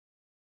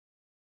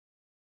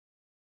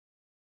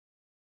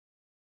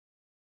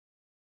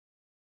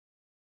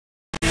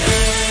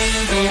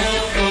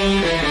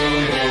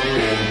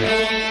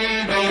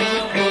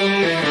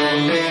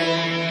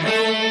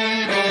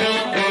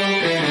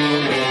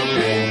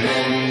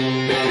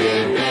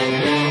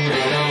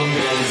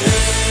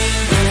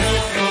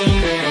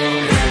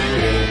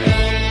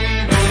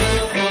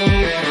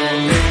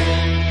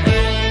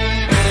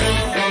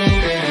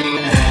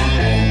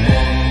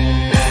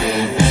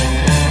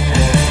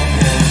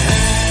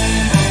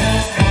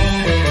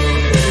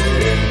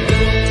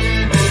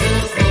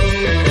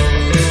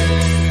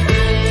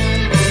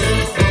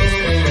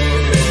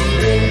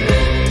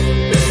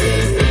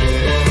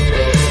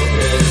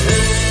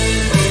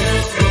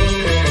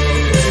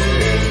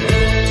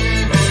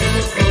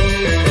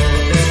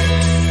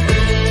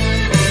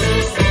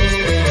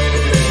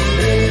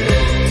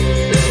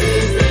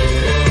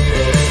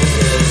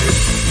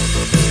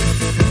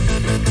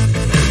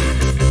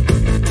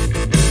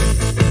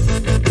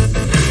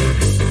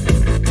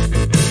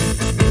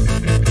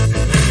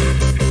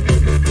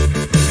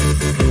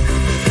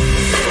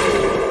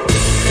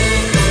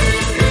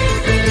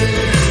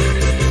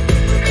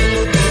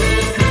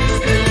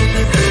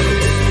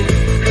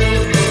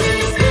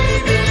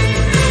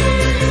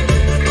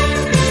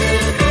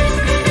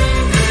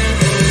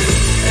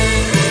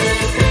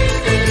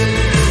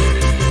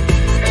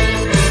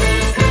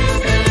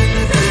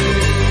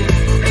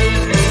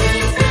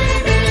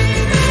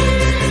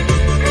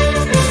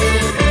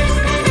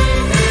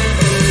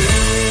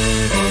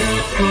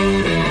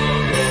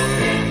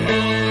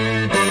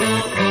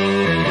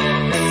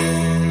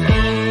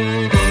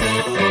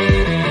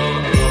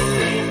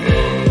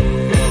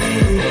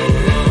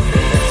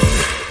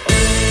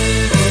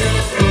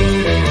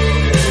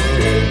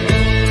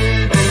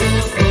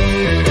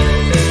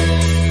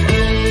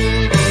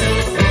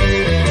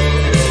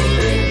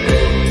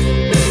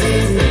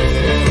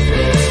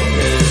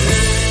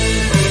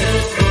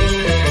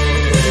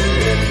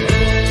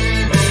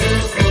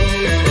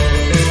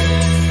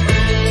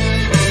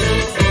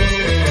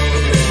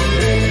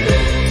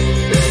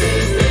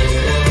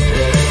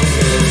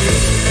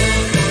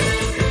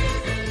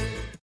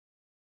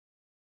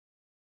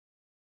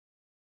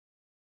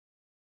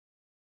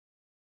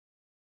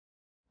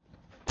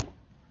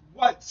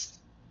What's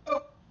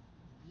up,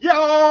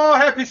 y'all?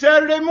 Happy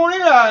Saturday morning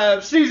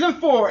live, season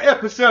 4,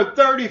 episode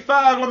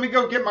 35. Let me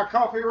go get my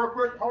coffee real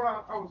quick. Hold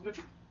on. I was just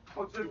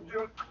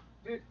doing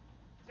it.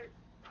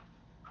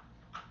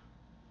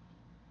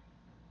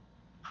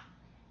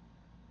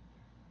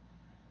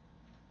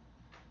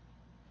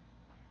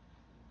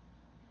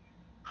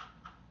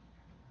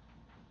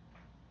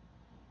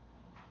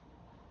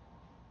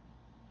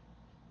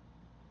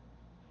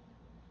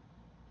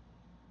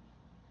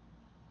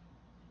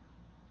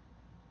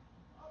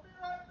 I'll be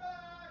right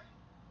back.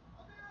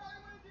 I'll be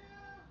right with you.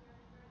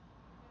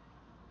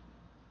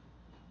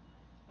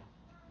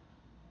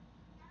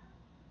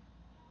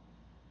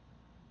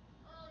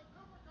 All right,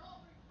 fill my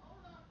coffee.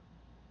 Hold on.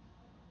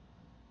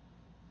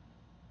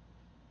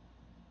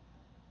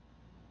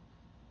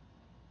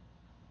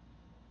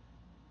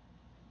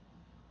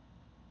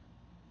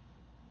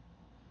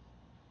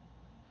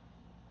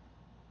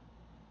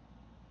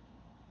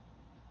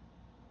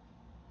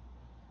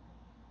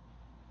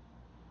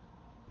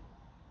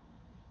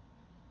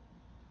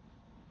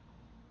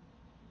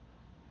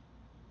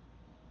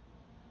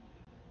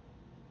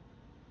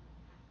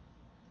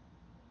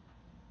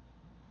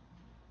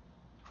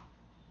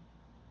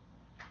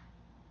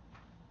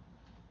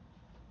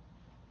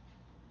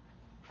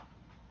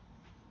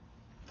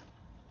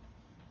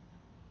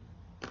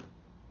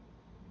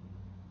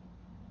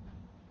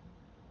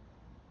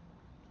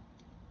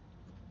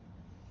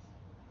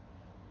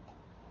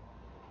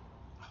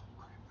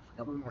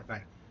 One more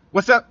thing.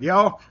 What's up,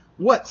 y'all?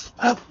 What's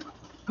up?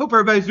 Hope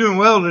everybody's doing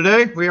well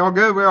today. We all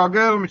good? We all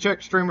good? Let me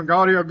check streaming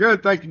audio.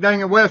 Good. Thank you,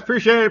 dang it, Wes.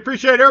 Appreciate it.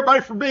 Appreciate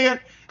everybody for being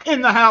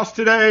in the house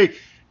today.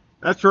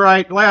 That's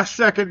right. Last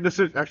second. This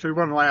is actually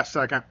wasn't last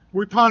second.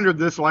 We pondered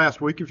this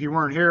last week. If you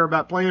weren't here,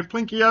 about playing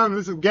PlinKeyO, and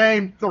this is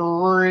game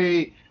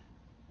 3.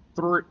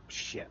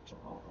 Shit.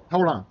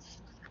 Hold on.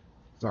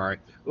 Sorry.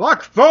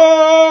 Lock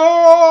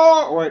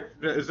 4. Wait,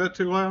 is that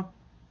too loud?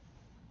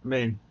 I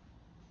mean,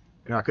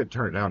 I could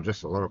turn it down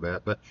just a little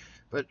bit, but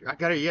I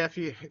gotta. Yeah,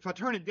 if I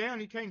turn it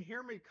down, you can't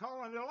hear me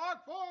calling the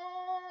Lock Force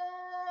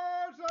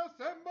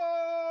assemble.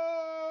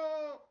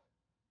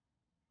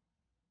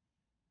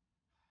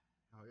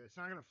 Oh, it's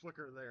not gonna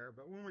flicker there,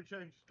 but when we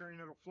change the screen,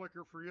 it'll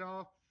flicker for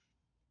y'all.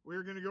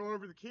 We're gonna go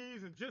over the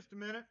keys in just a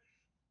minute.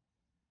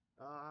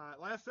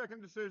 Last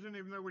second decision,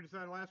 even though we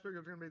decided last week it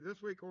was going to be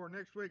this week or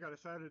next week, I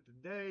decided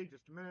today,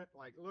 just a minute,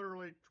 like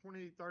literally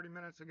 20-30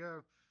 minutes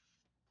ago,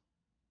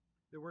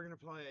 that we're going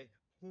to play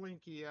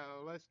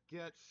PlinKeyO. Let's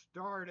get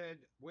started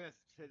with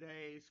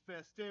today's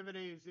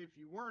festivities. If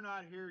you were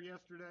not here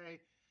yesterday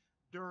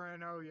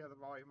during, oh yeah, the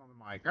volume on the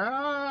mic.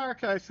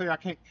 Okay, see,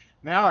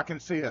 now I can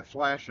see it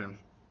flashing.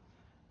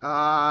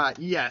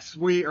 Yes,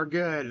 we are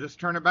good. Just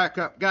turn it back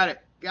up. Got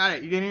it. Got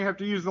it. You didn't even have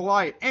to use the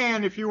light.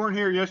 And if you weren't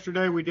here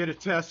yesterday, we did a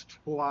test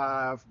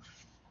live.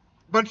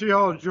 A bunch of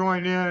y'all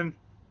joined in.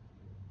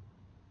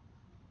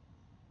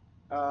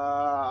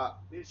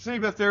 See,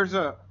 but there's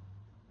a.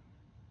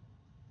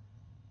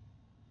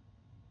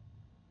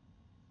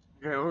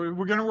 Okay,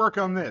 we're going to work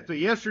on this. So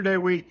yesterday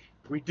we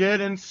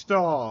did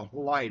install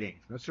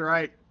lighting. That's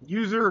right.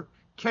 User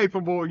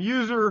capable.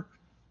 User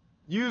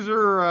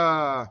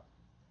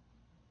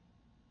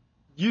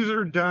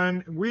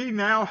done. We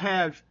now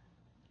have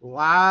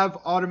live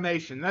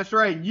automation. That's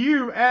right.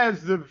 You,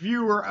 as the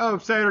viewer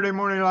of Saturday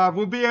Morning Live,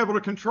 will be able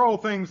to control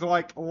things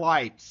like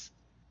lights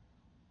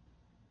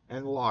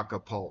and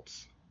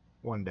lock-a-pulse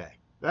one day.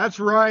 That's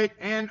right.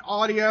 And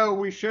audio,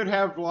 we should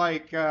have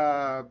like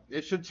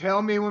it should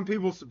tell me when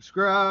people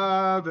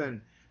subscribe,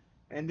 and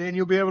then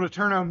you'll be able to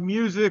turn on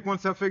music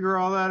once I figure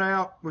all that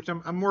out. Which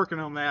I'm working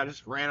on that. I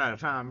just ran out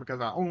of time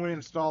because I only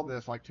installed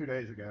this like 2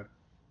 days ago.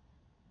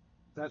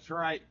 That's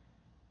right.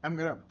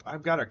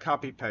 I've got a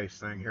copy paste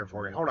thing here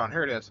for you. Hold on,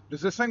 here it is.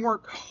 Does this thing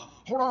work?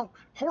 Hold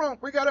on,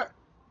 we got it.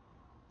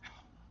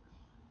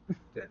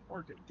 Didn't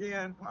work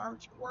again. Why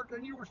aren't you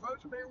working? You were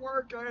supposed to be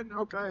working.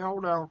 Okay,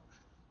 hold on.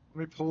 Let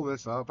me pull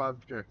this up.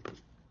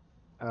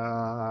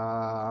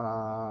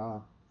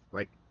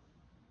 Wait.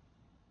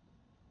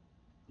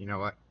 You know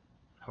what?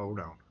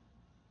 Hold on.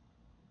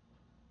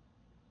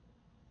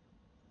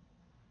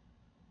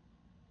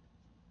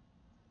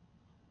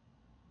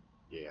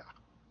 Yeah,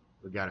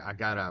 I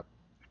gotta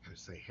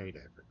say hey to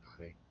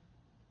everybody.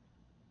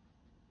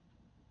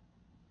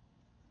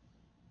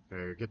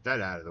 There, get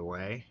that out of the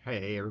way.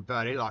 Hey,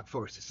 everybody, Lock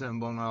Force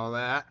Assemble and all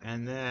that.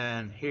 And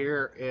then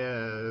here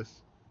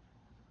is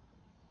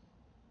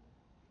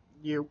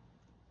you.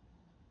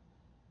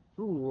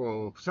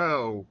 Ooh,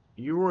 so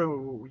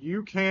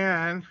you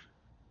can,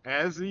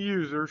 as the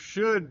user,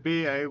 should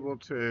be able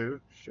to,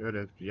 should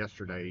have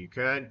yesterday you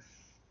could,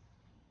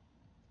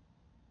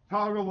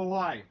 toggle the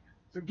light.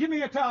 So give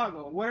me a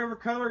toggle, whatever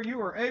color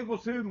you are able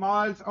to.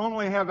 Mods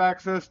only have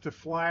access to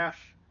flash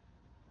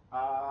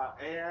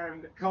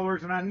and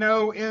colors, and I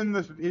know in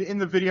the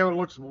video it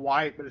looks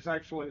white, but it's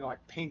actually like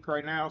pink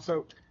right now.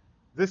 So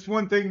this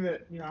one thing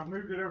that I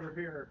moved it over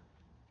here.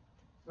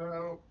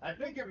 So I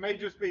think it may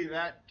just be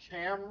that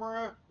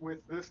camera with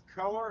this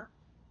color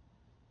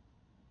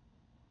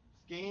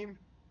scheme.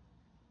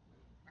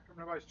 I can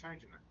Nobody's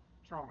changing it.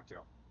 What's wrong with you?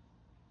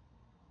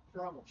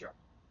 What's wrong with you?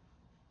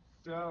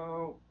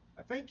 So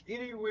I think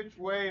any which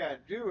way I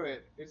do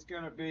it, it's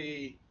going to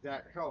be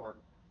that color.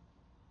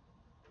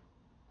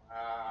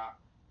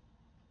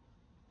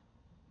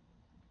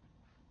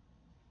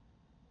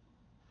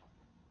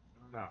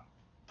 No.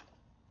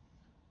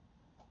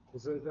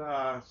 Is it,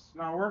 it's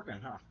not working,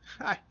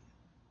 huh?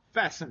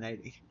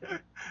 Fascinating.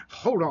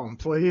 Hold on,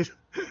 please.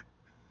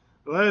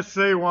 Let's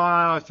see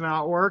why it's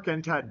not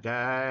working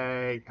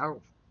today.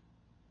 Oh.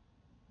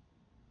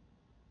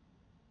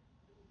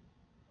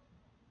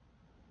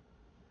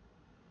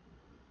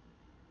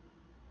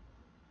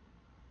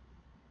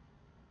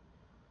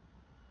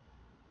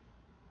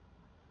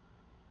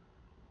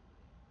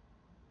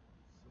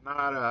 It's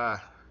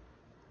not,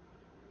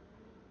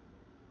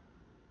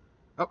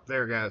 oh,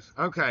 there it goes.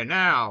 Okay,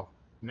 now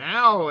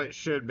it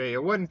should be.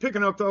 It wasn't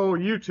picking up the old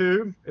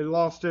YouTube. It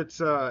lost its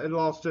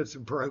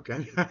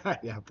broken.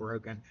 Yeah,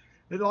 broken.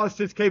 It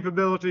lost its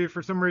capability.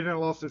 For some reason, it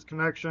lost its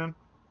connection.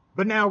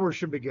 But now we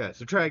should be good.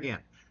 So try again.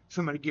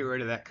 Somebody get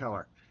rid of that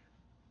color.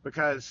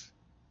 Because,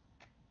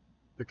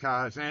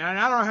 and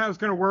I don't know how it's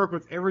going to work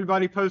with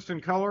everybody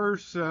posting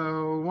colors.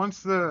 So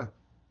once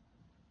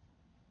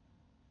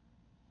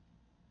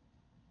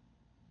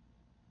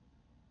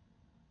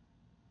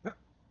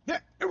yeah,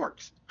 it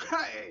works.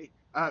 Hey!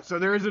 So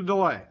there is a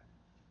delay.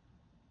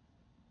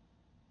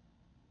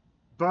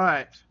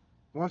 But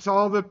once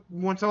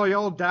all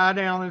y'all die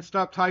down and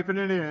stop typing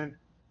it in,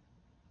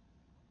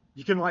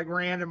 you can like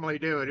randomly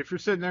do it. If you're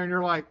sitting there and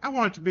you're like, I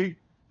want it to be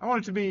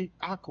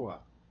aqua.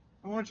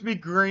 I want it to be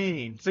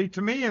green. See,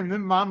 to me, and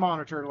then my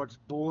monitor looks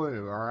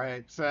blue. All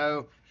right,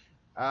 so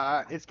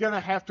it's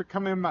gonna have to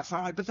come in my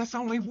side, but that's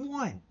only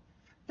one.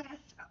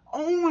 That's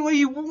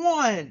only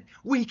one.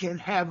 We can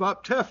have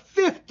up to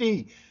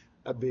 50.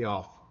 That'd be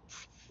off.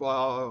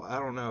 Well, I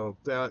don't know.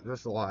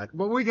 That's a lot.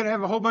 But we can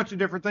have a whole bunch of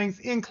different things,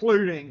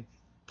 including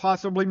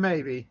possibly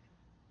maybe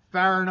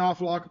firing off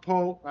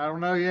Lockapult. I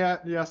don't know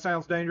yet. Yeah,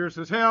 sounds dangerous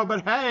as hell.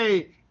 But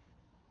hey,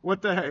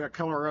 what the heck? A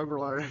color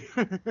overload.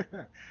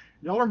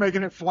 Y'all are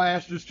making it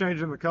flash, just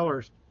changing the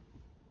colors.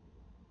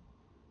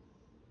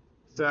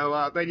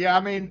 So, but yeah, I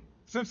mean,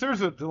 since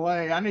there's a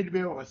delay, I need to be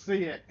able to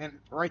see it, and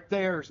right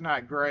there is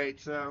not great.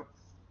 So,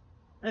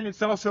 and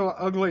it's also an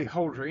ugly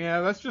holder. You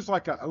know, that's just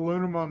like an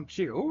aluminum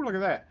cheap. Oh, look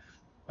at that,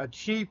 a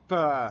cheap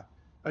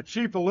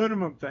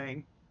aluminum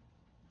thing.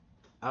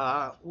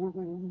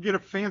 We'll get a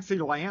fancy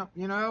lamp.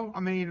 You know, I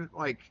mean,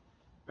 like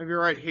maybe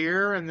right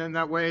here, and then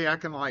that way I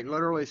can like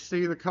literally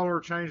see the color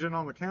changing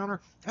on the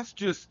counter.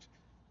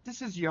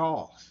 This is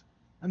y'all's.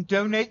 I'm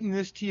donating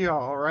this to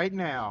y'all right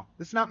now.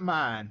 It's not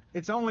mine.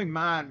 It's only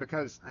mine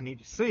because I need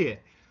to see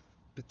it.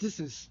 But this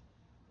is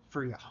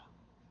for y'all.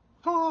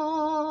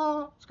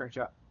 Ah,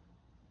 screenshot.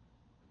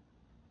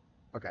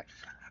 Okay.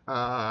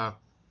 Uh,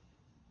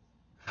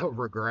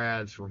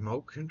 regrets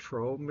remote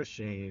control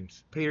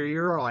machines. Peter,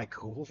 you're like,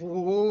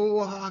 oh,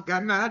 I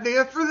got an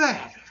idea for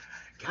that.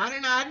 Got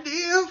an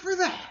idea for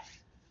that.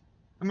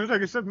 I'm gonna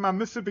take a sip of my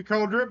Mississippi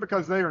Cold Drip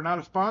because they are not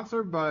a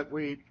sponsor, but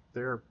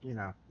they're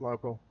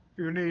local.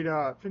 If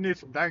you need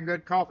some dang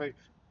good coffee,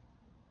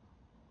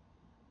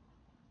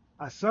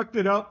 I sucked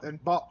it up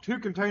and bought 2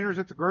 containers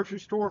at the grocery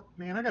store.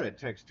 Man, I gotta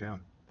text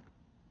him.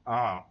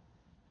 Uh,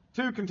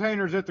 2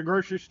 containers at the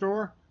grocery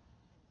store.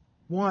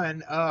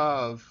 One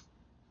of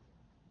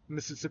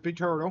Mississippi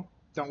turtle.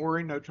 Don't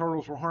worry, no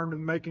turtles were harmed in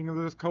the making of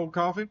this cold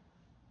coffee.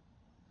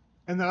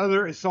 And the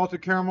other is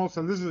salted caramel.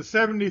 So this is a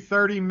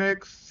 70-30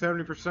 mix,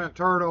 70%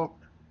 turtle.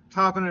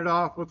 Topping it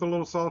off with a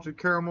little salted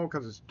caramel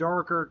because it's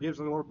darker. It gives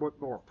it a little bit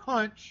more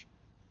punch.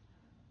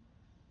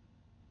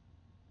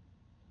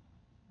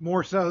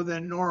 More so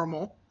than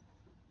normal.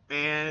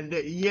 And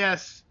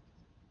yes,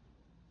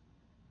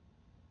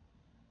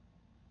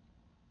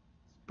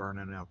 it's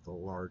burning out the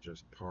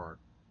largest part.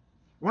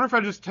 I wonder if I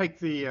just take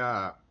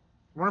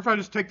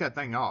that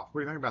thing off.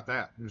 What do you think about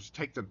that? Just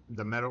take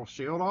the metal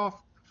shield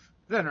off?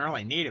 It doesn't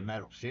really need a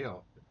metal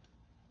shield.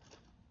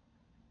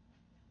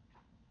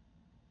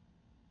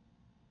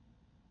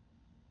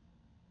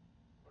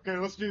 Okay,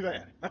 let's do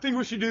that. I think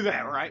we should do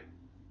that, right?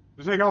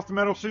 Just take off the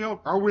metal shield.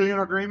 Are we in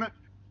agreement?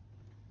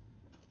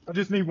 I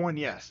just need one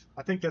yes.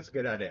 I think that's a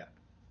good idea.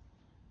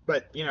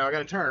 But, I got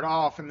to turn it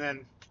off, and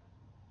then,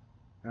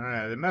 I don't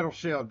know, the metal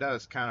shield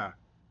does kind of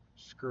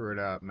screw it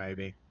up,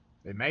 maybe.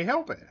 It may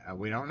help it.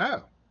 We don't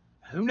know.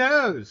 Who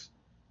knows?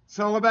 It's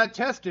all about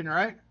testing,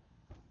 right?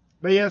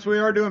 But yes, we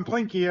are doing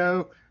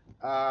PlinKeyO.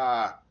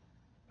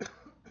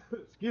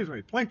 Excuse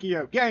me,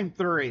 PlinKeyO Game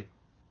 3.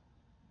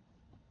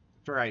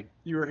 That's right.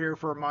 You were here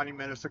for a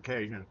monumentous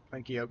occasion.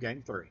 PlinKeyO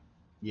Game 3.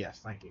 Yes,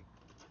 thank you.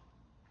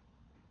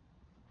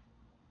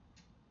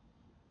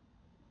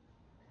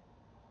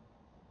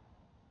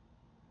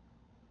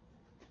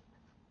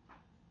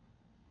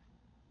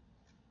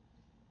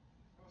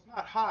 It's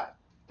not hot.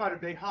 I thought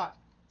it'd be hot.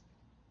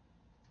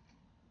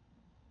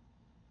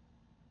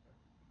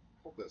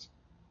 Hold this.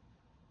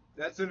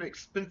 That's an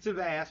expensive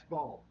ass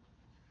bulb.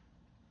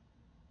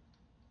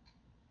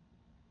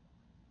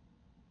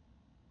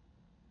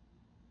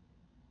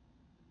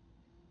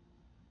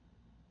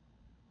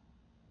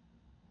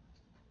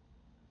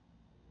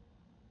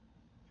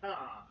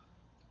 Ah.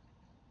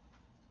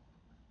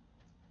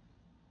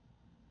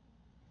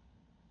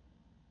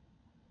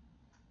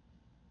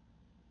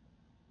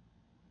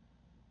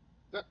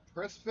 Is that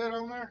press fit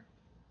on there?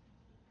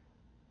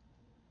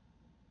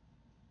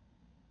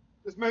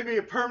 This may be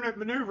a permanent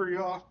maneuver,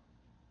 y'all.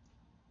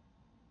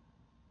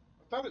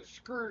 I thought it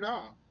screwed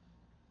on.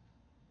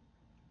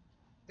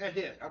 It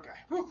did. Okay.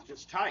 Whew,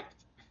 just tight.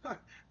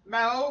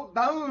 My old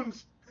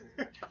bones.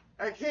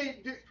 I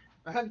can't do.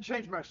 I haven't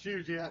changed my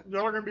shoes yet.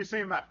 Y'all are gonna be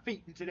seeing my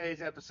feet in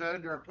today's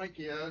episode during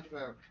PlinKeyO,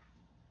 so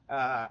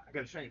I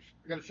gotta change.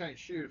 I gotta change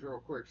shoes real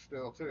quick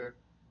still too.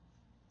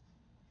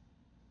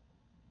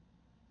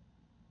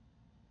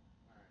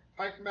 All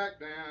right, tighten back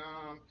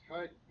down.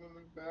 Tighten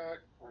them back.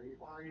 Why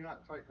are you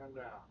not tightening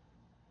them down?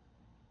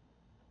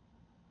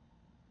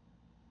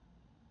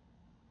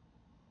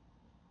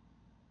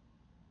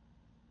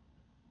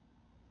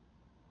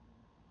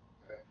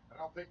 Okay. I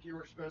don't think you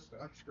were supposed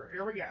to unscrew.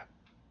 Here we go.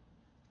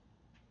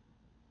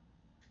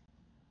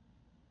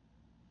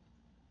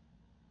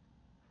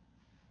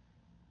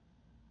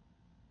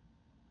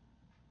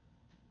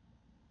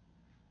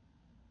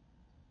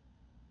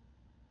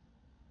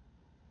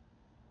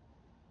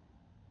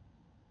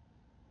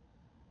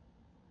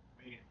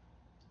 I mean,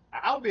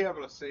 I'll be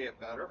able to see it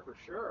better for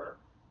sure.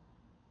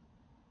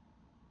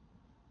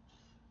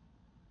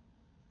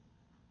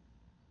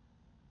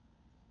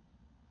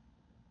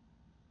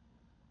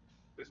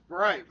 It's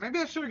bright. Maybe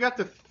I should have got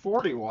the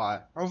 40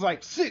 watt. I was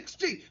like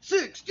 60,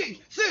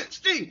 60,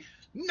 60,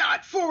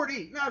 not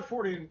 40, not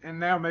 40. And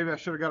now maybe I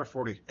should have got a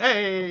 40.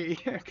 Hey,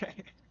 okay.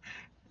 I'm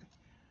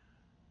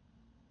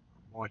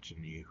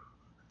watching you.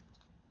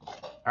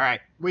 All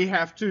right, we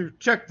have to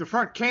check the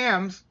front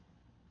cams.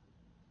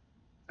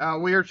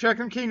 We are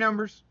checking key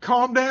numbers.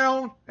 Calm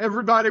down,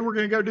 everybody. We're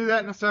going to go do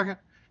that in a second.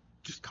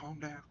 Just calm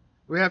down.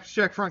 We have to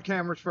check front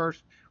cameras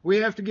first. We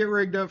have to get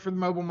rigged up for the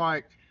mobile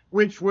mic,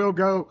 which will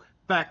go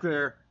back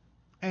there.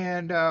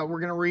 And we're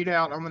going to read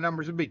out on the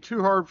numbers. It'd be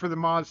too hard for the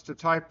mods to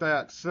type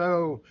that.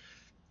 So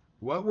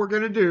what we're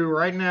going to do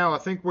right now, I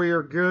think we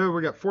are good.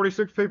 We got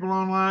 46 people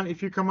online.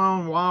 If you come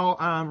on while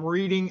I'm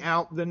reading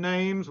out the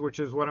names, which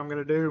is what I'm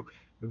going to do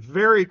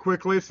very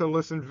quickly, so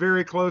listen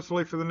very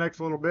closely for the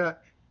next little bit.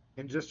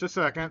 In just a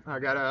second, I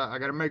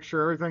gotta make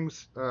sure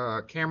everything's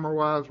camera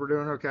wise we're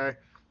doing okay.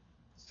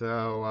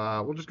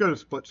 So we'll just go to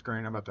split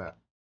screen. How about that?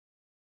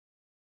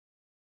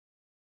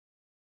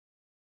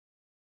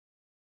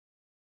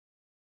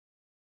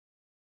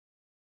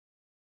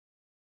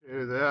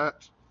 Do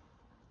that.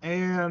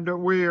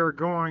 And we are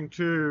going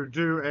to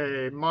do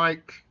a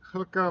mic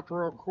hookup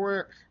real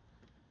quick.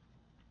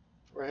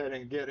 Go ahead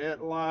and get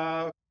it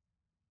live.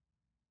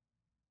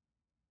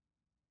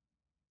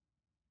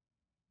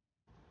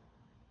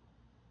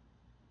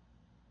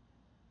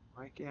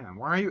 Mic in.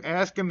 Why are you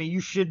asking me?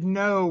 You should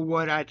know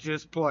what I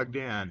just plugged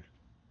in.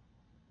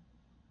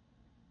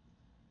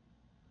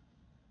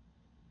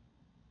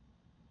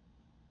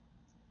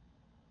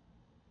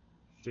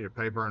 See the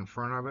paper in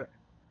front of it?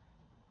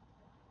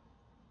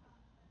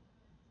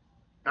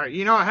 All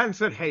right, I hadn't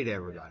said hey to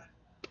everybody.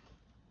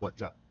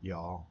 What's up,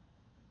 y'all?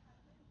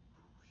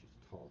 She's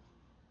tall.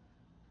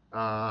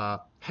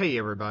 Hey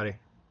everybody.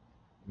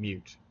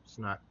 Mute. It's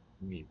not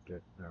mute.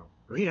 No.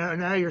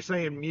 Now you're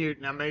saying mute,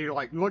 and I may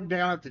like look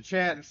down at the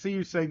chat and see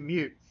you say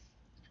mute,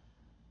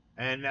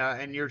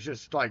 and you're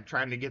just like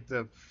trying to get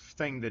the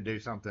thing to do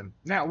something.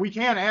 Now we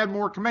can add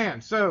more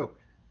commands. So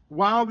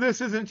while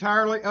this is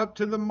entirely up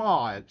to the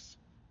mods,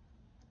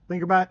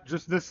 think about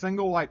just this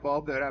single light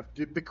bulb that I've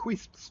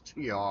bequeathed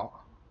to y'all.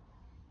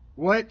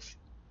 What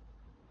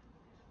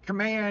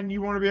command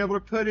you want to be able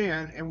to put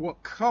in, and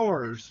what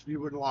colors you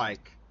would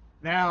like.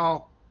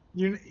 Now,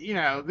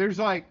 there's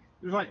like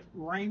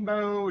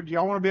rainbow. Do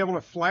y'all want to be able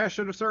to flash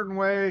it a certain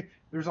way?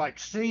 There's like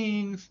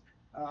scenes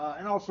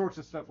and all sorts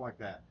of stuff like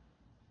that.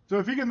 So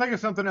if you can think of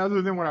something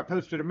other than what I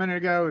posted a minute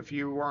ago, if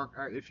you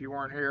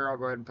weren't here, I'll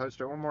go ahead and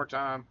post it one more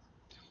time.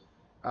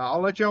 I'll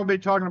let y'all be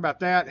talking about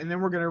that, and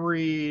then we're gonna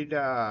read.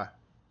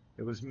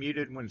 It was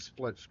muted when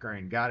split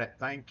screen. Got it.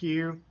 Thank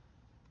you.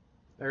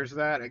 There's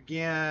that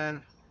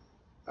again.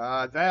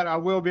 That I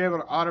will be able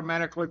to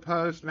automatically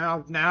post.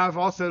 Now I've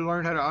also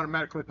learned how to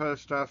automatically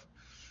post stuff.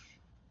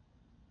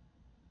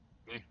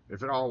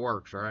 If it all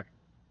works, right?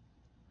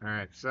 All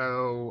right,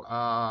 so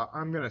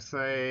I'm gonna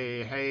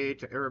say hey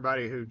to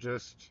everybody who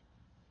just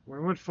when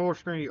we went full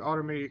screen, you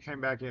automatically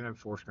came back in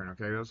full screen.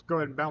 Okay, let's go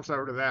ahead and bounce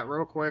over to that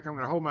real quick. I'm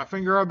gonna hold my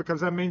finger up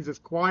because that means it's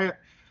quiet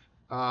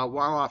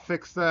while I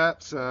fix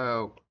that.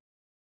 So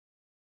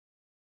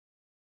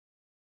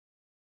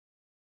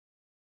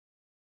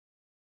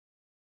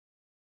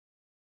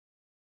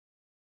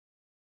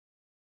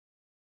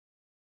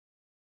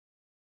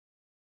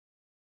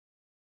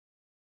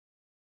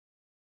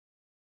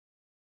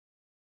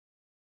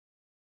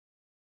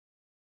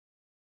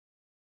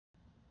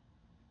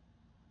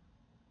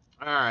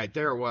all right,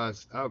 there it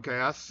was. Okay,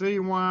 I see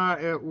why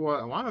it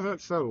was. Why is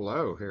that so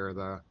low here,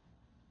 though?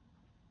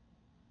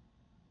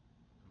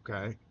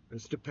 Okay,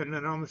 it's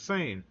dependent on the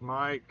scene.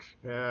 Mic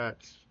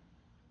at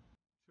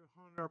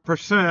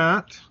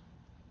 200%.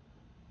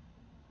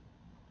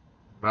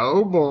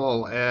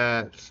 Mobile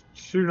at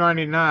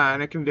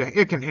 $2.99.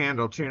 It can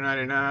handle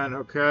 $2.99.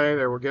 Okay,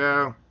 there we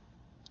go.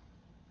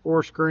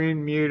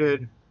 4-screen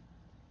muted.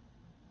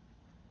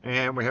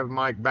 And we have a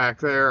mic back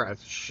there. It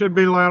should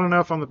be loud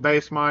enough on the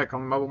base mic.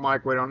 On the mobile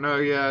mic, we don't know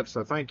yet.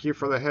 So thank you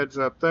for the heads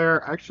up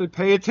there. Actually,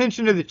 pay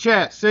attention to the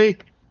chat. See?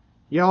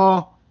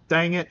 Y'all,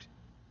 dang it.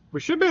 We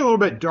should be a little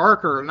bit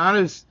darker. Not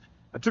as...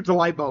 I took the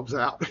light bulbs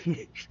out.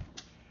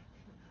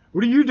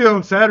 What do you do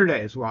on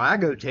Saturdays? Well, I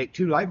go take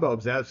 2 light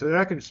bulbs out so that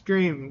I can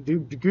stream, do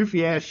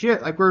goofy ass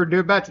shit like we're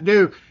about to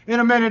do in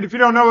a minute. If you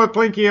don't know what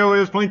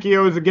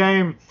PlinKeyO is a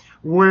game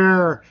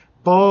where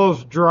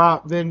balls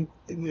drop, then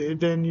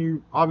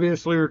you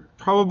obviously are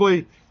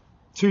probably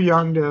too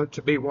young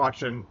to be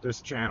watching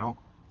this channel,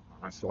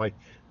 honestly.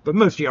 But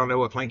most of y'all know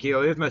what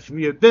PlinKeyO is. Most of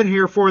you have been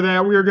here for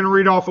that. We are going to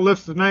read off a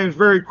list of names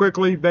very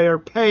quickly. Better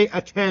pay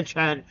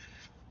attention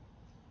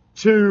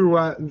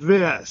to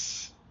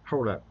this.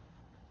 Hold up.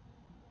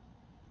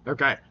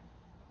 Okay.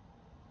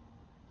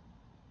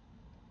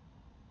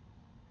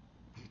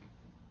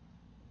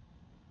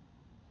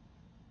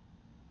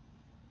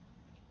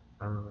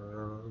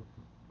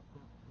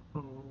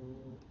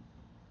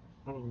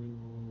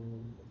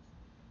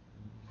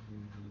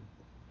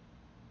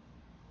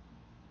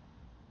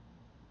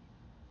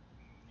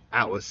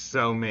 That was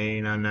so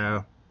mean, I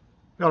know.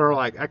 Y'all are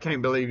like, I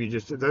can't believe you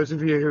just did. Those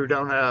of you who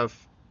don't have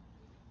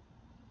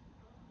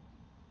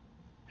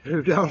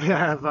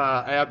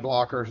ad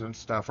blockers and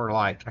stuff are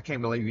like, I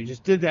can't believe you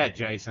just did that,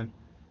 Jason.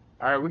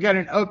 All right, we got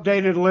an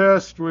updated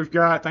list. We've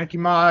got, thank you,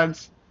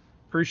 mods.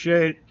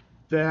 Appreciate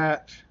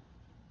that.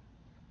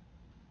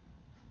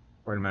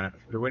 Wait a minute.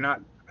 Do we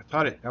not? I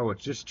thought it, oh, it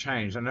just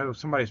changed. I know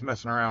somebody's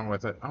messing around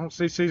with it. I don't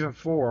see season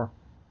 4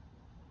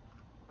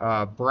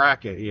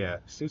 bracket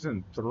yet.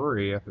 Season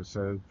 3,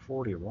 episode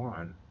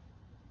 41.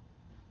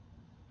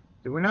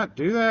 Did we not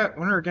do that?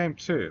 Winter game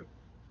 2.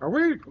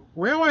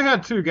 We only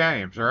had 2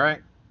 games,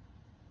 right?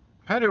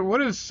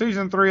 What is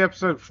season 3,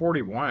 episode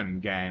 41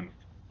 game?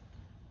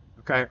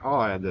 Okay,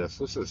 I'll add this.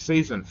 This is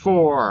season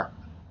 4,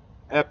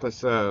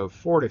 episode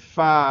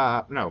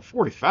 45. No,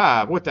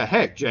 45. What the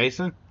heck,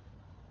 Jason?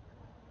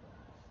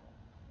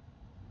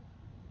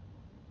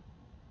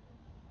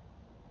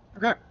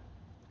 Okay.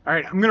 All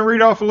right, I'm going to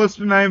read off a list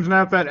of names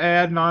now that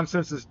ad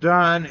nonsense is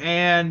done,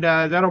 and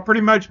that'll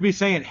pretty much be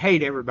saying hey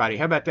to everybody.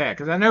 How about that?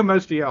 Because I know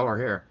most of y'all are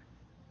here.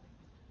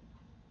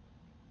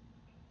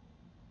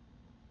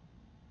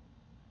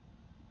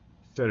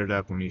 Set it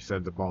up when you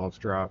said the balls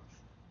drop.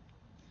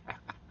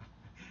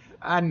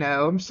 I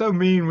know, I'm so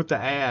mean with the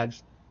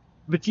ads.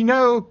 But you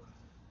know,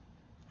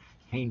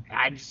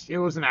 it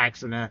was an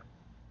accident.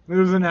 It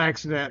was an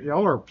accident.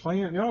 Y'all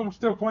are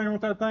still playing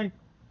with that thing?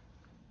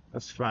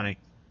 That's funny.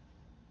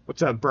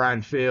 What's up,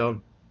 Brian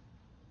Field?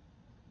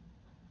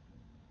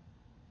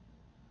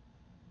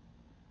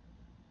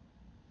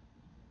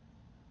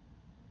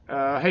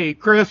 Hey,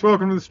 Chris,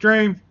 welcome to the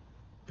stream.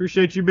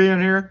 Appreciate you being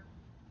here.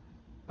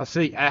 I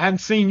hadn't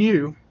seen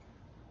you,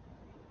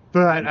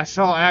 but I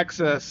saw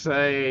Access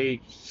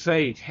say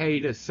hey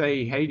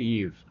to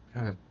you.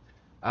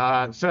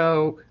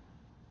 So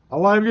a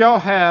lot of y'all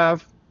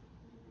have.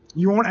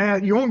 You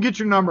won't get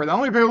your number. The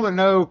only people that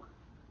know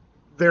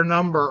their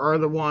number are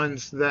the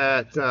ones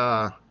that.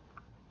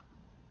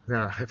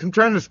 I'm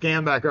trying to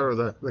scan back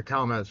over the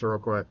comments real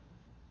quick.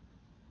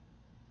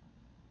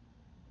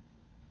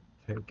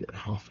 Take it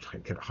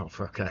off.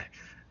 Okay.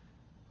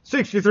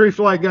 63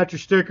 Flight got your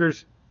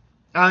stickers.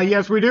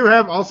 Yes, we do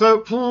have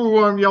also.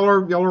 Y'all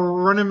are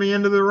running me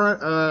into the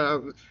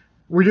run.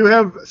 We do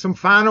have some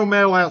final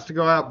mail outs to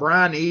go out.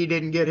 Brian E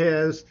didn't get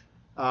his.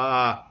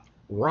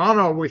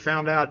 Ronald, we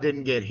found out,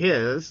 didn't get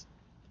his.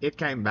 It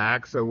came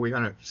back, so we're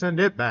gonna send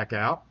it back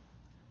out.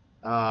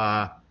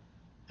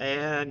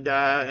 And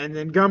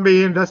then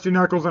Gumby and Dusty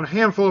Knuckles and a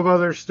handful of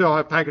others still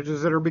have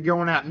packages that will be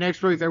going out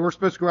next week. They were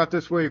supposed to go out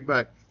this week,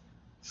 but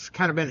it's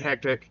kind of been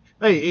hectic.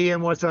 Hey,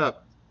 Ian, what's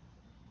up?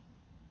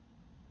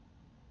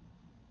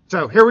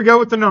 So here we go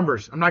with the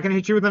numbers. I'm not going to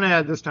hit you with an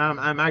ad this time.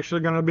 I'm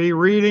actually going to be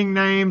reading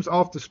names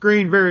off the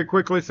screen very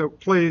quickly, so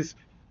please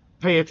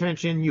pay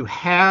attention. You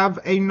have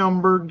a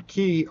numbered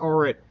key,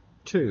 or at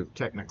 2,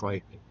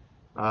 technically.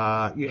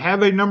 You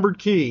have a numbered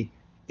key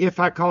if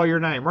I call your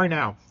name right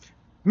now.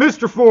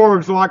 Mr.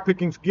 Forbes,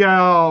 Lockpickings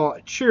Gal,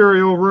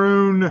 Cheerio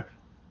Rune.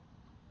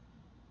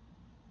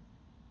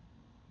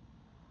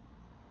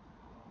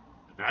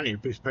 I need a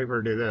piece of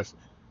paper to do this.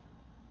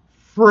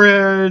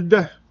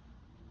 Fred,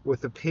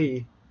 with a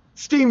P.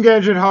 Steam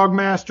Gadget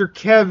Hogmaster,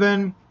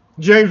 Kevin,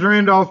 James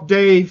Randolph,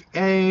 Dave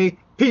A,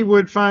 Pete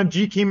Woodfine,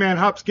 GK Man,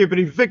 Hop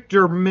Skippity,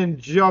 Victor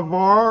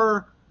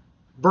Minjavar,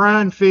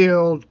 Brian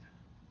Field,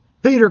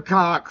 Peter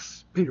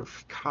Fox,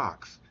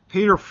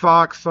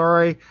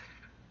 sorry.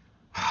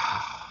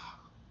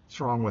 What's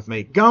wrong with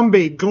me?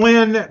 Gumby,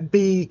 Glenn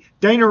B,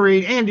 Dana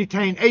Reed, Andy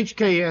Tane,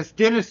 HKS,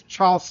 Dennis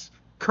Choss,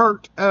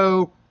 Kurt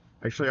O.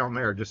 Actually, on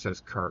there it just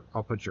says Kurt.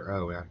 I'll put your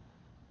O in.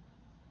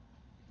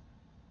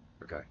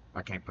 Okay,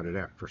 I can't put it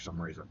in for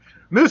some reason.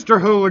 Mr.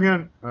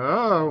 Hooligan.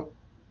 Oh,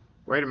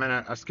 wait a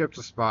minute. I skipped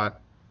a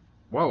spot.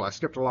 Whoa, I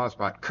skipped a lot of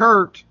spot.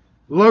 Kurt.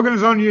 Logan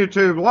is on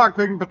YouTube.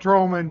 Lockpicking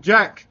Patrolman.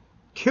 Jack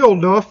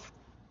Kilduff.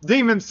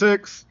 Demon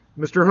 6.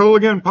 Mr.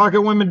 Hooligan.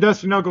 Pocket Women.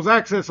 Dusty Knuckles.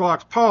 Access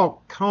Locks.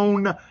 Paul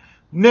Cone.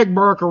 Nick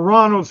Barker.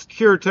 Ronald.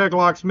 Secure Tech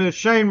Locksmith.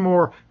 Shane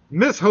Moore.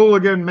 Miss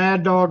Hooligan.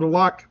 Mad Dog.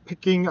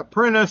 Lockpicking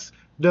Apprentice.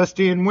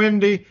 Dusty and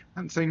Wendy.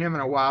 Haven't seen him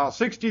in a while.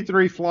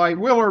 63 Flight.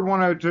 Willard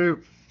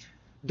 102.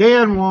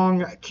 Dan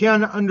Wong.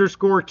 Ken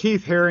 _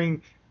 Keith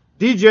Herring.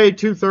 DJ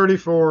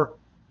 234.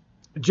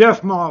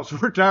 Jeff Moss,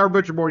 retired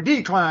butcher boy.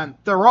 Decline,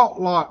 Thuralt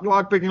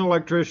lockpicking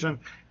electrician.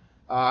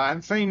 I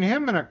haven't seen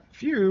him in a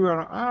few.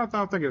 I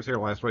don't think he was here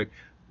last week.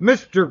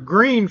 Mr.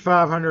 Green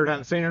 500,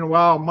 haven't seen in a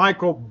while.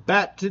 Michael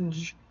Batch,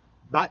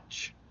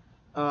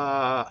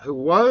 who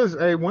was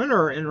a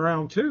winner in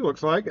round 2,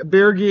 looks like.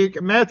 Beer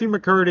Geek, Matthew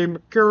McCurdy,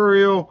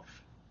 Mercurial,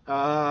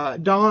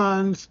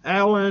 Dons,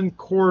 Alan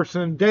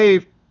Corson,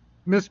 Dave,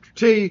 Mr.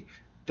 T,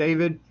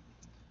 David,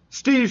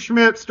 Steve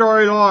Schmidt,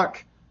 Starry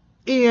Lock,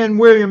 Ian,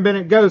 William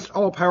Bennett, Ghost,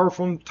 All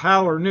Powerful,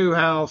 Tyler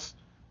Newhouse,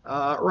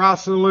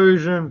 Ross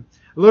Illusion,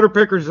 Little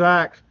Picker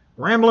Zach,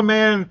 Ramblin'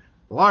 Man,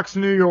 Locks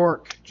New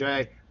York,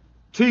 Jay,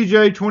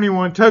 TJ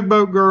 21,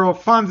 Tugboat Girl,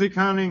 Fonzie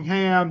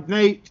Cunningham,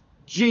 Nate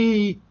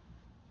G,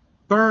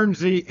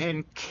 Burnsy,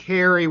 and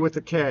Carrie with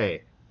a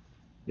K.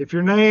 If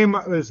your name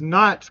is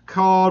not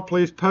called,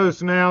 please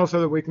post now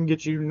so that we can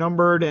get you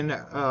numbered and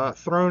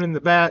thrown in the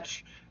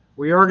batch.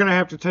 We are going to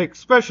have to take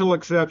special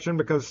exception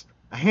because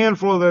a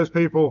handful of those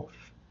people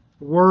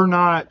are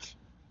not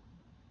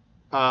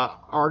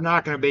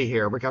going to be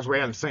here because we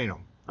haven't seen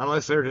them,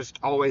 unless they're just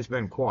always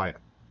been quiet.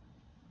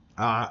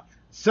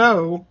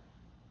 So,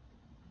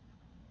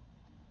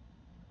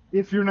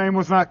 if your name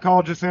was not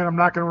called just then, I'm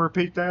not going to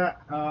repeat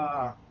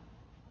that.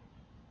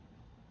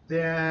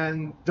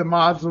 Then the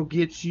mods will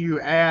get you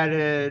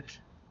added.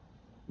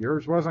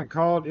 Yours wasn't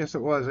called? Yes,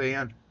 it was,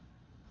 Ian.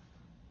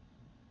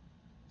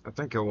 I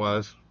think it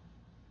was.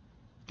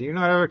 Do you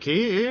not have a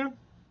key, Ian?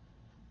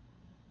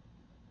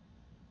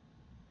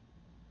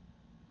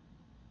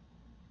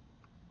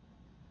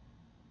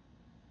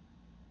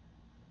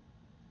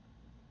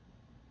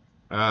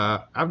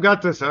 I've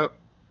got this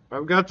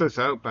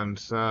open,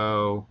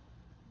 so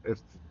if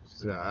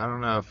I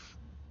don't know if,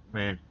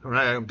 man, I'm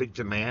not gonna be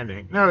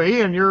demanding. No,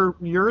 Ian,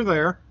 you're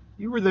there.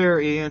 You were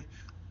there, Ian.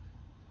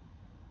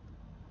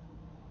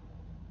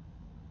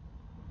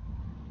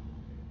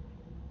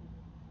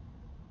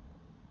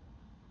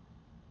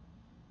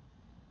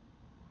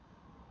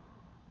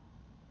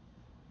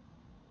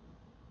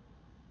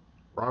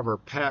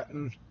 Robert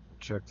Patton,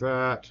 check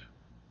that.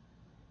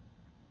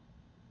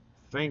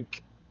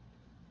 Think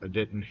I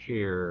didn't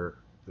hear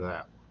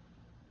that.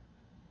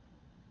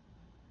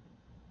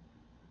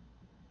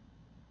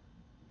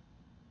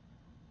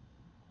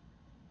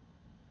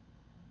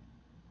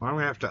 Well, I'm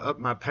going to have to up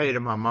my pay to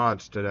my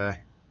mods today.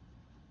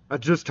 I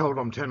just told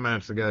them 10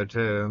 minutes ago,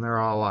 too, and they're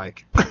all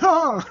like,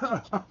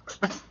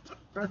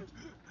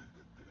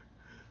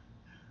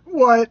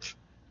 what?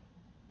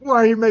 Why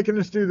are you making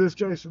us do this,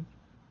 Jason?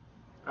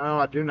 Oh,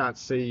 I do not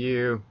see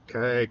you.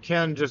 Okay,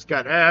 Ken just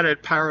got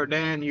added.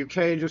 Pyrodan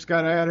UK just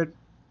got added.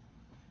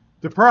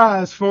 The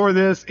prize for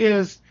this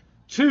is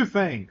 2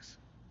 things.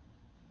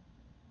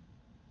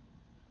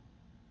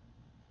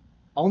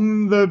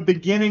 On the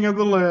beginning of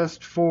the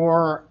list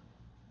for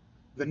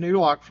the new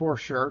Lock 4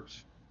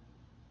 shirts,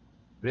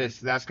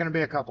 that's going to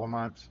be a couple of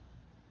months,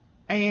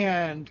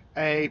 and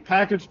a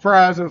package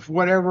prize of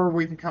whatever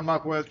we can come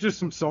up with, just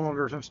some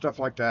cylinders and stuff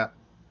like that.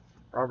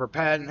 Robert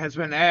Patton has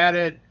been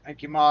added.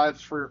 Thank you,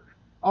 mods, for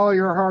all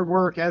your hard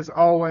work, as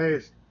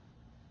always.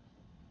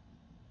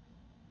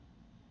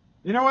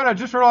 You know what? I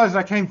just realized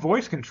I can't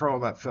voice control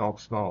that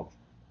Philips bulb.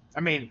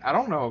 I mean, I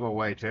don't know of a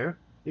way to.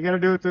 You got to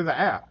do it through the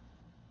app.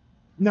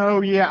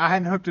 No, yeah, I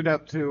hadn't hooked it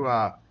up to.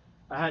 I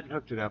hadn't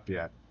hooked it up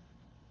yet.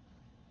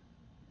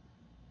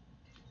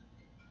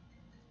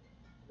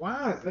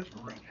 Why is this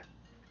ringing?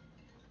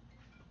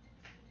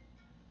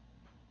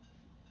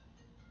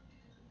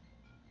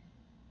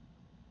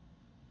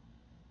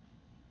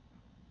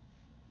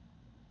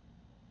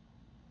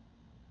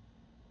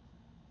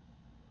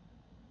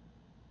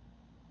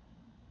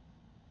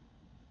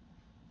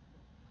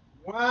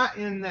 Why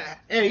in the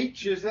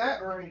H is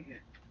that ringing?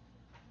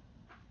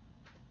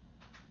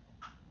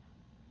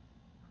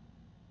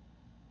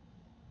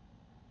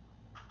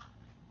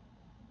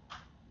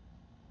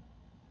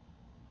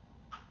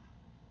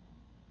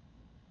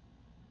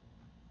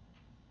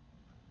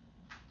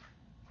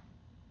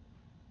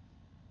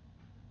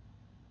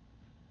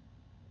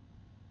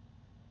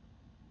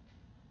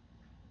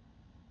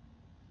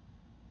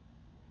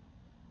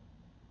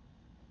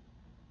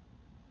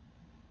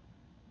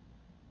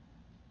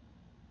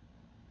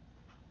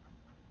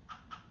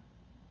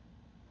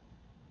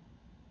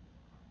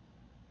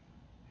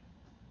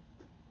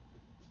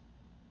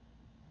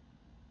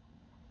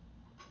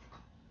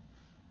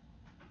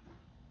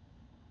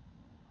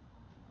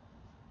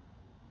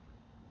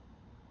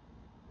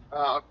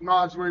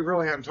 Mods, we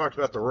really haven't talked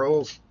about the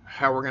rules,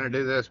 how we're going to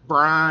do this.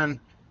 Brian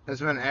has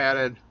been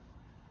added.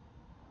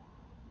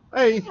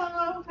 Hey.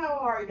 Hello, how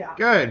are you?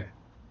 Good.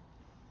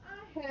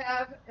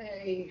 have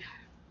a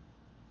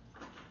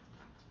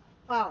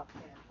file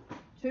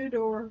cabinet,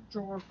 two-door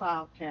drawer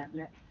file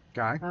cabinet.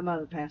 Okay. My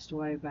mother passed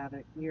away about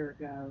a year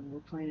ago.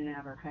 We're cleaning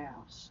out her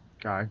house.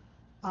 Okay.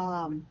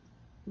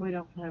 We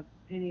don't have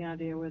any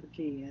idea where the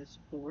key is,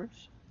 of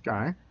course.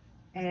 Okay.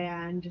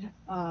 And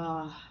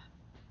how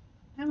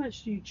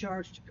much do you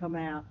charge to come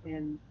out?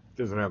 And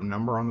Does it have a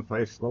number on the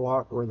face of the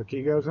lock where the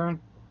key goes in?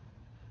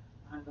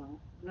 I don't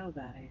know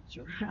that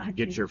answer.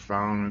 Get your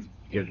phone,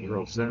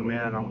 zoom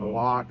in on the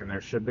lock, and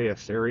there should be a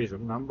series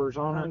of numbers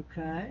on it.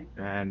 Okay.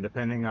 And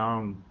depending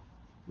on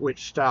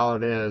which style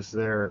it is,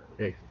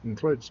 it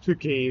includes 2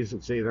 keys.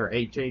 It's either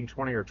 18,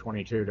 20, or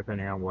 22,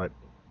 depending on what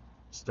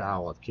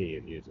style of key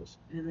it uses.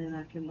 And then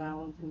I can buy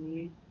one from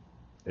you?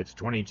 It's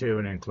 22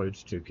 and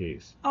includes 2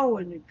 keys. Oh,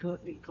 and it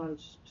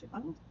closes to.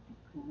 Oh,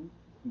 okay.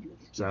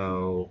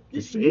 So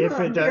if it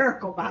a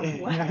miracle, by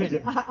the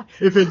way.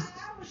 If it's,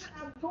 I was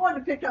going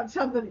to pick up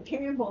something at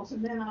Campbell's,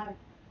 and then I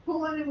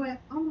pulled in and went,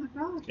 "Oh my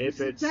gosh, this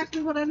is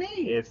exactly what I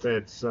need." If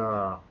it's,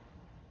 it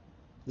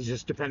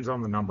just depends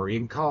on the number. You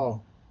can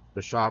call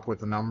the shop with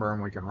the number,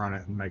 and we can run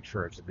it and make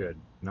sure it's a good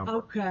number.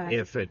 Okay.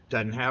 If it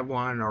doesn't have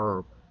one,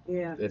 or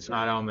yeah, it's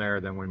not on there,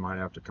 then we might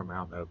have to come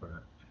out and open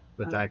it.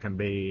 But that can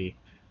be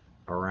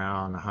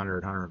around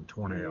 100,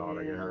 120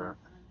 altogether. I know.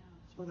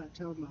 That's what I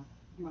told my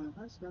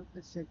husband. I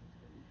said,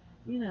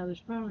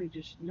 there's probably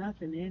just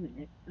nothing in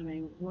it. I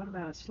mean, what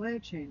about a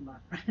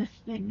sledgehammer?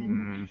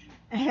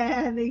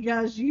 And he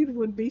goes, you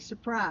would be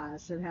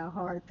surprised at how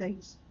hard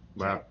things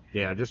Well,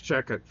 yeah, just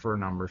check it for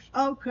numbers.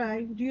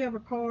 Okay. Do you have a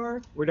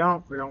card? We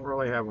don't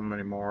really have them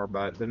anymore,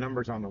 but the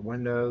number's on the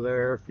window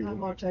there. If you I'm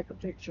going to take a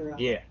picture of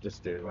it. Yeah,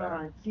 just do that. All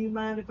right. Do you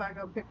mind if I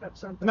go pick up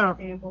something No, at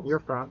Campbell's? you're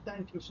fine.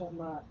 Thank you so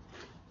much.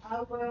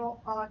 I will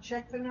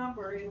check the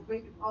number. It'll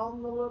be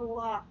on the little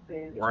lock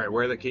then. Right,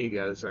 where the key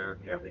goes in.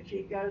 Where the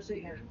key goes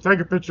in. Take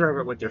a picture of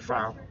it with your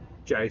phone,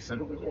 Jason.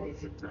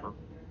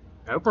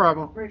 No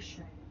problem. Appreciate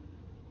it.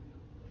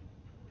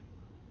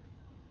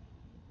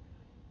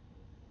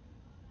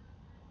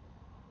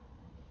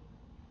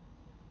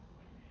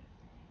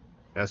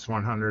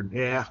 S100,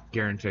 yeah,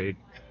 guaranteed.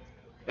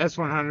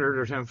 S100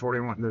 or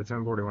 1041, the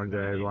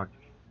 1041J, like,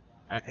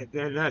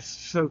 and that's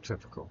so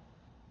typical.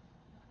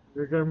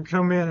 They're going to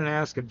come in and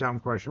ask a dumb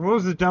question. What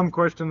was the dumb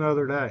question the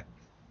other day?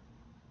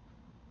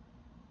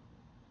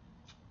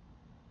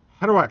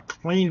 How do I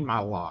clean my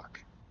lock?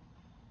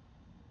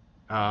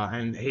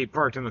 And he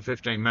parked in the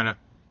 15-minute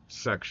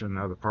section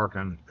of the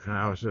parking, and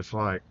I was just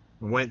like,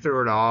 went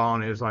through it all,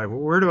 and he was like, well,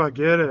 where do I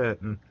get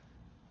it? And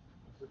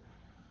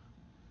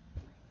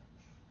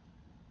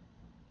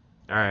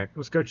all right,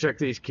 let's go check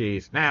these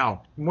keys.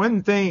 Now,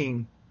 one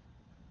thing,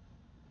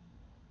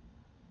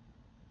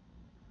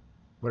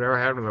 whatever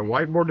happened to the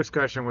whiteboard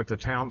discussion with the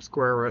Town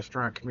Square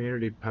Restaurant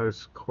Community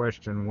Post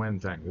question when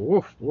thing.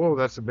 Woof, whoa,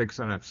 that's a big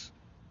sentence.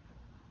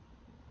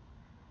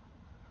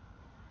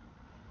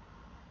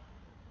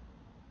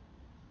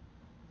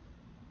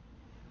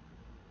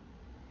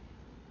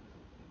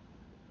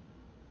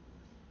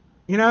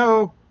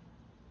 I've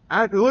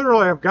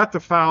got the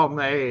file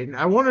made.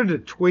 I wanted to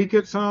tweak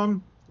it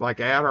some, like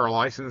add our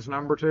license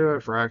number to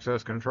it for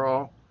access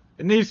control.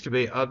 It needs to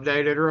be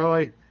updated,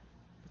 really.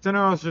 But then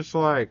I was just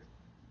like,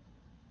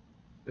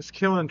 it's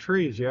killing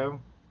trees,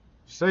 yo.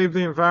 Save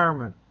the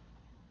environment.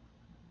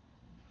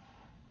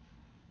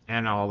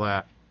 And all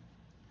that.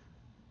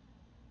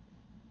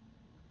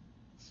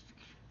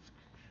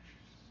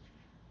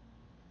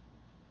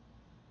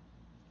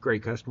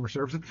 Great customer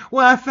service.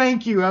 Well,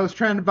 thank you. I was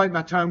trying to bite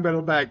my tongue,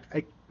 but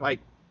like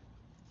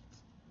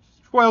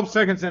 12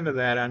 seconds into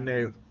that, I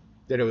knew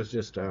that it was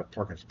just a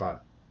parking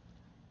spot.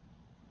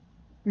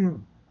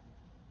 All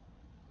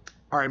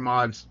right,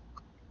 mods.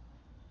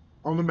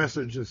 On the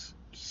messages,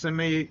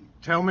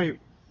 tell me,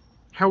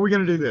 how are we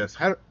going to do this?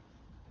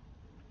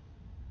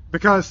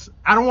 Because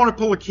I don't want to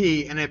pull a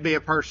key and it be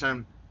a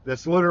person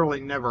that's literally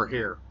never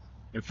here.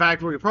 In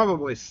fact, we could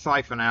probably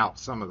siphon out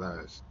some of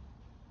those.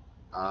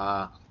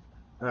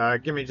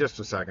 Give me just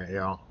a second,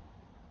 y'all.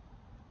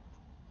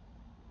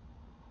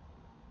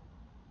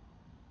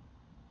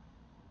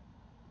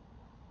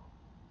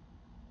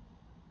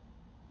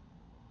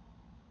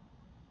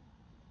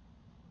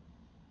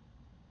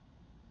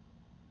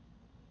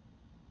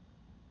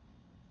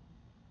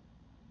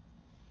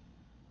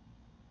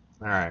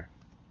 All right.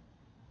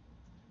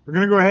 We're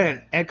going to go ahead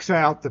and X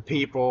out the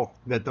people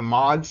that the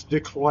mods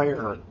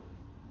declare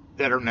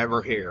that are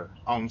never here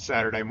on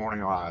Saturday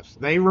Morning Lives.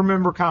 They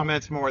remember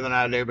comments more than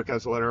I do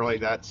because literally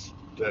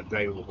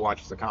they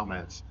watch the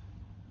comments.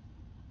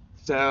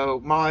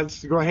 So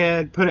mods, go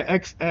ahead, put an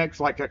XX,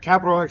 like a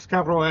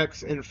capital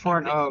X in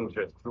front of.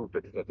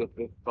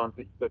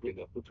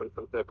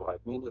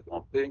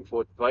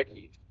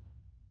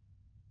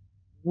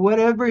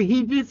 Whatever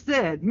he just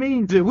said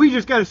means it. We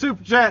just got a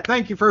super chat.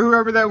 Thank you for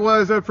whoever that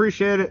was. I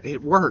appreciate it.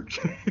 It worked.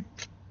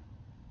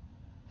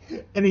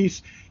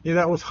 And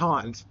that was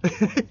Hans.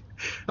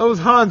 That was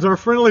Hans, our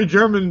friendly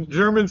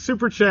German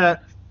super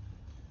chat.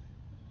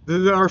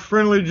 Our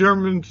friendly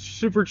German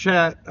super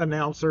chat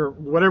announcer.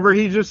 Whatever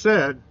he just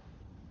said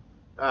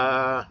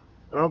I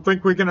don't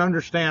think we can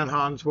understand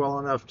Hans well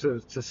enough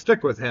to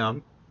stick with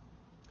him.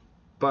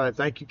 But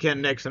thank you,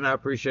 Ken Nixon. I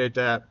appreciate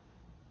that.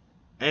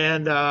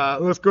 And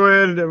let's go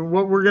ahead. And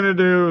what we're gonna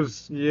do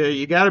is, yeah,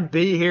 you got to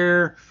be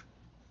here.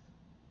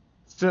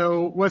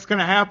 So what's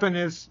gonna happen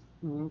is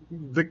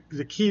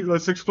the key.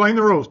 Let's explain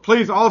the rules.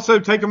 Please also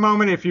take a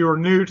moment if you are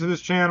new to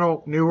this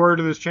channel, newer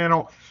to this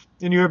channel,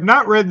 and you have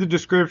not read the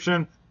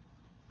description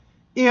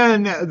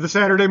in the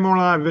Saturday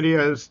Morning Live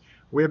videos.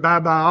 We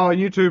abide by all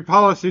YouTube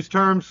policies,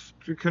 terms,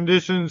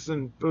 conditions,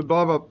 and blah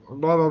blah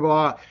blah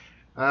blah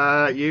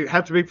blah. You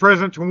have to be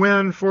present to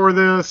win for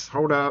this.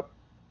 Hold up.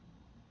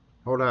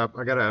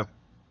 I gotta.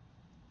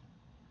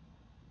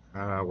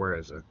 Where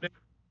is it?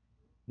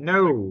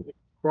 No,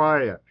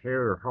 quiet.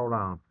 Here, hold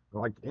on.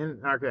 Like in.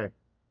 Okay.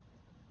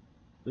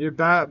 You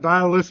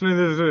by listening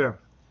to this video.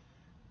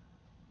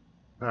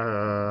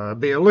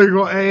 Be a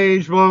legal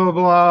age. Blah blah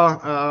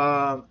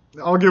blah.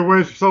 I'll give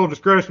way for sole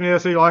discretion.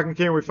 Yes, like and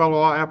can we follow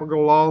all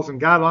applicable laws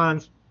and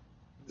guidelines.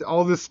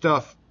 All this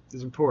stuff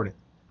is important.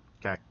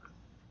 Okay.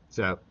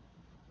 So,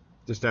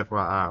 just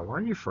FYI, why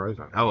are you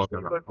frozen? Oh, okay.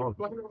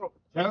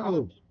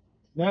 No,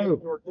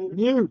 no,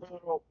 mute,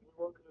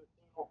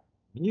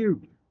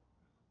 mute.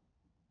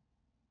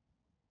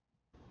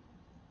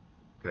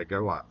 Okay,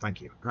 go live.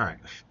 Thank you. All right.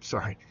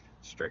 Sorry,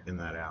 straightening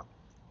that out.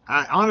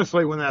 I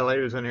honestly, when that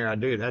lady was in here, I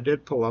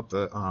did pull up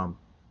the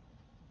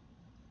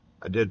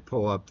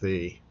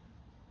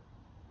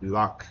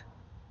lock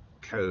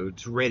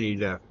codes, ready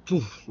to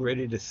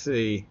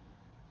see.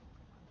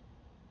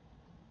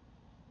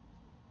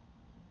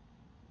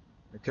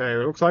 Okay,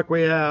 it looks like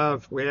we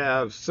have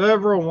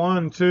several.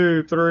 1,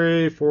 2,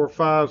 3, 4,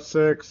 5,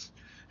 6.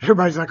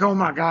 Everybody's like, oh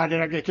my God, did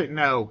I get kicked?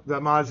 No,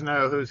 the mods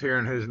know who's here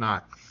and who's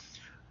not.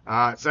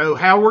 So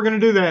how we're going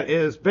to do that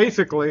is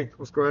basically,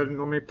 let's go ahead and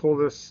let me pull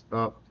this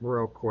up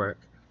real quick.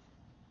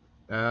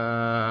 Do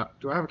I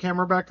have a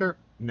camera back there?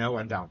 No,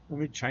 I don't. Let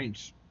me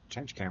change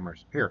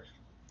cameras. Here,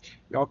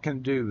 y'all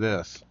can do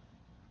this.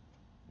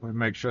 Let me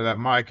make sure that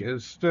mic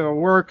is still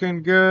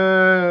working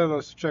good.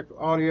 Let's check the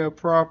audio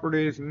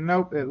properties.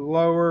 Nope, it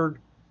lowered.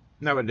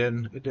 No, it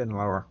didn't. It didn't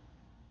lower.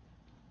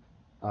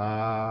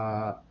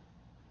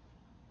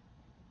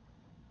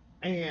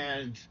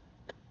 And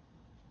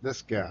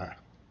this guy.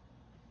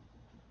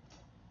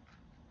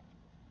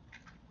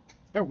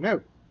 Oh,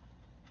 no.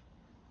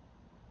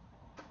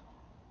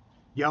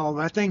 Y'all,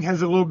 that thing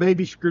has a little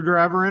baby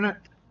screwdriver in it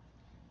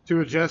to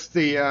adjust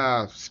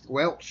the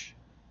squelch.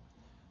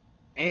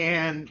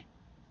 And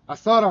I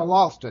thought I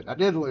lost it. I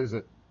did lose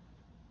it.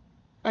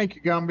 Thank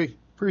you, Gumby.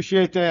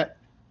 Appreciate that.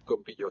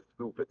 PlinKeyO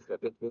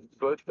rettet wird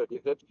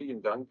 12:37.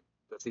 Vielen Dank,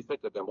 dass Sie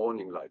Vetter der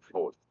Morning Light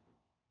host.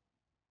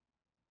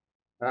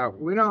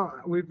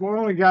 We've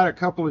only got a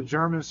couple of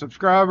German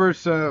subscribers,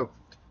 so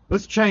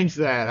let's change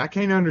that. I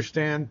can't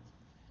understand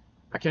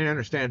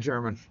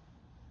German.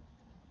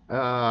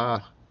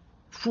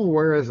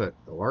 Where is it?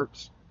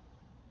 Alerts.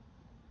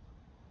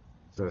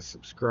 It's a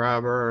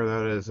subscriber.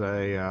 That is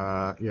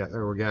a, yeah,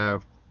 there we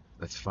go.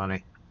 That's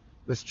funny.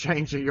 Let's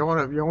change it. You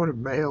want a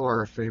male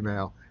or a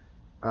female?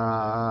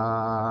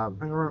 How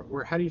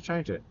do you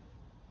change it?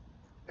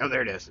 Oh,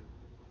 there it is.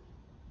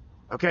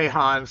 Okay,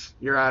 Hans,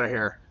 you're out of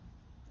here.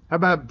 How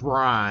about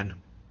Brian?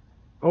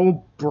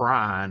 Oh,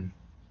 Brian.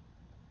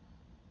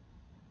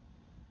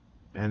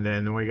 And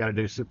then we got to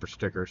do super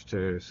stickers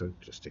too, so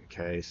just in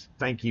case.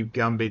 Thank you,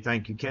 Gumby.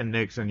 Thank you, Ken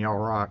Nixon. Y'all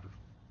rock.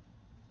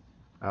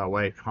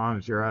 Wait,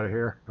 Hans, you're out of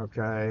here.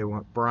 Okay,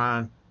 want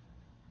Brian.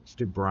 Let's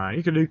do Brian.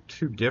 You can do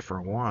 2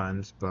 different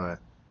ones, but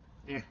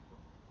yeah. Is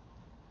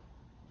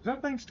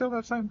that thing still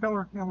that same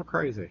color? Y'all look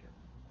crazy.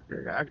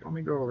 Let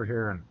me go over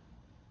here and.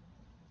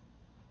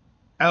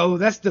 Oh,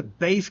 that's the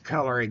base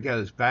color it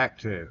goes back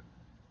to.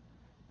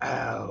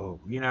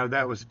 Oh,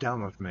 that was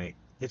dumb of me.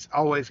 It's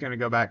always going to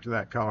go back to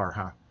that color,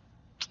 huh?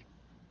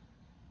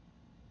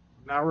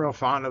 Not real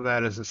fond of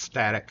that as a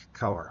static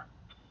color.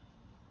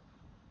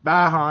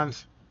 Bye,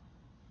 Hans.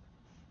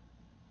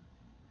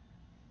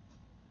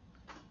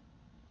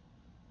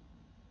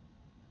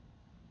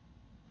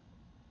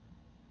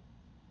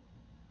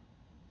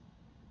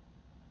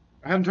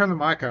 I haven't turned the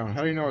mic on.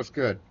 How do you know it's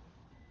good?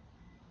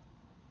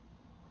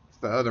 It's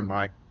the other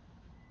mic.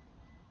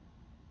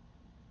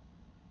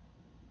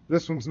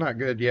 This one's not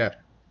good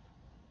yet.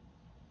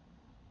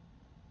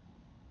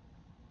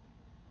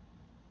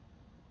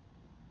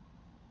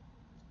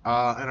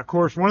 And of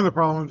course, one of the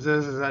problems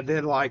is I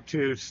did like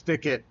to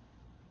stick it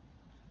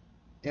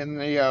in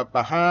the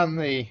behind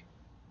the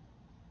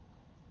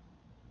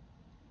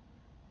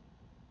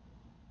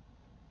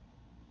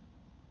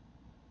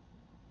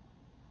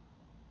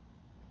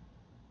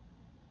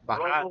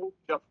Ronald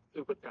just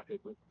super chatted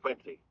with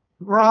 20.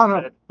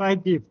 Ronald,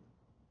 thank you.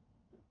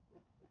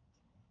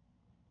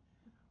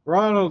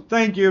 Ronald,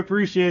 thank you.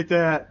 Appreciate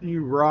that.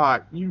 You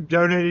rock. You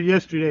donated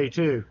yesterday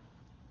too.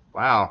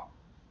 Wow.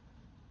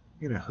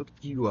 I'm gonna hook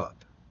you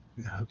up.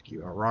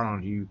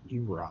 Ronald, you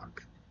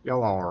rock.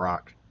 Y'all all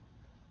rock.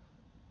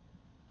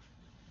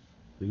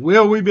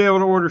 Will we be able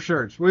to order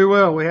shirts? We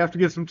will. We have to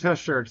get some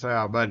test shirts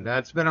out, but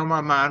that's been on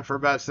my mind for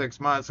about 6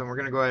 months, and we're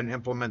going to go ahead and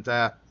implement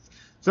that.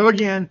 So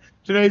again,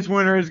 today's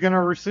winner is going to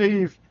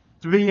receive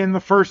to be in the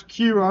first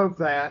queue of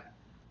that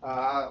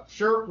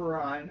shirt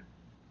run.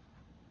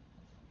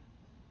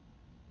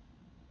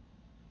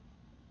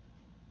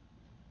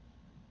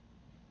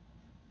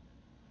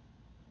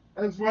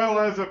 As well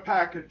as a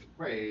package.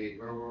 Wait.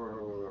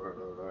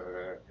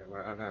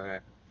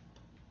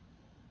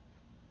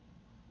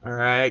 All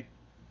right.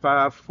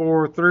 5,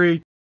 4,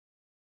 3.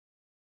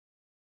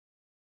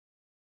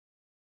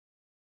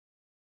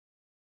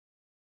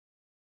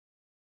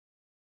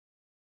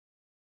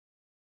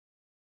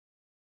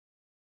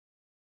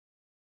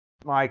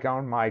 Mic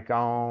on, mic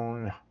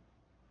on.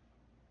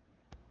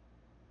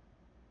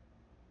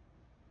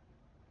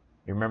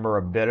 You remember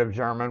a bit of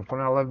German when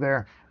I lived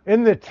there?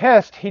 In the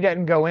test, he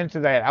didn't go into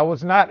that. I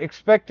was not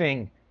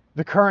expecting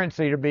the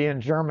currency to be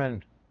in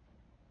German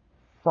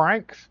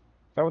francs. Is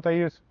that what they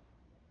use?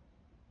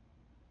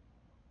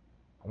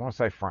 I want to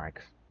say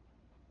francs.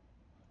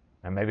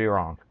 I may be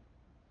wrong.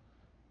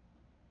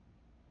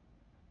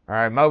 All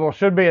right, mobile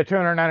should be at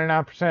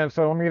 299%,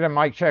 so let me get a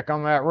mic check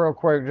on that real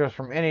quick, just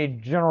from any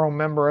general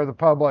member of the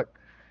public.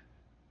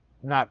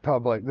 Not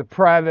public, the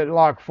private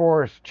lock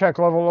force. Check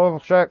level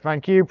check.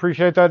 Thank you.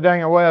 Appreciate that, dang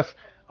it, Wes.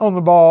 On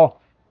the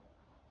ball.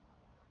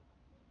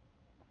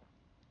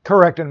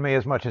 Correcting me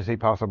as much as he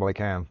possibly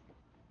can.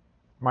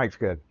 Mike's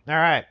good. All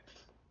right.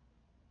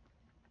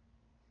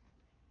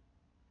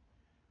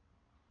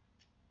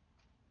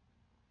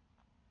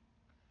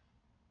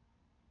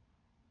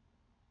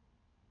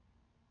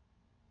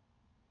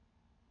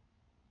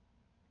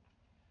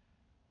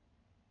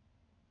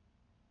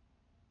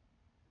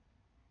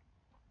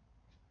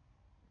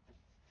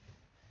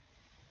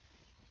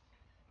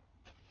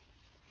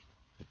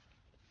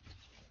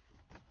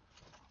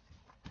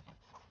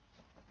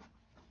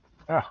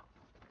 Ah.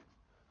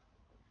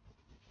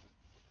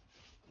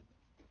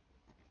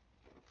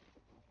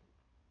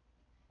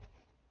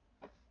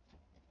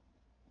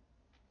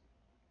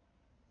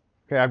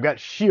 Okay, I've got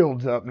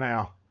shields up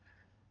now.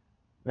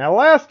 Now,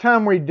 last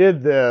time we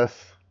did this,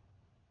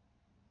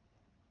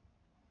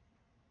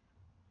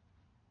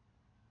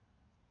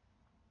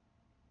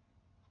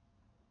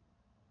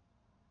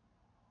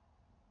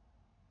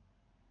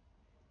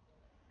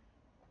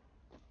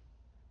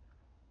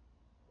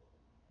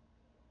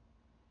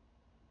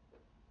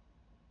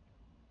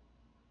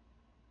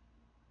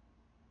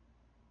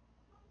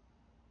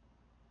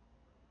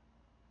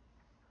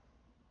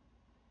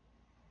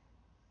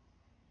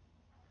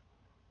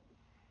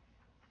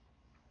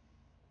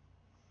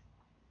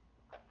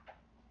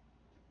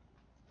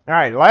 all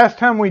right, last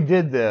time we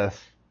did this,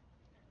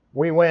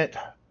 we went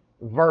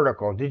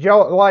vertical. Did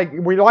y'all like?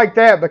 We like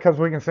that because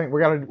we can think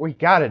we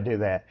gotta do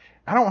that.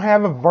 I don't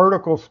have a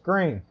vertical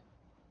screen.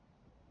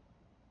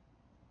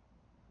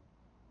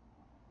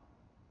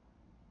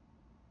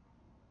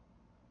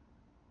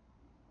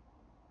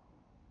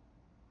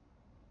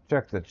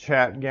 Check the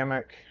chat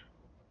gimmick.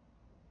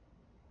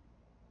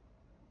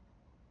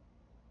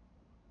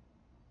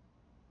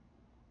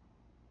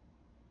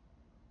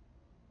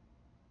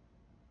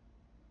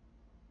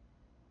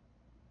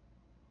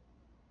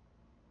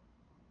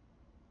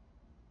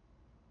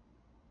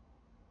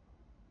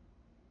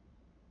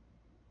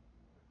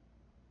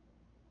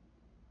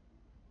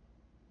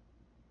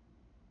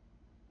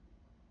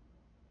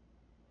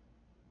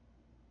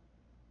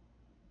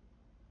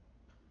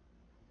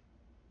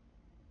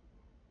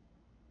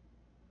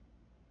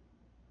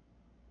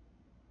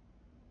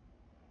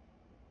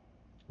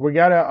 We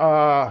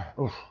gotta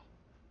oof.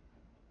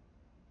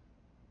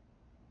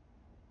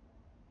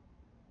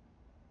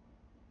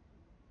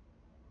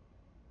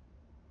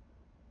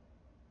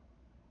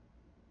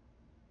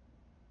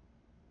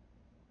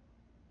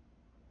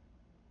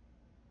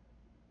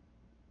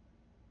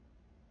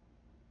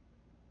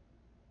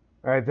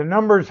 All right, the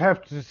numbers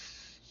have to.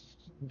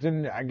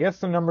 Then I guess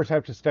the numbers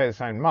have to stay the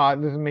same.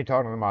 Mod, this is me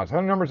talking to the mods.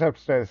 The numbers have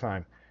to stay the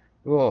same.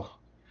 Ugh.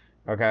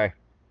 Okay,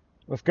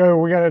 let's go.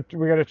 We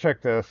gotta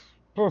check this.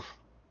 Oof.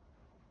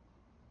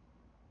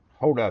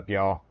 Hold up,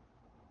 y'all.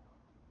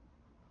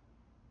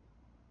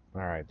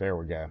 All right, there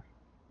we go.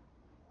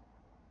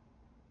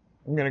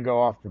 I'm gonna go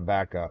off the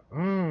backup.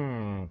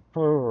 All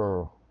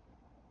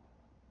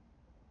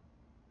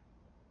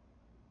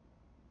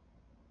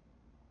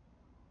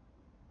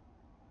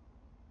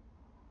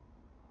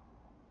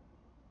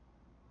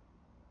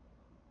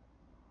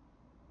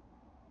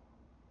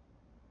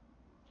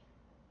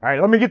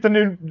right, let me get the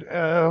new.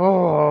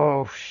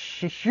 Oh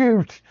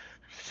shoot,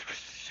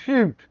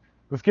 shoot.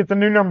 Let's get the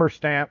new number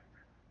stamp.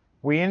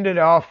 We ended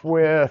off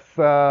with.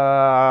 You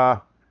know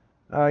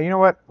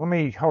what? Let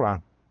me hold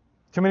on.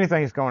 Too many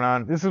things going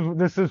on. This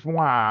is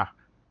why.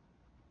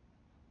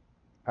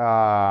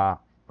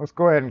 Let's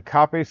go ahead and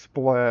copy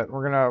split.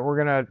 We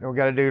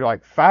gotta do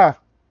like 5.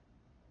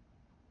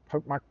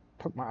 Poke my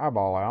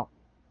eyeball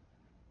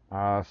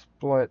out.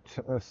 Split.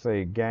 Let's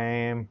see.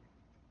 Game.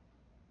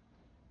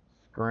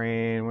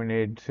 Screen. We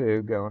need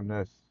to go in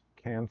this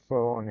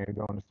cancel. We need to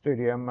go into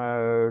studio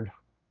mode.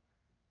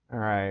 All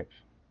right.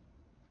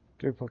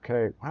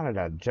 Duplicate. Why did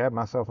I jab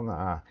myself in the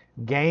eye?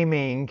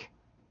 Gaming.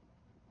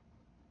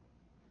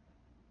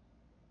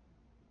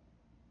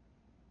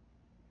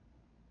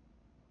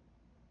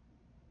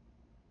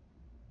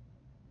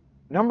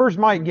 Numbers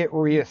might get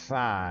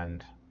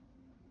reassigned.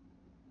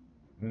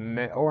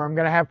 Or I'm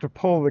going to have to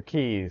pull the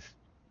keys.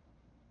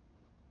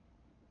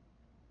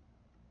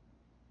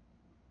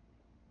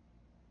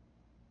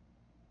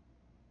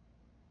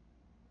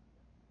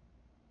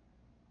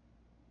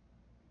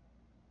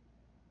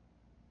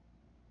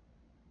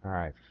 All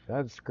right,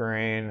 that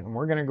screen. And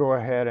we're going to go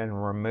ahead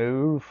and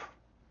remove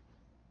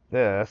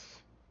this.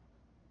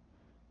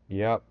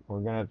 Yep,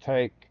 we're going to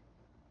take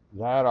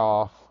that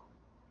off.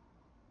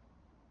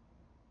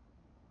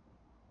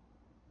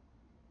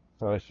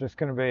 So it's just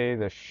going to be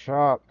the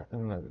shop,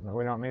 and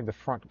we don't need the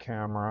front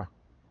camera.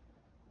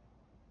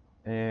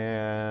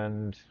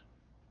 And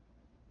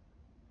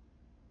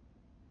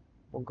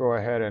we'll go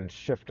ahead and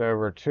shift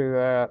over to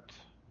that.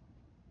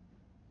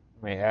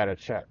 Let me add a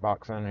chat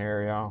box in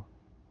here, y'all.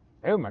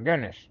 Oh my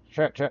goodness.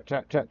 Chat, chat,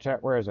 chat, chat,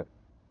 chat. Where is it?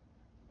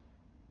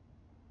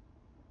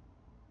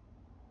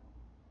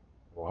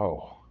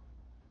 Whoa.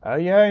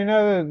 Yeah, you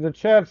know, the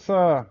chat's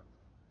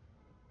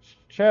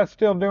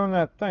still doing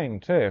that thing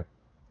too.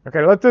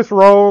 Okay, let this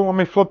roll. Let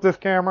me flip this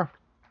camera.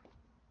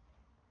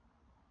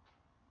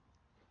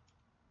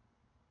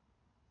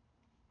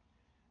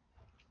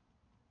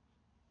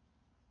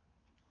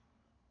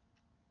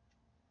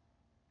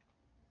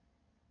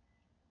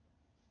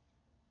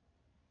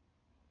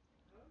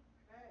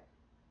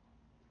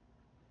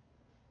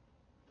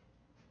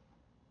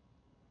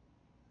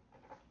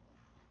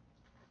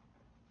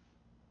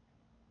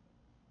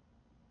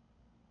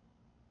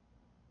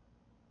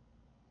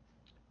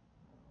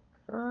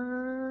 Okay. A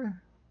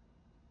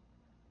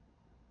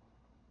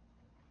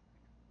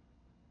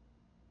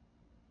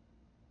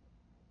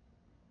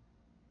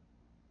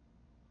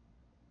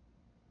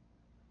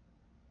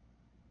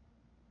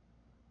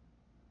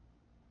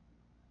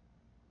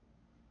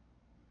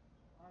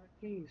lot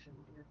of keys in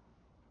here.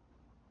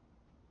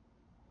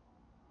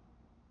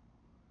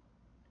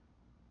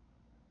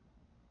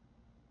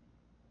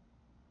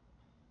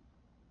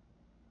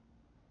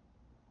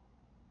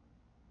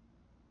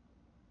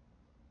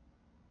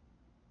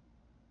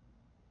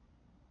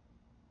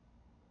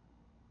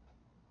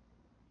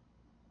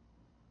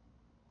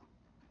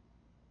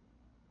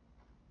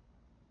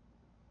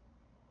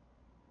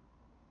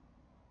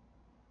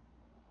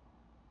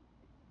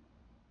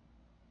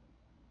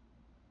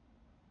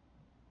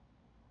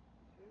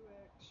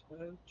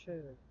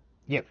 XO2.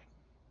 Yep.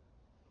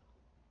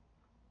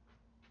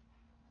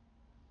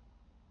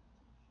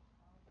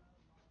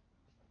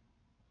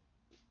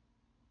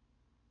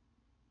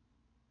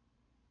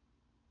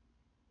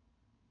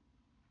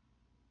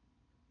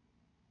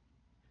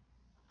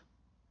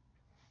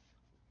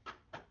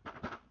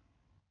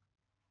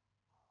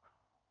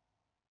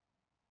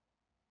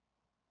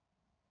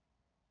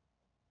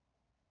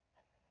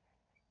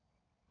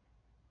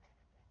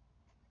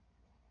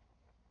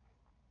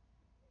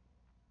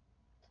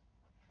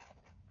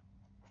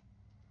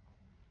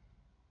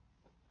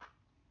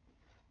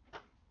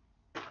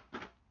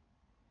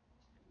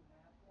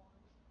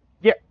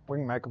 Yep, we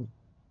can make them.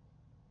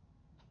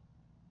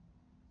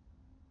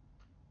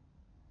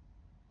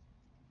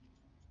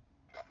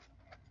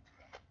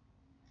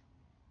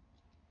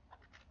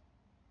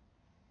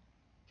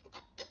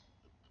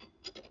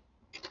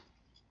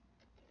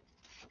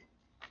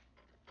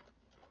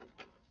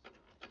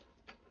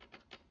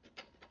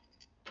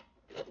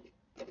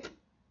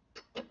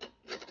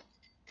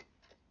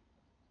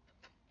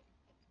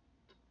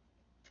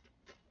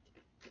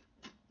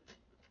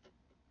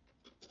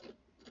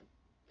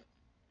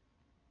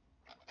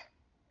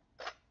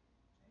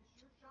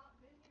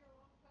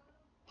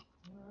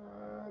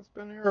 It's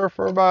been here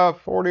for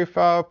about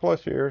 45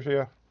 plus years,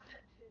 yeah.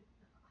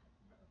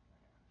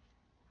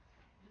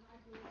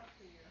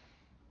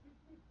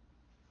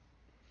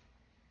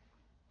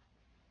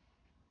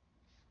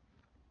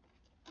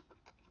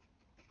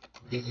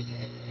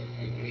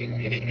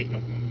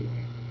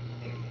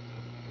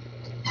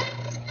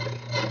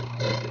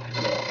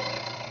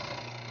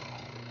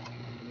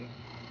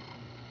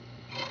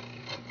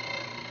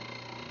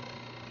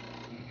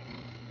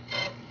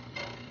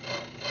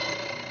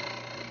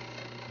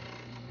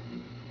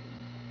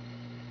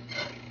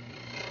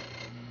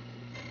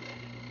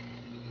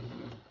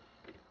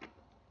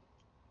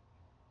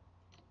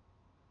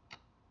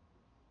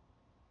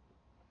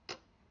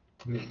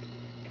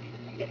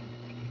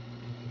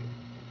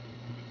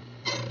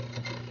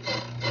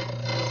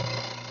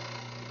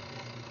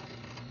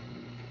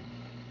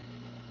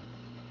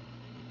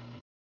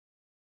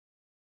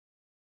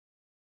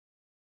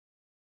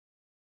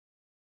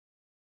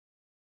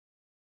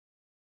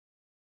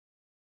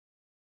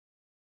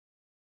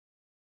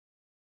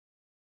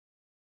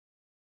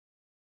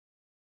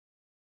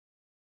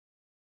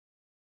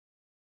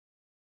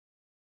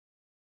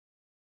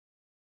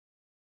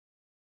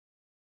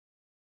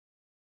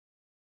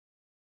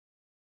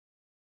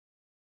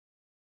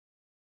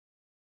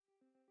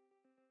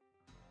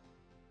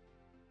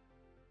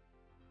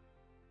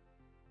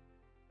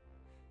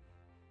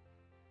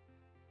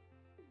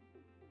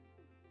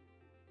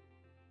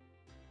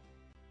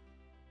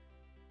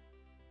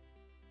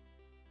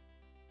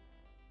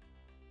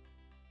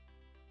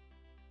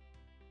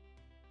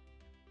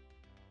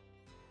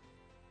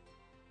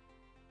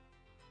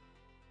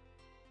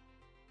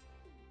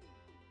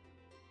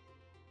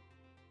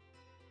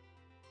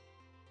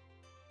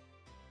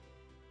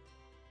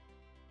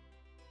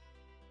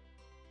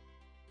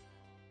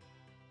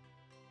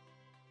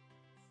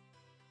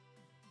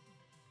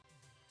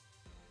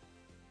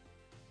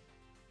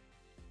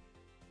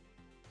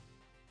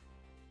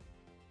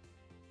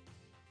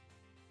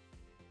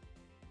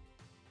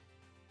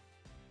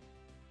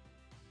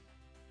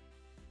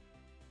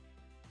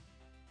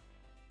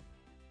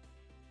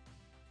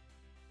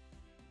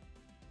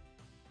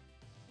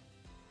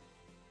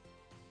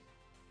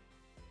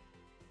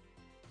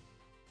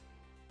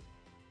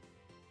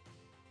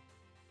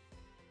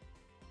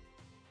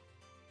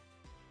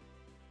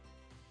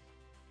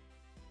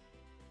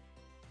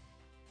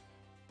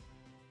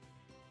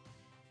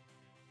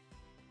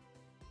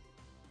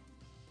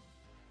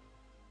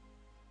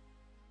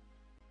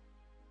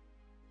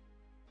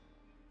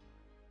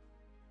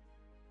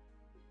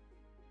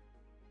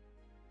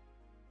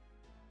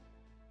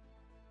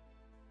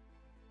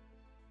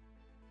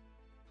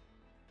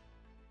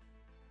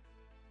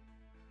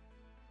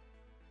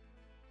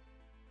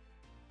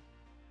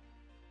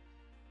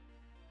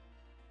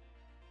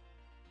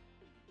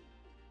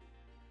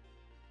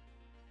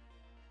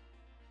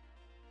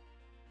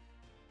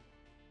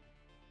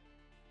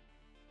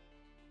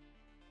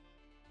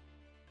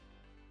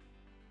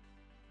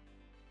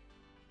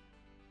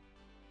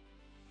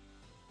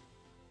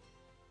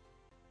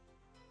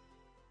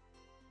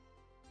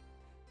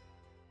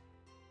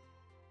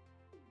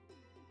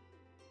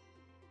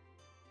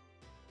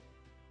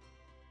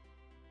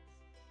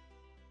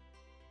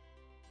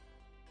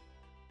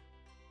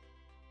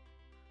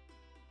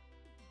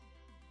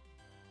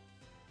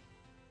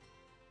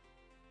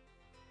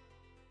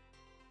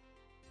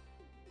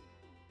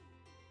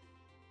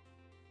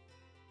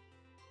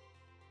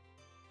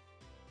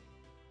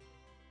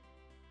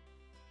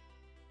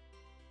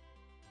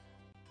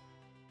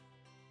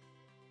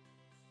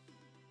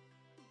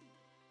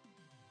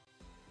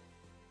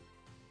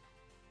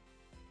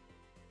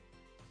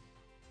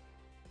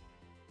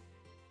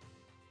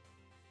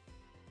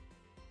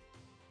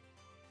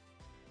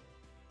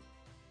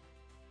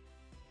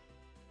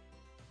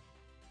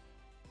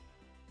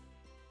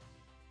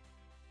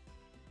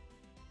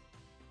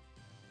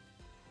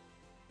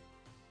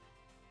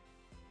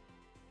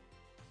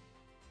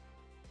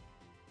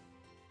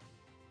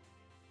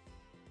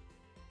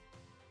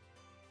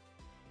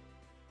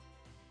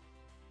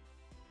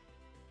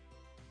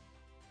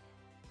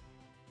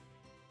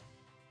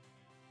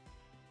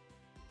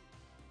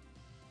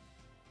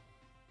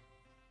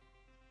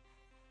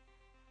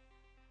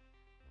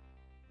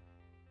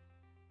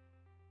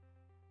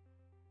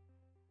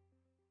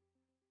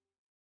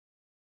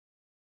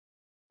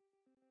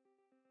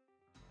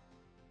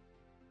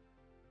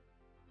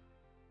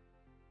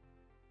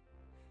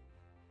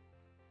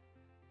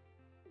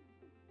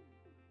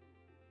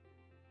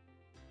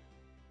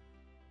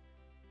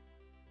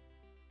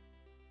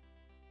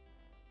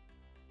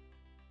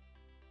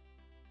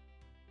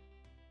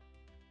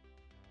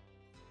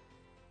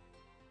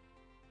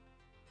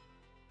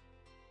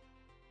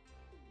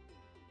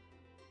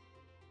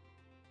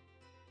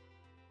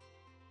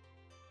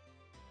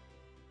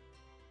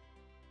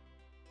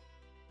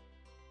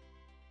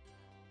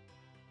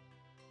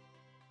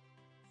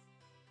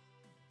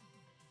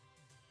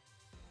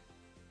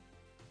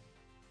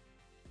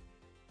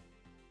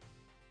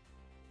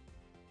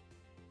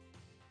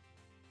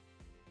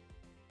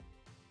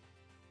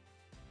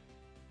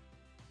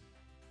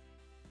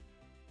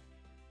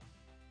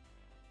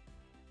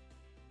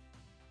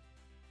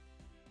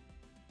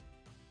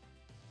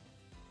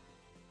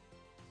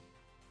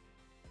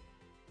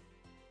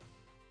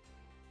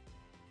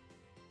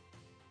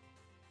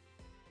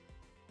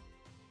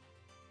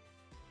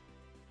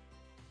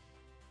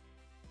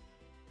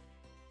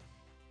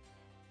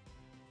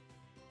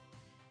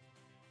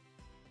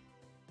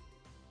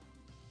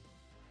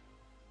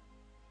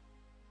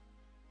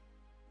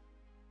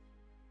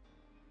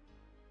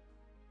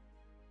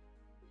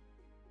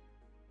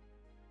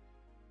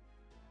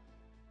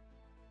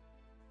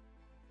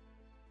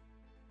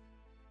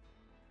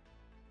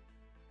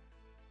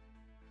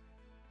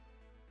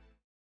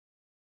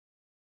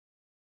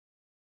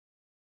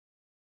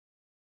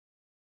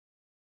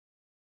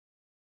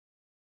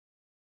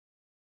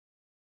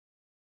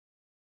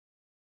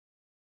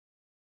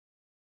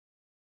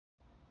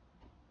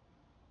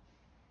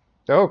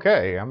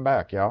 Okay, I'm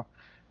back, y'all.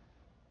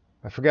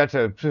 I forgot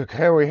to.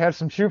 Okay, we had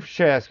some super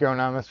chats going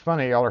on. That's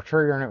funny. Y'all are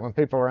triggering it when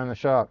people are in the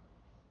shop.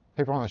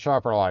 People in the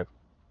shop are like,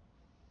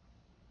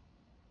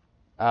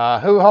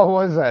 who all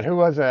was that? Who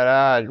was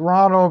that?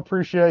 Ronald,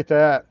 appreciate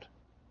that.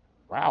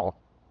 Wow.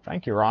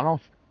 Thank you, Ronald.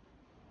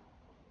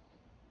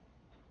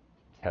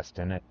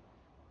 Testing it.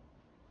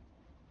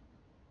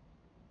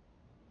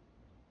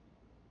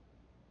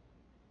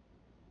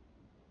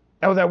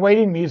 Oh, that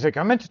waiting music.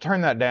 I meant to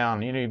turn that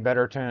down. You need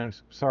better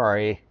tunes.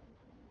 Sorry.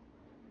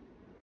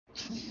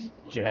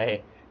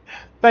 Jay.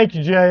 Thank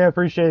you, Jay. I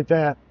appreciate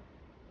that.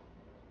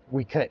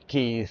 We cut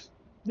keys.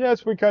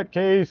 Yes, we cut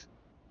keys.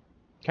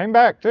 Came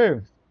back,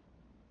 too.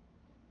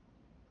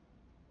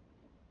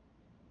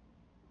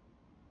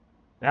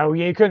 Oh,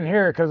 you couldn't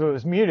hear it because it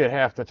was muted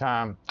half the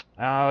time.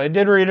 Oh, it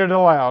did read it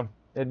aloud.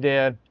 It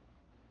did.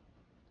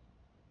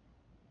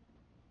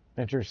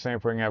 Interesting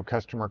if we can have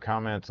customer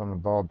comments on the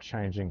bulb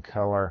changing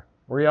color.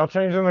 Were y'all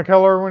changing the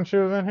color when she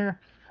was in here?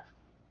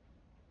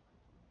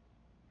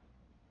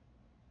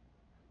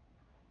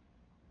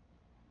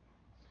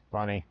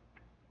 Funny.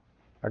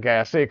 Okay,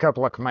 I see a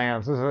couple of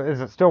commands. Is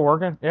it still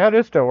working? Yeah, it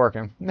is still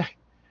working.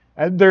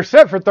 They're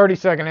set for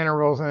 30-second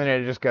intervals, and then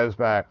it just goes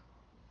back.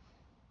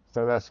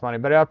 So that's funny.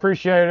 But I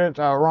appreciate it.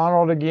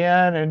 Ronald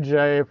again, and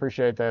Jay,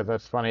 appreciate that.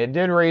 That's funny. It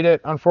did read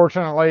it.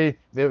 Unfortunately,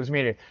 it was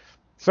muted.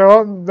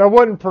 So I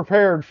wasn't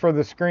prepared for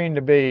the screen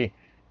to be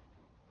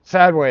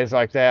sideways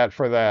like that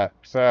for that.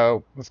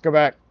 So let's go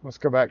back. Let's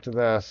go back to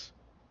this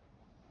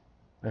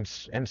and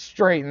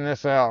straighten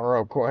this out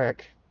real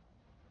quick.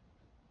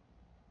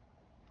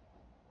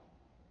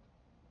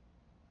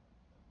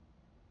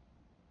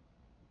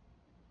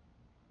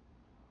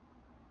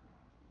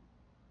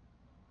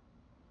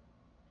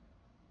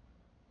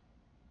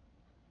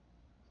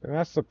 And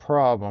that's the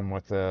problem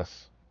with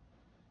this.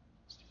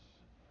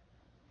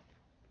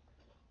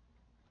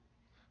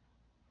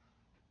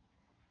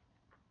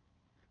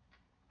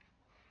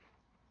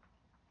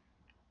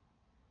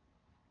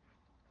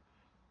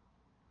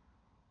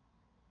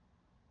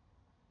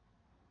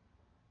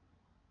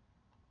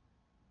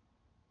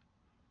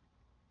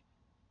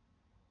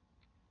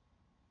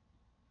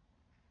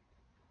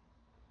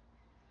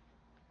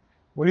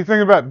 What do you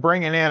think about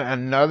bringing in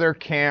another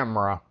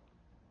camera?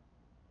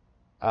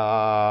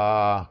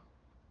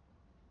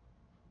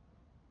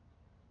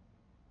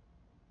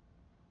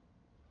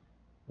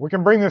 We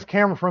can bring this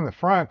camera from the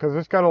front because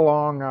it's got a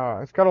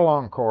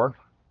long cord.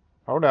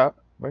 Hold up,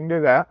 we can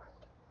do that.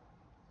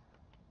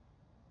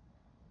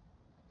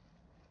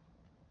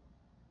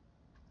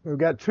 We've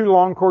got two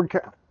long cord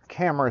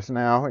cameras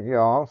now,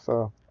 y'all.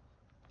 So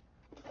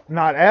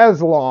not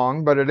as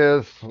long, but it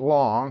is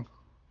long.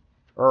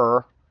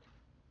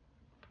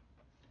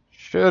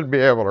 Should be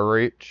able to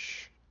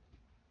reach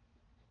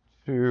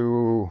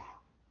to.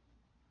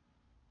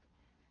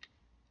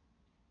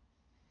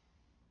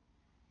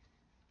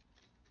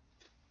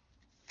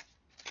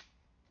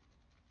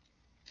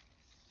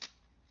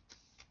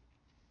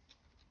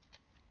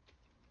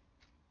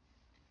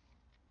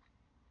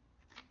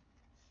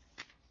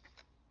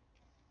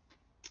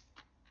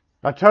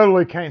 I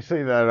totally can't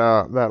see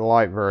that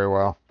light very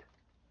well.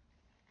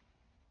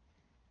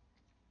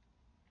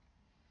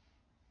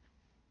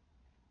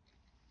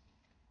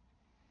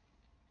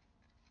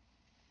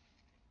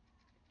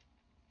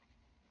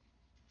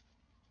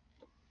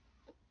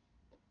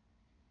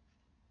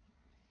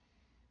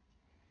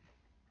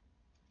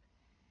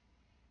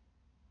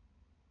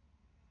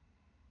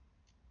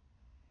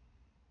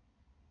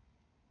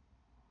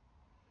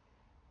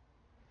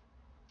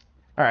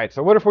 All right,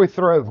 so what if we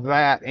throw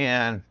that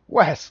in?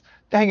 Wes,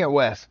 dang it,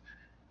 Wes.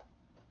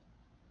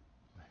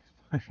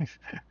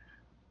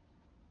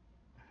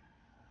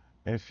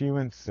 If you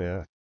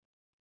insist.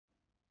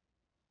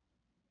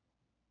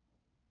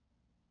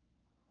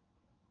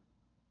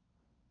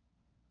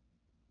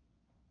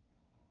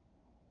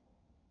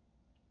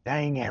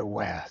 Dang it,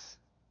 Wes.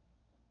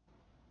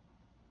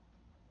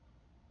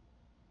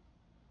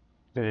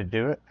 Did it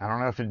do it? I don't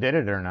know if it did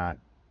it or not.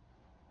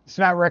 It's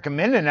not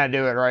recommending I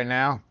do it right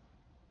now.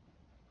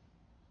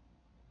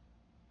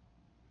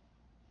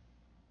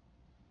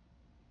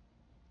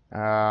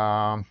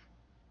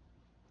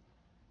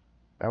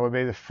 That would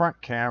be the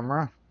front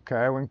camera.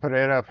 Okay, we can put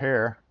it up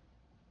here.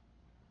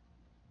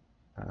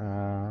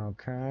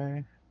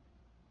 Okay.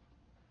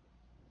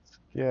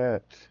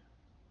 Let's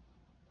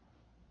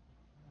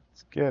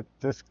get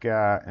this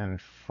guy in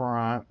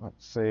front.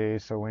 Let's see.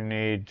 So we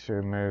need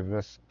to move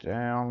this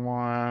down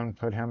one,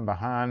 put him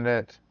behind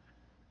it.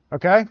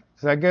 Okay,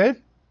 is that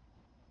good?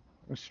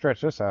 Let's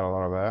stretch this out a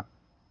little bit.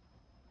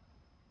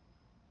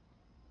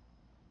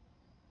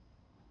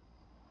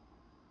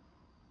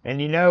 And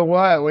you know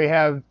what? We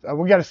got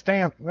a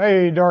stamp.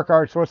 Hey, Dark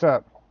Arts, what's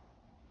up?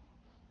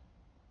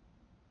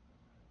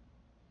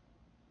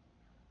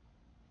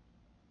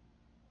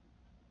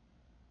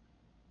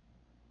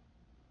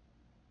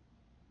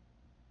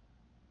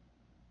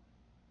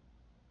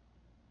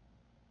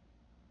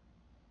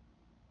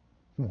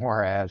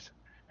 More ads.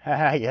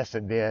 Yes,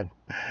 it did.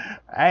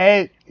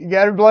 Hey, you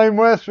got to blame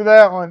Wes for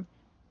that one.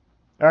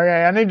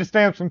 Okay, I need to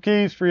stamp some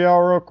keys for y'all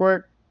real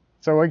quick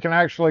so we can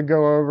actually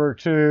go over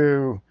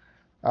to,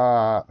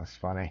 that's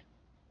funny.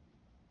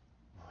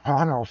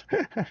 Ronald.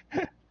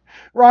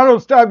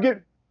 Ronald, stop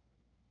getting.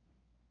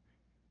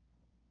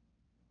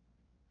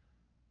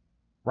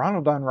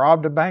 Ronald done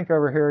robbed a bank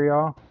over here,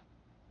 y'all.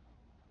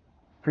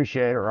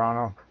 Appreciate it,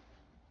 Ronald.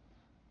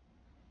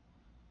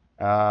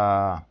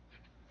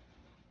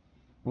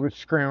 Which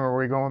screen are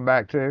we going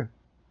back to?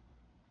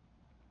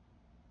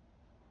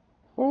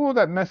 Oh,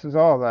 that messes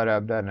all that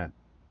up, doesn't it?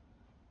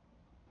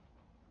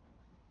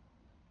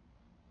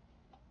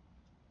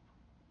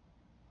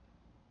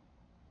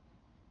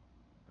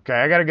 Okay,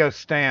 I gotta go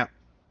stamp.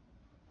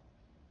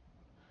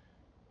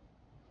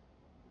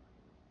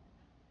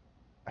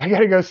 I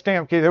gotta go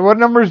stamp keys. What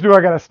numbers do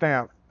I gotta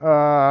stamp?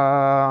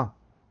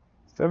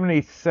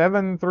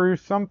 77 through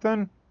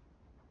something?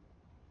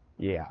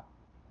 Yeah.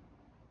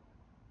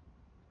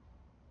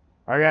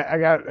 I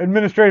got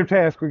administrative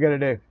tasks we gotta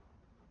do.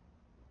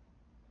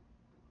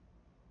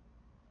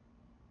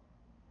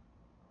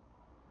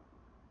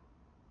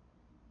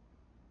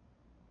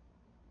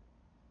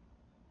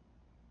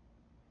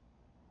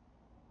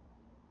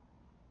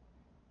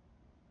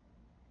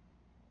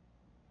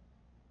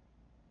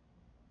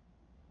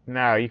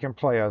 No, you can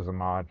play as a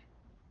mod.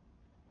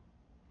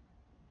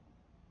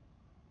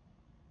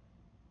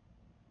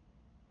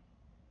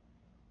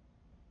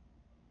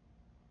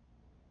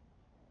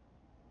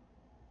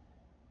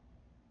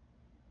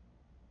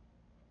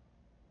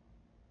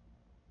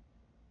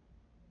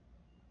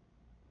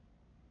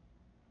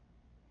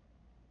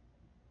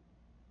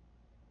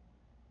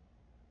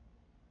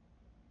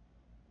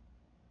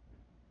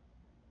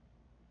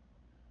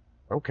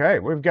 Okay,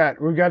 we've got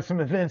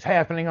some events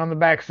happening on the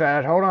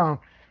backside. Hold on.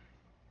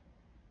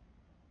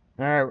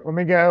 All right, let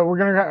me go.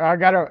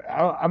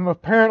 I'm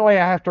apparently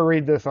I have to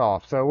read this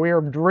off. So we are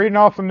reading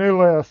off the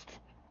new list,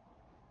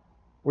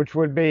 which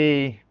would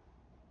be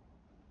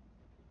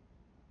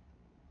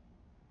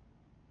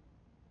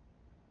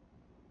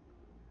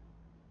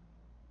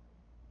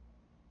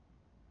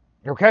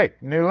okay,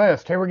 new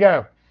list. Here we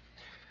go.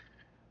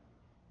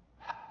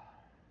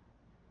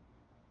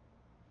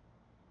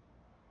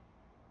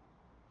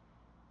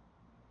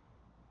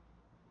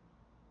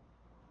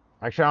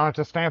 Actually, I don't have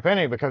to stamp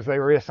any because they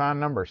reassign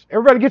numbers.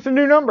 Everybody gets a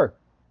new number.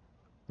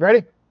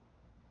 Ready?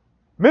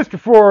 Mr.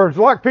 Forbes,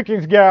 Lock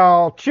Pickings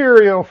Gal,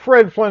 Cheerio,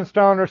 Fred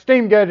Flintstoner,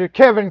 Steam Gadget,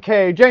 Kevin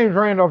K, James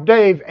Randolph,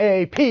 Dave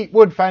A, Pete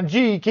Woodfine,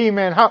 G,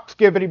 Keyman, Hop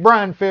Skippity,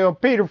 Brian Field,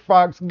 Peter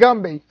Fox,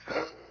 Gumby,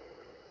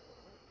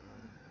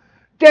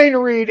 Dana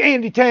Reed,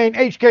 Andy Tane,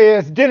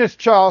 HKS, Dennis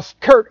Choss,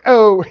 Kurt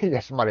O. Yeah,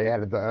 somebody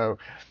added the O.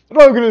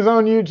 Logan is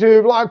on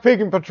YouTube, Lock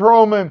Picking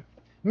Patrolman,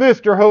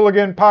 Mr.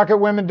 Hooligan, Pocket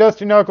Women,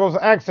 Dusty Knuckles,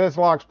 Access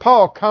Locks,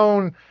 Paul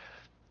Cone,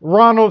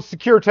 Ronald,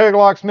 Secure Tag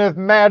Locksmith,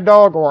 Mad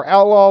Dog or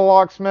Outlaw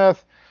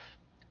Locksmith,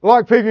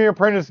 Lock Picking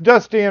Apprentice,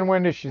 Dusty and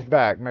Wendy, she's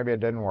back. Maybe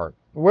it didn't work.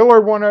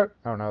 Willard 10,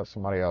 oh no, it's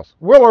somebody else.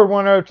 Willard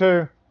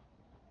 102.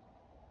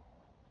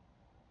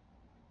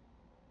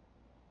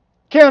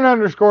 Ken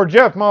 _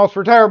 Jeff Moss,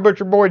 Retired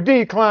Butcher Boy,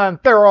 D Klein,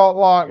 Theralt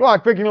Lock,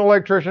 Lock Picking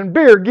Electrician,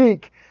 Beer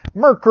Geek,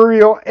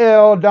 Mercurial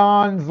L,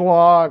 Don's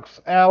Locks,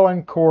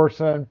 Alan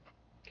Corson,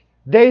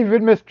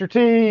 David Mr.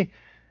 T,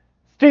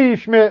 Steve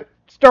Schmidt,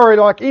 Starry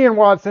Lock, Ian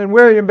Watson,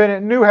 William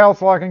Bennett,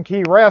 Newhouse Lock and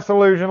Key, Rass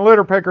Illusion,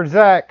 Litter Picker,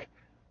 Zach,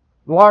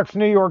 Locks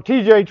New York,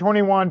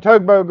 TJ21,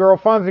 Tugboat Girl,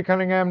 Fonzie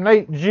Cunningham,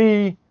 Nate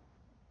G,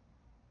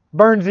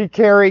 Burnsy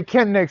Carey,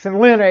 Ken Nixon,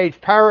 Lynn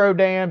H, Pyro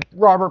Dan,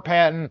 Robert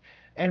Patton,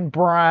 and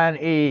Brian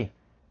E.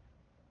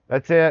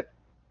 That's it.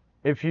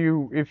 If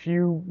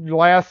you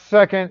last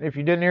second, if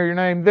you didn't hear your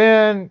name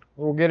then,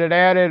 we'll get it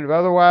added.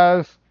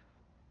 Otherwise,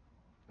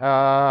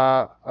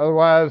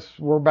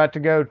 we're about to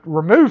go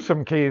remove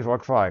some keys,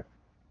 looks like.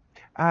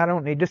 I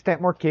don't need to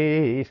stamp more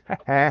keys.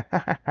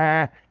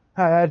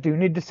 I do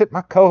need to sip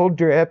my cold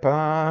drip.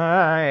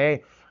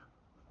 Removing,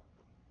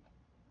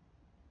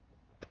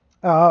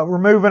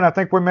 I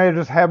think we may have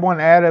just had one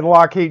added.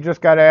 Lockheed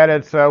just got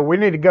added, so we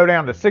need to go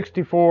down to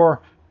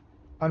 64.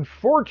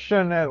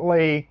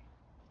 Unfortunately,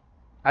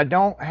 I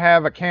don't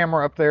have a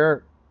camera up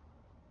there,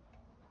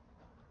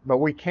 but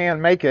we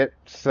can make it,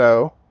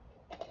 so.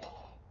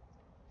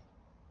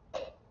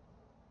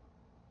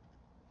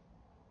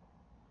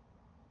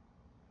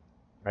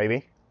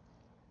 Maybe.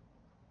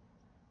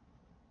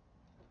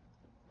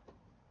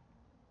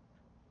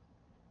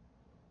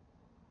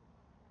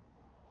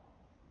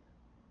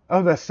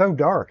 Oh, that's so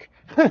dark.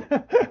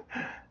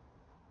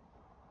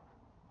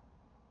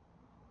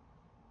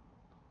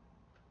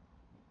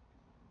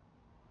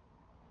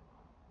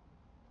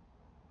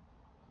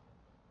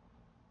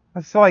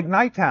 It's like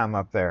nighttime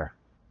up there.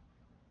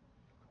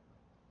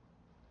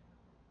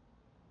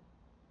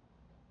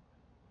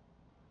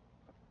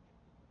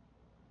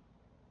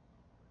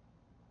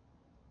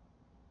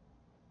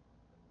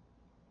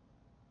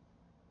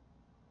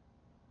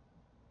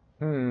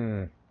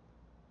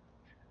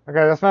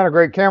 Okay, that's not a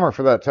great camera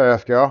for that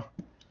task, y'all.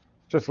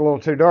 It's just a little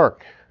too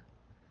dark.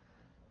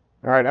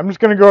 All right, I'm just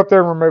going to go up there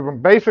and remove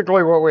them.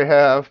 Basically, what we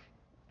have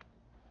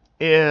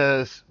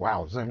is,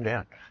 wow, zoomed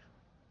in.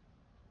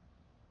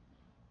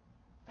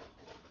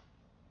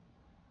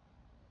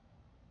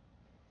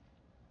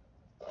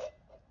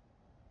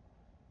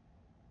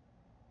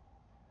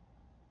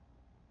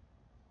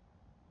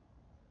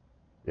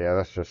 Yeah,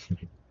 that's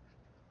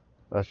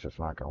just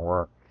not gonna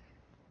work.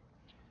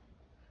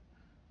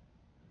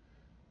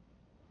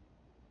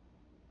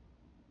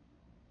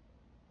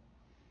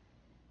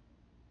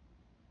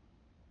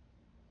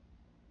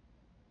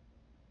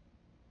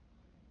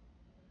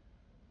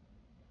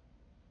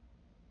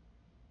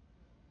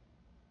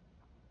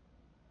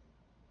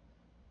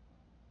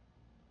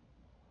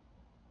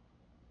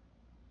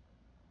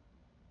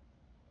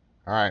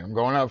 All right, I'm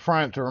going up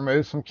front to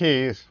remove some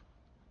keys.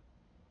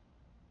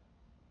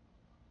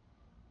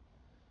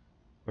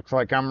 Looks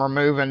like I'm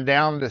removing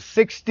down to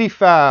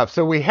 65.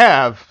 So we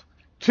have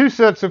 2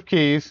 sets of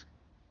keys.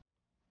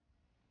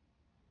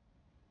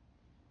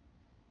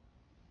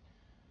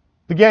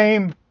 The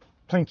game,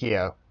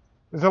 PlinKeyO,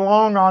 is a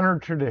long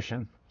honored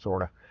tradition,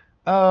 sort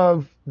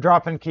of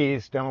dropping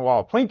keys down the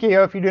wall.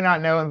 PlinKeyO, if you do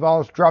not know,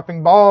 involves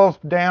dropping balls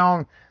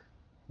down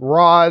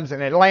rods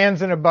and it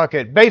lands in a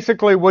bucket.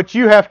 Basically, what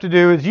you have to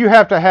do is you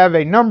have to have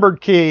a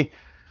numbered key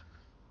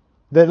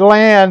that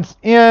lands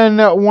in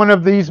one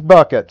of these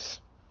buckets.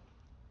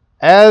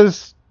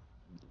 As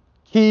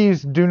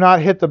keys do not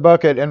hit the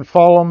bucket and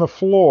fall on the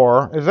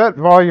floor, is that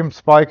volume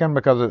spiking?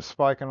 Because it's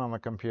spiking on the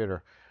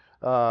computer.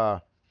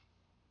 What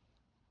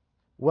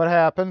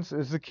happens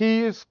is the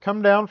keys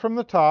come down from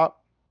the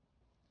top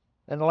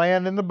and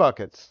land in the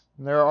buckets.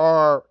 There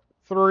are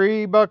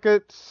 3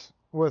 buckets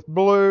with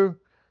blue,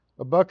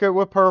 a bucket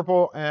with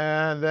purple,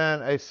 and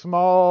then a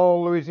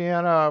small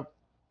Louisiana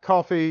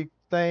coffee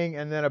thing,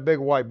 and then a big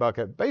white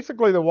bucket.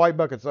 Basically, the white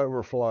buckets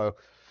overflow.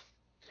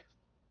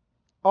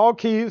 All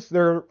keys,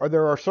 there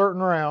are certain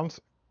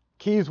rounds.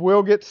 Keys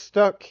will get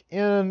stuck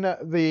in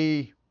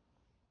the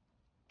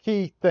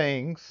key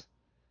things.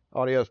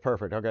 Audio is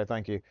perfect. Okay,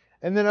 thank you.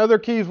 And then other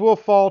keys will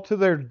fall to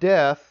their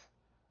death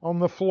on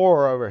the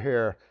floor over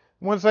here.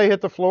 Once they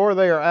hit the floor,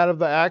 they are out of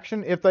the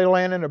action. If they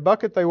land in a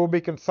bucket, they will be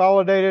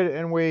consolidated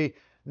and we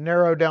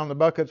narrow down the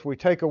buckets. We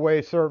take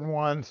away certain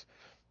ones,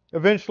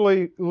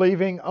 eventually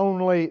leaving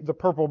only the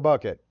purple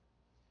bucket.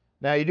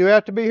 Now, you do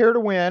have to be here to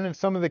win, and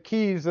some of the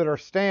keys that are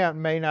stamped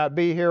may not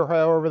be here.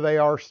 However, they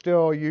are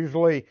still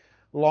usually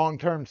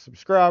long-term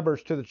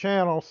subscribers to the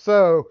channel,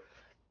 so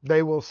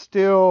they will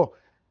still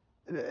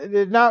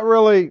not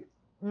really.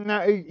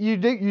 No, you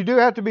do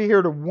have to be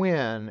here to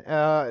win.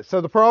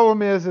 So the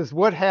problem is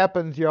what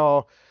happens,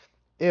 y'all,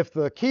 if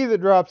the key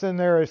that drops in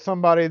there is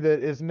somebody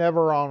that is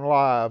never on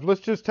live. Let's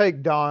just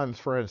take Don's,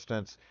 for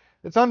instance.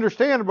 It's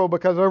understandable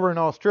because over in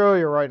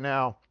Australia right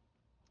now,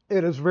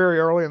 it is very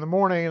early in the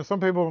morning, and some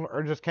people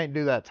just can't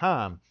do that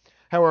time.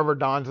 However,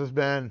 Don's has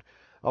been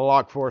a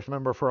Lock Force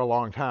member for a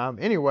long time.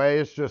 Anyway,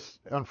 it's just,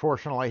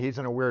 unfortunately, he's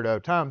in a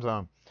weirdo time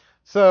zone.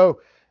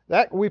 So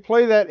that we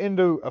play that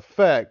into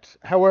effect.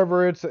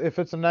 However, if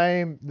it's a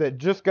name that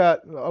just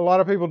got, a lot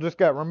of people just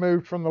got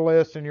removed from the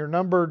list and you're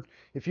numbered,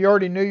 if you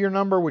already knew your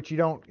number, which you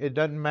don't, it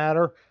doesn't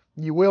matter.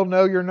 You will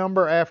know your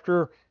number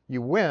after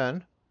you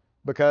win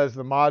because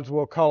the mods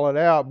will call it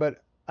out.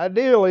 But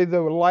ideally, the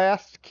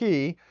last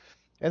key,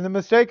 and the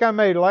mistake I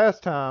made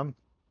last time,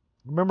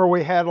 remember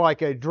we had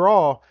like a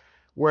draw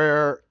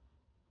where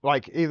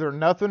like either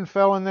nothing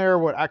fell in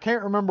there, I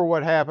can't remember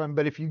what happened,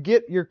 but if you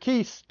get your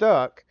key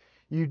stuck,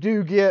 you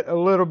do get a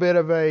little bit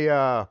of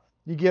a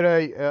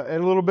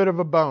little bit of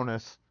a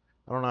bonus.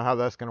 I don't know how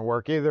that's going to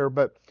work either,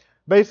 but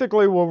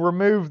basically we'll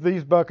remove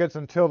these buckets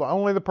until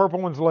only the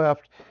purple one's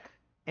left,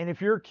 and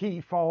if your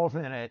key falls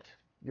in it,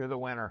 you're the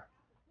winner.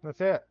 That's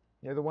it.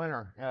 You're the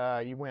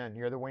winner. You win.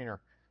 You're the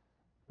winner.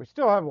 We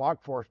still have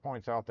Lock Force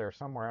points out there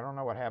somewhere. I don't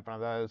know what happened to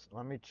those.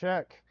 Let me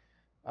check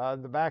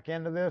the back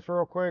end of this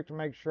real quick to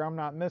make sure I'm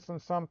not missing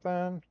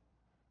something.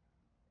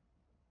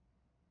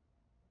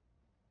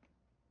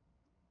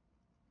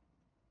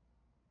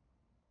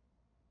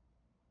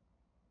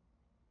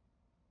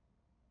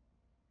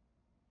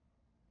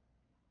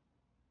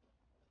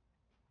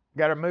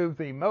 Got to move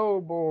the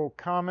mobile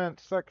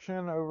comment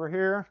section over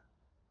here.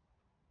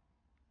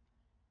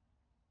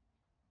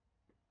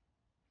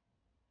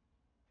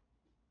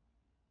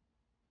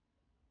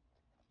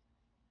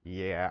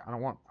 Yeah, I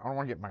don't want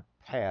to get my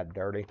pad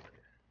dirty.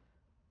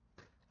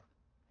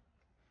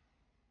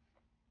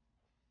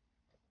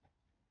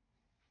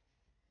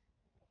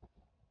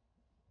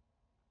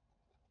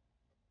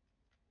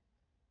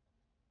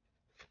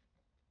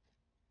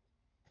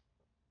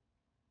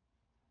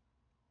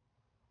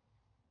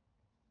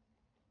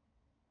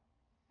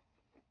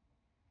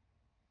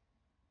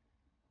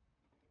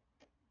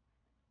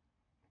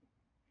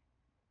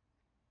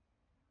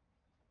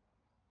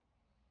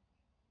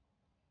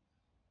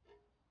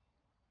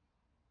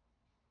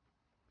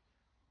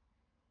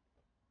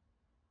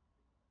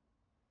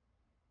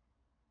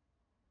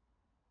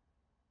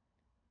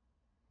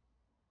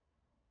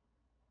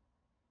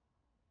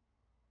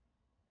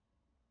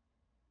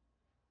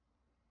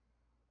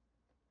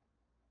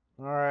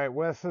 All right,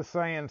 Wes is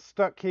saying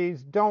stuck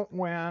keys don't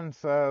win,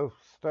 so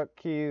stuck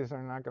keys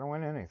are not going to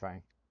win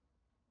anything.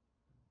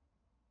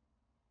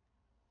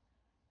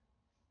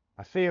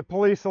 I see a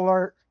police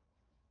alert.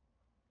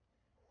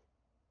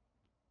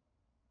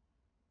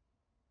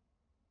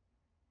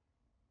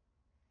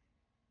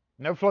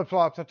 No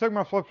flip-flops. I took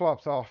my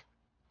flip-flops off.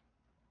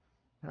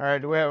 All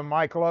right, do we have a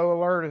mic low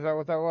alert? Is that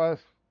what that was?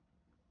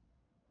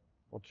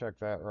 We'll check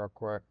that real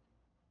quick.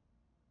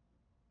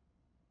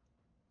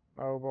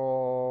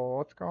 Mobile,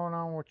 what's going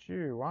on with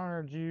you? Why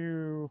aren't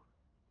you...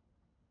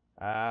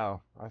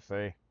 Oh, I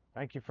see.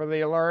 Thank you for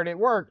the alert. It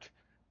worked.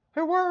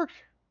 It worked.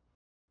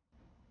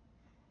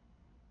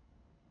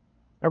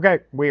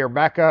 Okay, we are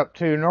back up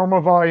to normal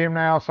volume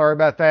now. Sorry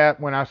about that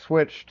when I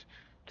switched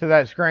to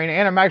that screen.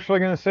 And I'm actually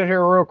going to sit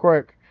here real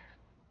quick.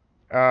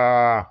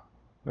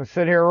 Let's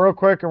sit here real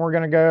quick and we're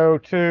going to go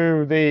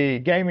to the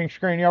gaming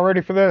screen. Y'all ready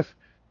for this?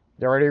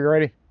 Y'all ready?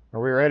 Ready?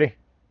 Are we ready?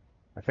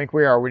 I think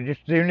we are. We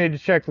just do need to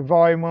check the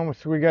volume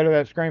once we go to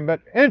that screen.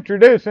 But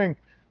introducing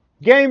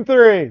Game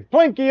 3,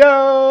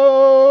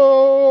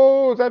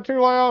 PlinKeyO! Is that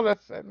too loud?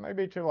 That may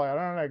be too loud.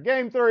 I don't know.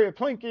 Game 3 of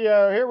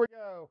PlinKeyO. Here we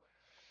go.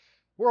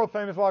 World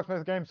famous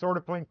Locksmith game, sort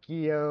of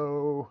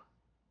PlinKeyO.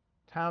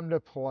 Time to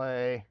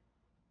play.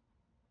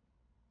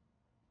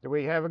 Do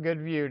we have a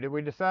good view? Did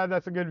we decide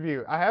that's a good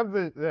view? I have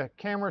the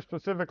camera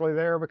specifically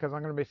there because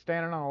I'm going to be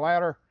standing on a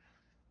ladder.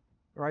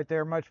 Right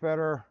there, much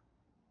better.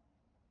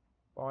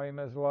 Volume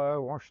is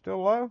low. We're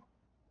still low?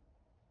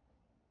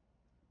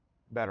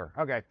 Better.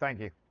 Okay, thank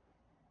you.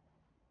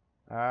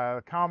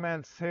 The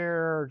comments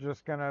here are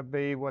just going to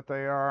be what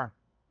they are.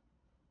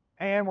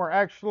 And we're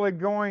actually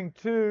going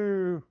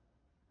to...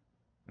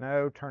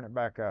 No, turn it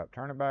back up.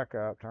 Turn it back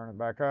up. Turn it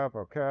back up.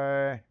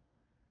 Okay.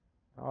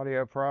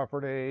 Audio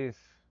properties.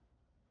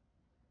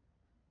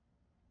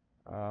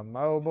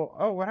 Mobile.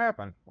 Oh, what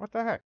happened? What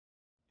the heck?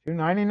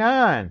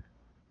 $2.99.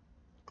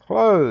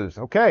 Close.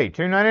 Okay,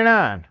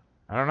 $2.99.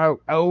 I don't know.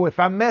 Oh, if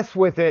I mess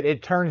with it,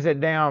 it turns it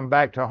down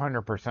back to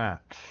 100%.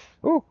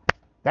 Ooh,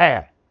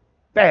 bad.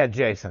 Bad,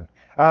 Jason.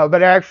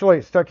 But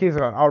actually, stuck keys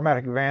have an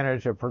automatic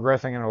advantage of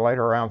progressing into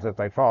later rounds if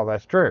they fall.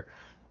 That's true.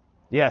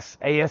 Yes,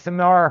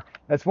 ASMR.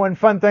 That's one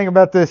fun thing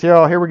about this,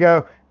 y'all. Here we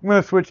go. I'm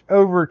going to switch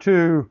over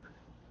to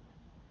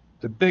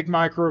the big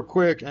mic real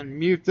quick and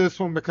mute this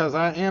one because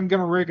I am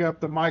going to rig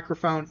up the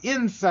microphone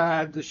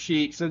inside the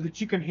sheet so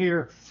that you can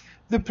hear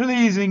the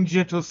pleasing,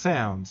 gentle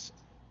sounds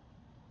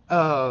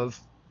of...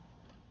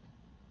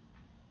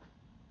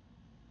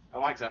 I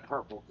like that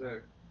purple,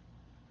 too.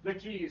 The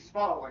keys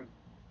falling.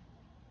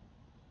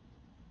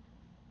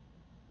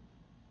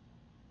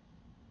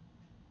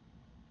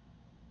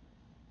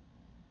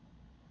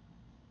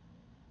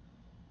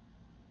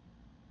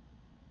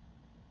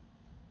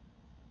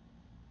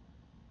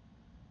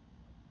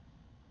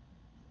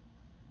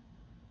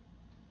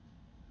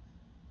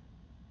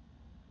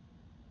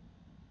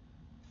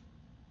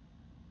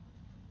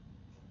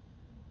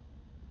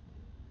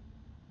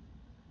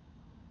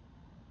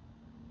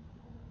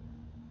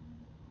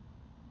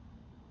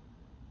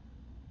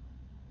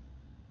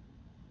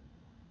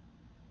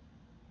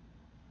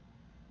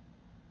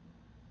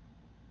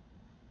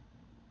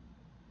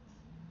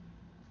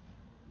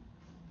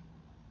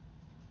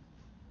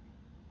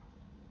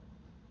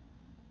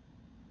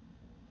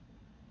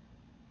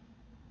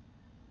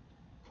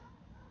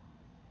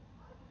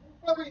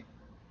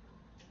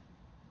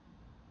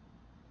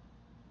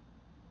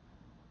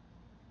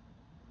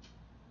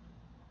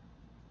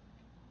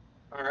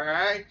 All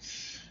right.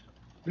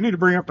 We need to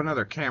bring up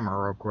another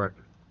camera real quick.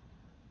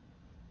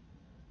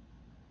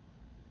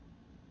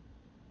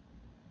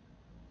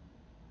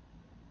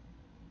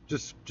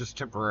 Just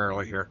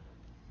temporarily here.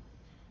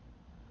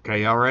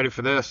 Okay, y'all ready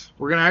for this?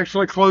 We're going to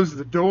actually close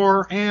the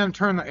door and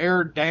turn the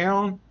air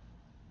down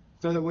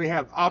so that we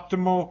have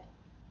optimal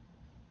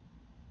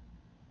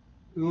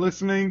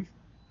listening.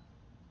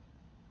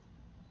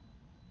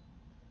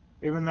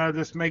 Even though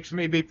this makes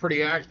me be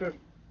pretty active.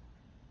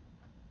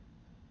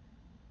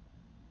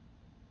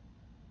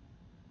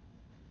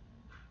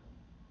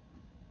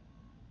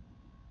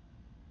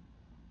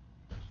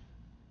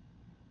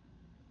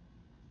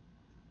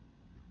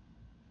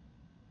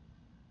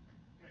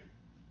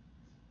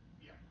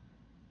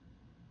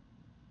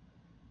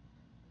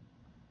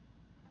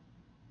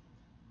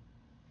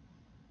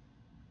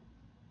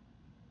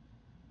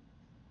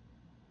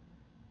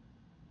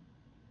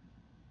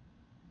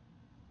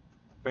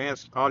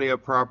 Advanced audio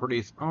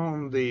properties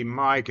on the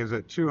mic is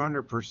at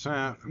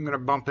 200%. I'm going to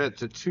bump it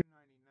to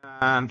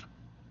 299.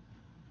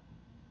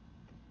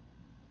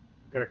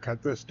 Gotta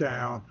cut this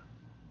down.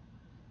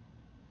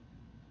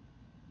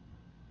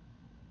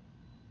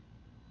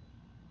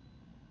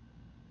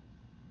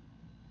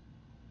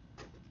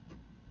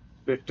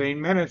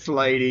 "15 minutes,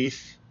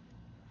 ladies."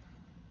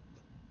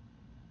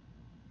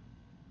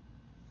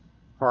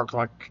 Park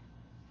like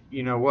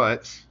you know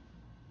what.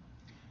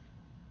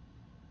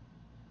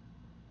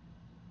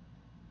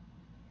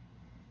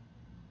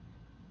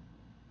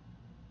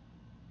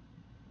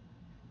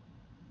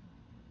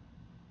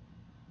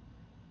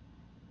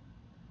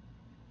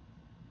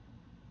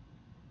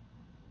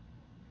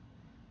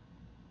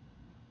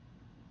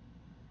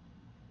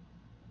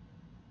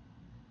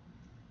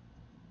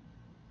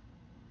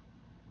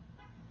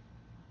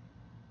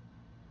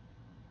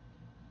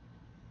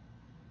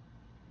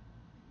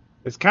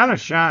 It's kind of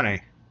shiny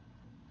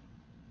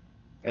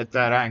at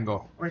that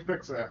angle. Let me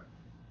fix that.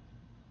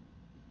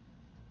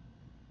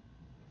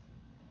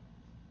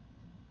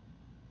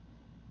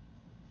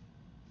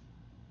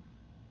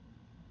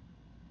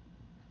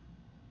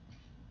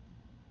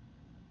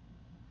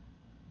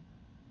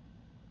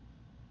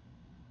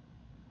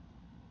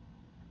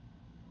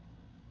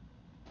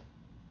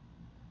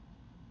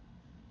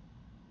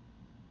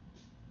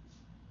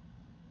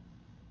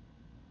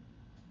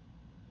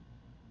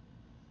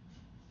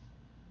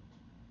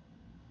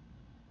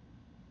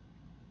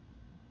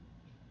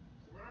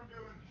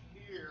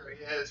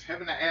 is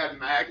having to add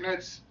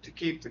magnets to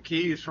keep the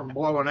keys from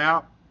blowing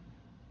out.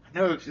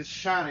 No, it's just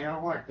shiny. I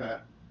don't like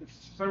that.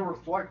 It's so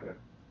reflective.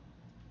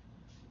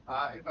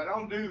 If I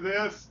don't do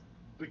this,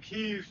 the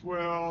keys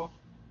will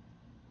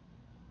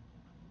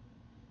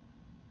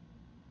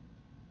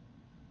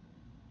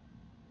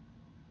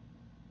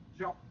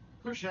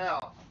push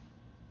out.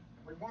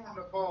 We want them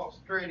to fall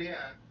straight in.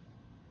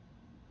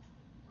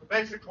 But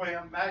basically,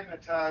 I'm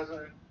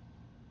magnetizing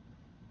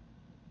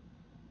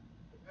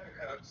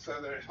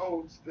so that it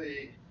holds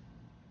the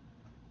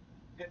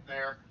in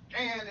there.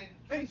 And in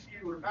case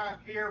you were not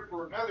here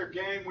for another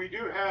game, we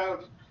do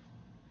have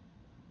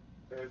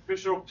the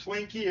official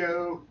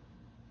PlinKeyO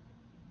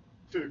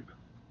tube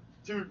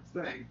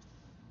thing.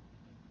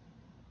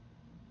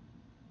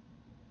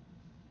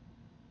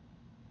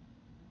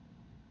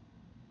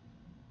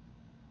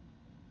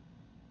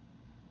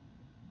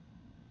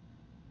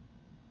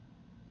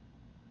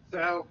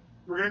 So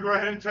we're gonna go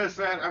ahead and test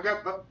that. I've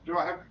got both.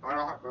 I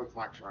don't have both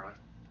mics running.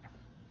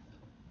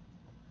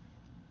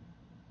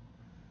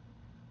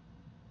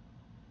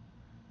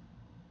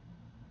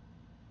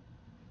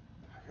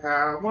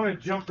 I want to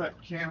jump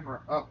that camera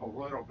up a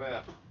little bit.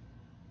 All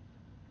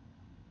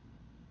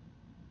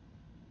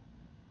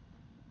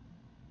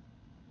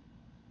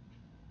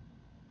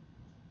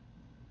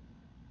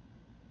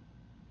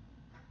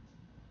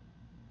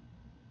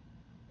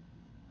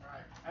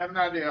right, I have an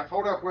idea.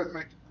 Hold up with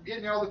me. I'm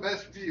getting y'all the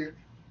best view.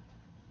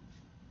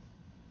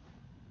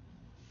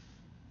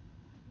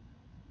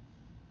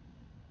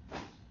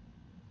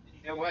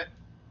 You know what?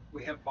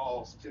 We have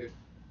balls too.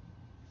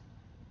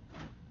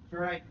 That's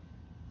right.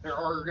 There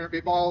are going to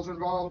be balls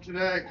involved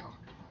today.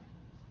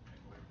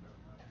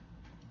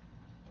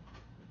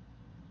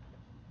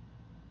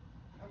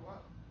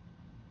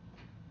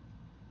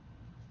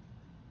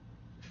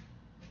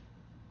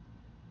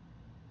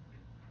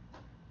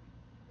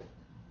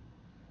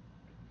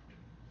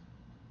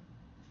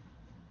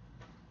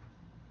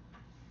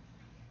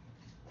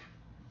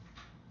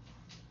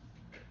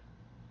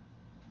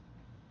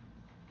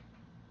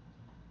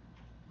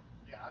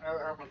 Yeah, I know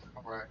that one's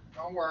all right.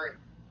 Don't worry.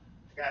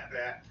 Got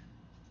that.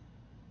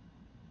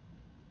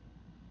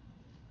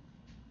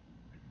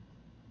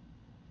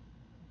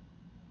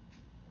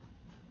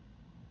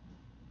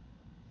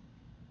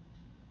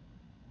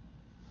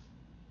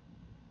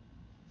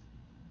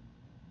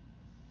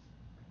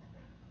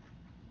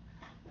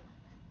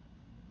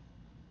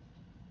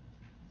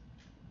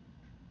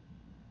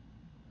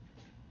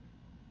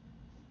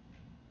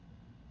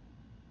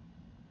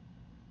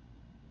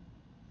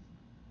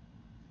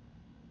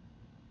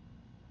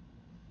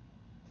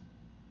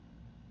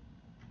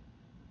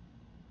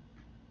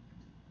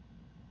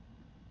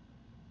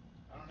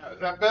 I don't know. Is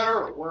that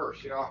better or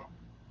worse, y'all?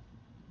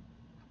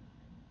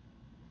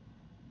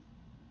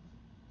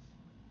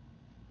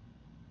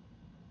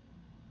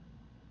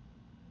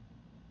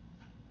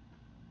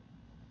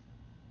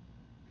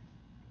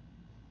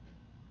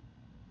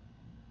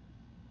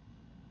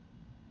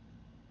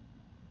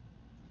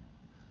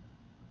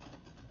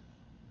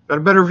 Got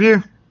a better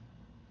view?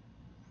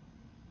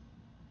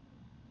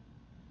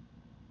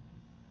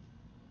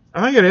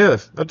 I think it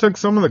is. That took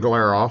some of the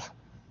glare off.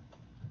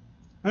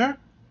 Yeah,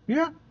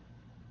 yeah,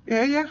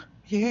 yeah.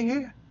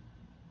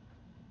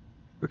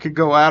 We could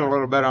go out a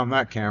little bit on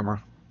that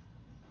camera.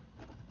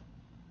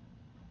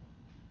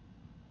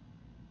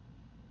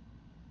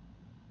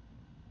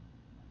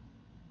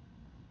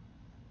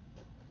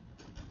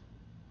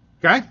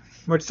 Okay,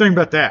 what you think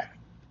about that?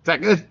 Is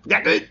that good? Is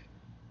that good?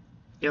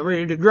 You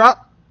ready to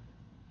drop?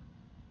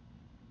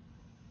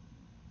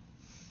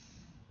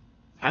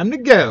 Time to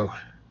go.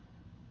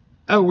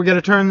 Oh, we got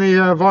to turn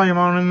the volume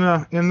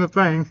on in the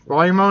thing.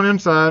 Volume on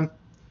inside.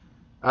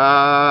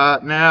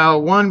 Now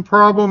one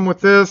problem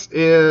with this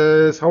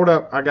is, hold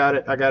up, I got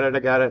it. I've got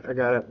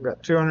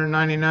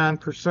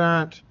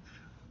 299%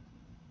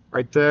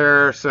 right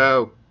there.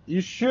 So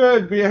you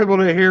should be able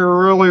to hear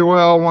really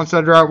well once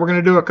I drop. We're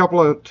going to do a couple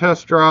of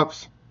test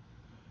drops.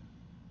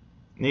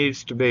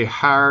 Needs to be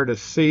higher to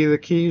see the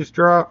keys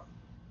drop.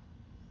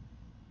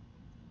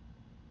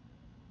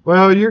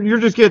 Well, you're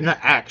just getting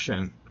the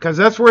action, because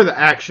that's where the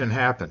action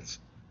happens.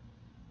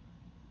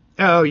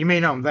 Oh, you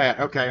mean on that?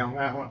 Okay, on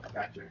that one.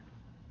 Gotcha.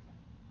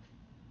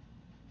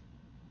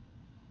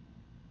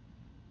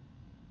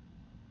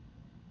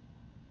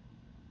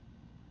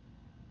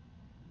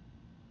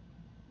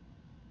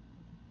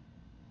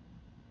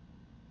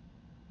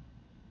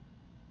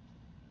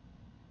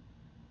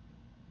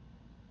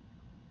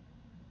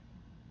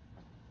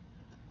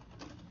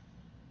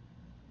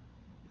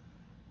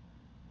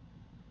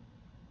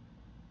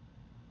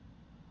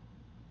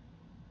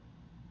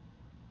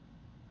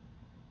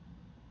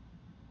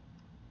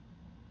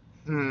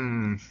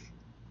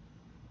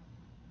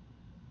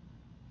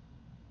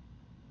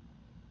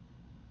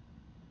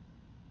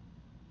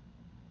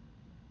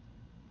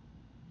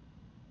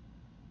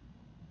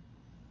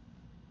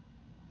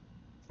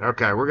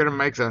 Okay, we're gonna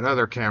make that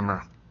other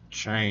camera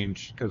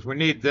change because we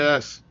need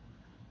this.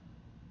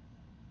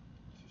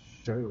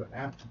 Show the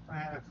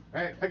aftermath.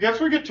 Hey, I guess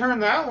we could turn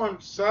that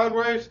one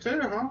sideways too,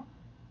 huh?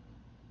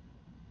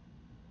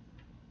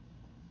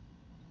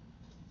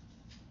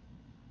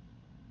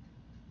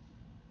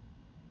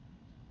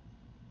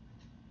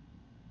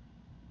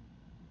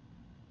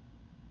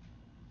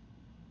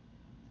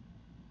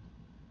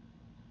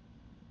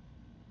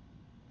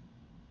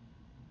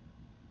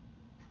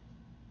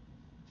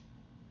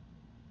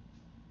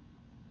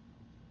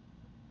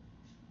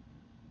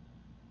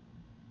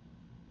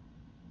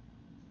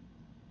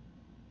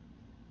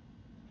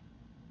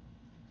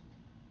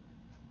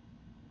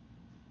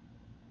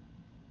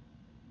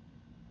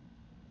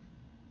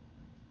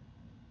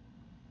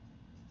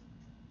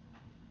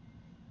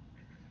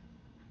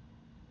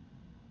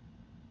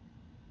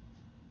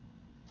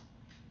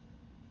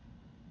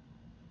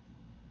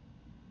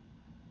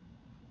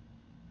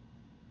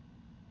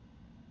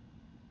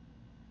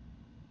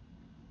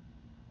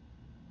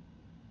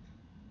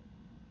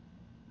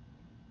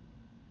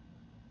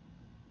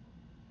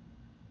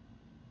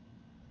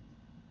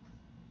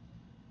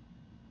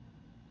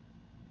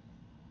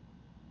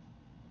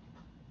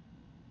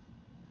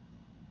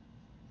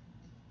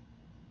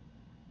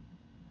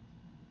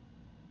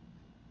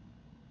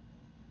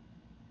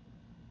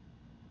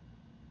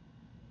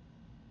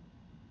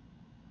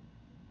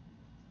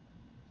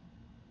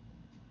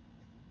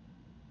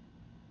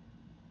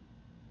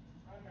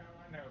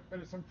 but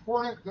it's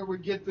important that we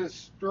get this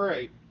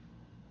straight.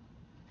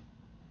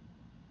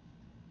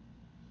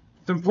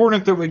 It's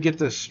important that we get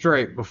this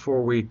straight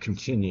before we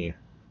continue.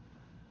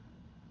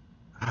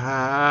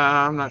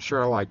 I'm not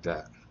sure I like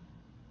that.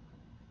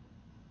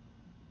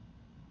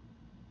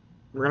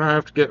 We're going to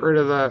have to get rid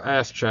of the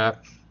ass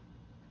chat.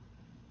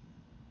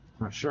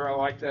 Not sure I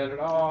like that at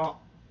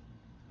all.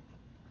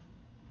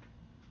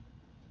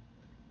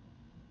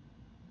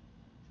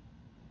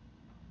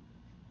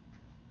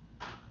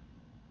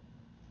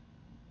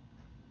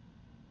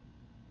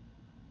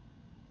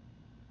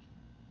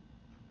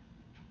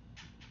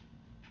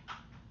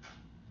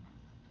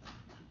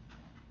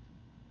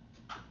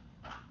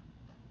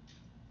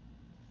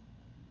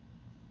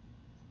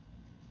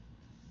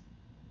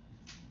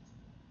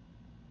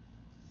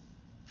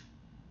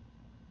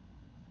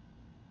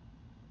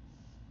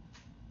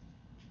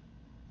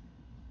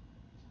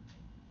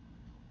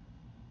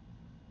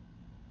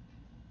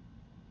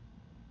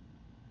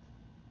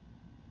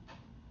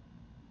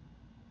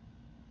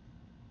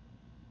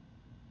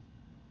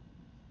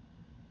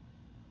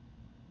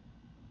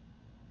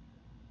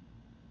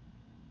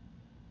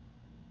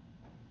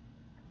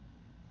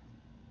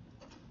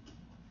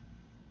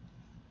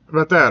 How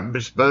about that?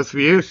 Just both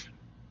views?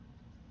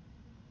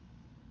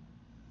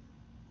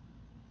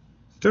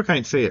 Still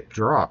can't see it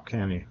drop,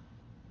 can you?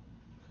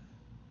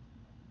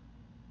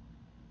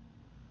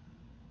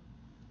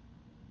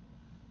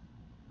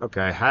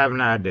 Okay, I have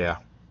an idea.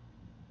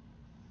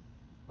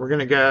 We're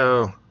gonna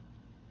go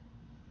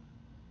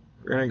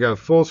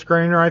full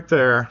screen right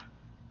there.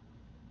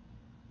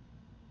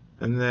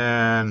 And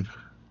then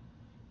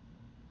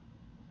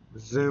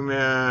zoom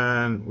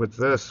in with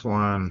this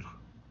one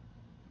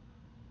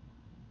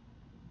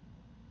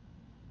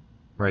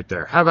right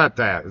there. How about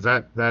that? Is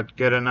that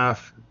good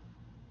enough?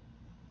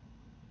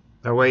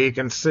 That way you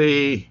can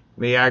see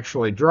me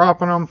actually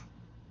dropping them.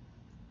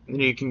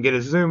 And you can get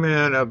a zoom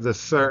in of the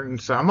certain.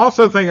 So I'm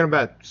also thinking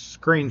about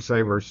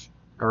screensavers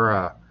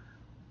or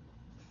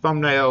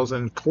thumbnails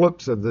and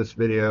clips of this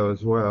video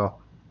as well.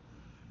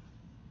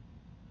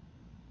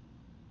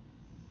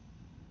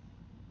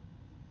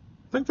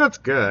 I think that's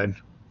good.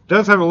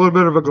 Does have a little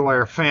bit of a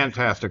glare.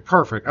 Fantastic.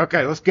 Perfect.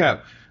 Okay, let's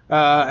go.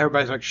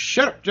 Everybody's like,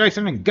 shut up,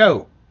 Jason, and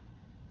go.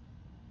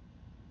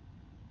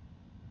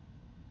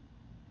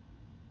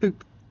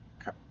 Oop.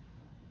 Okay.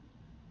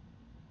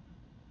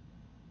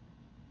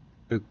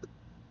 Oop.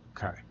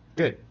 Okay.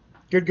 Good.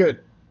 Good,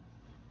 good.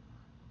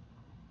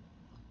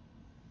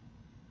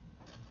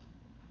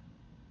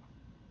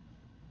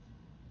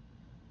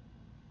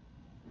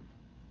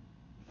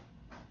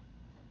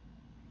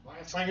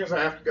 Last thing is I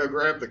have to go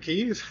grab the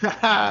keys.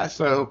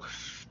 so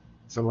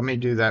let me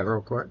do that real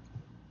quick.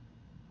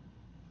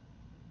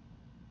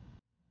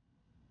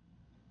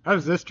 How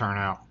does this turn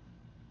out?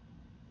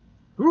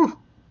 Ooh,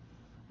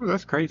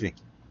 that's crazy.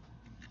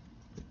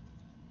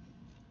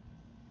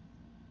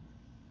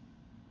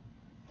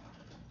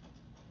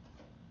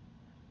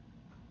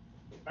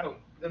 Oh,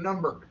 the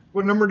number.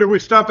 What number did we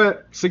stop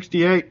at?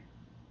 68.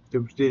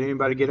 Did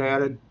anybody get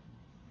added?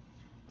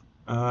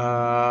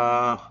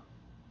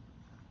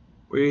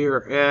 We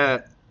are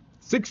at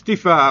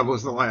 65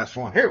 was the last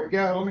one. Here we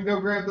go. Let me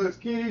go grab those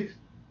keys.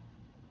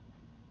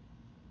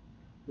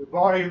 The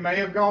volume may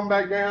have gone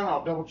back down.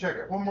 I'll double check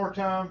it one more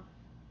time.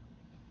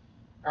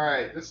 All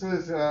right, this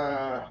is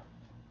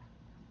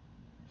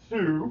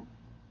 2.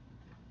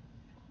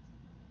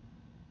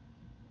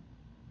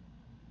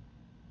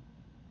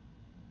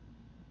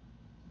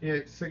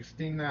 It's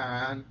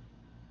 69.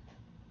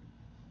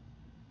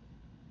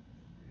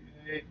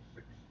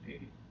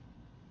 869.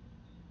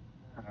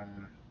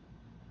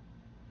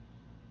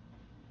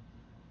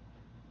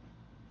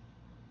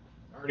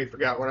 I already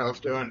forgot what I was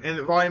doing. And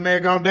the volume may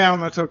have gone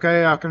down. That's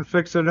okay. I can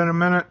fix it in a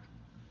minute.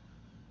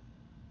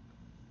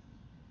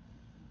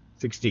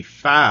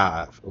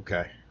 65.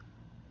 Okay.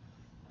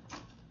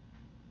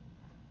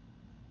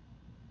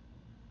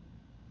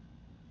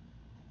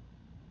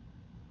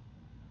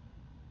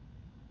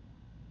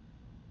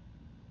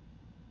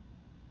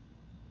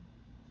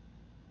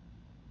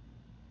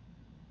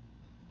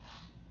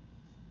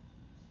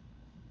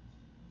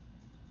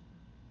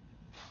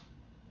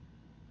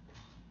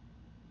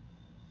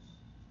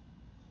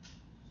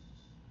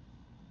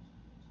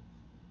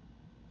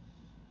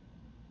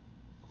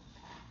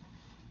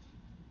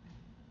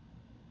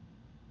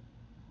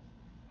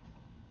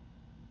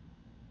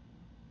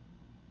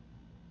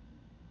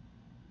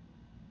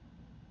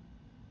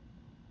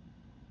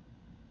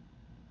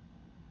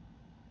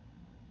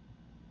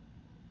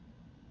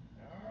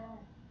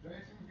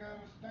 Jason's got a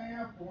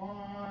stamp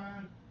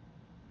one.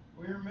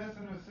 We're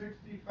missing a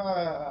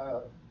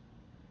 65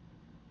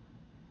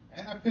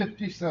 and a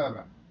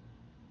 57.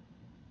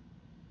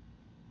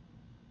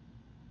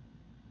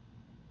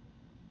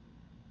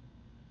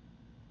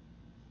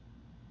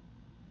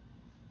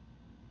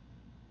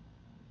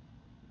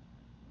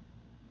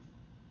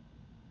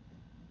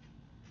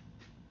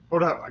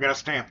 Hold up, I got a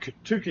stamp.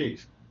 2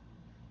 keys.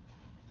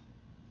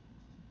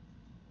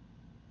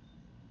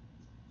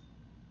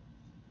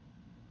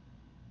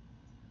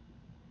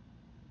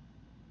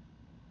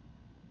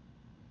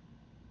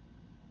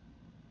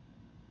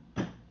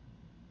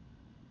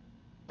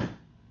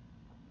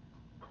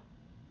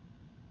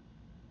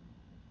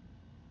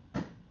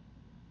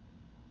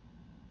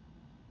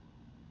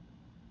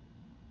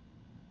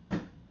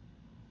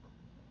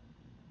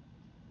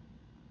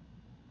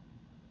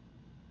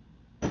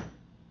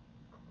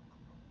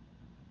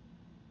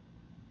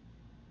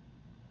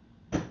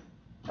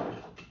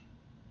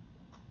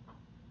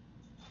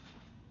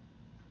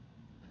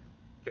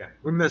 Okay,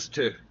 we missed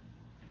 2.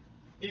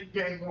 In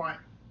game 1.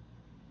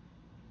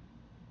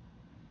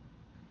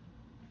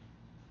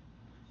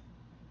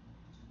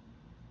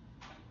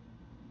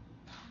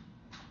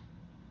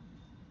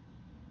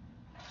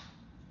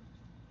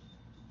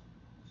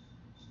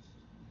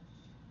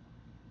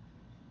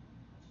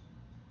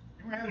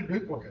 We had a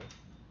duplicate.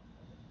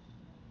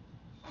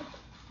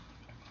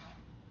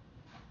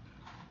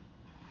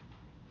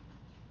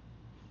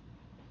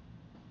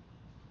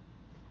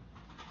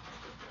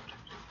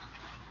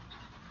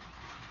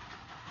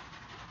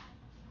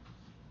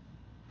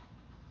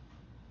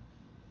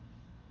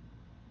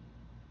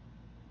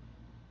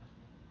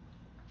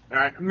 All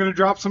right, I'm going to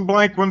drop some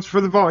blank ones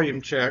for the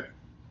volume check.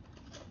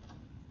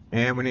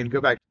 And we need to go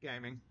back to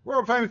gaming.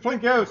 World famous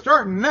PlinKeyO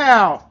starting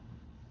now.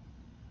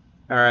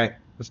 All right,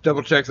 let's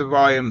double check the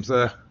volumes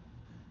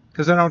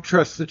because I don't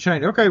trust the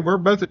change. Okay, we're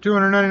both at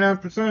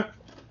 299%.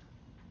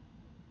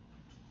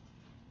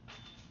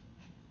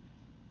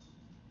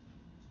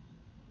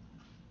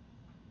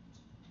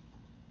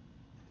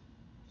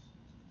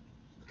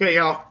 Okay,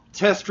 y'all,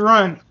 test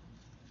run.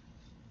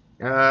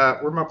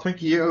 Where'd my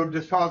PlinKeyO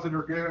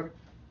dispositor go?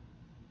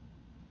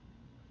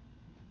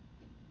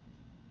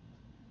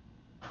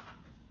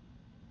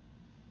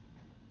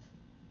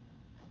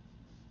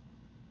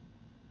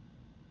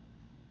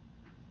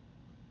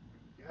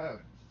 Go.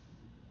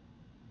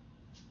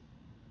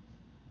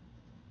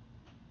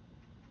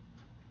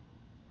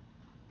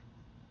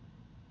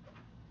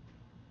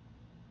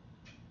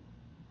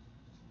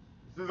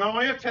 This is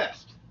only a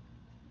test.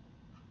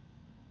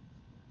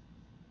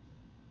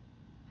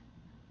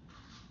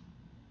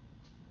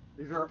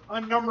 These are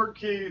unnumbered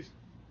keys.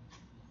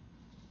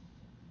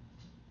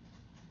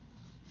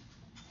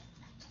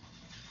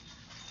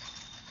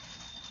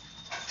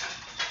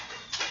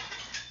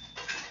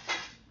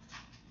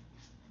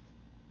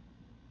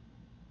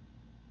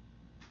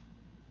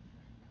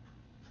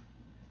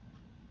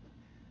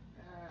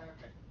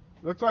 Okay.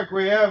 Looks like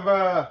we have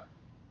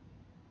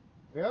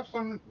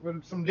some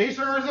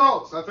decent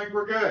results. I think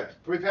we're good.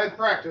 We've had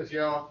practice,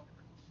 y'all.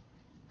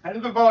 How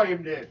did the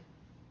volume do?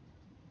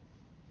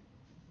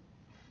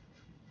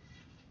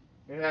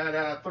 We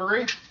had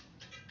 3,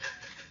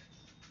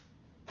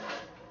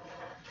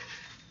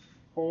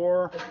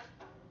 4.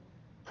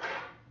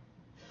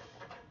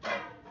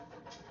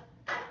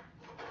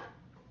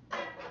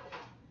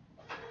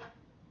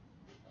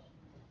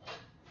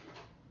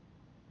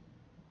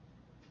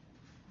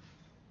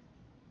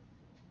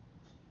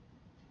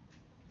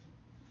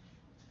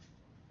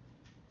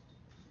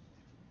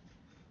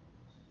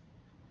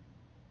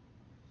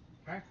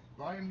 Okay,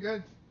 volume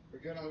good. We're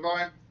good on the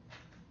volume.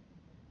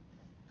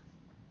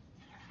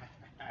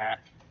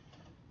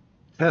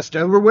 Test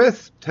over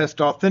with. Test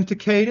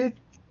authenticated.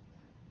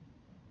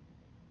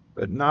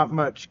 But not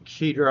much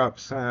key drop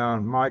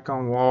sound. Mic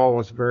on wall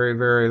was very,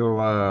 very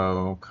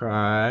low.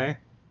 Okay.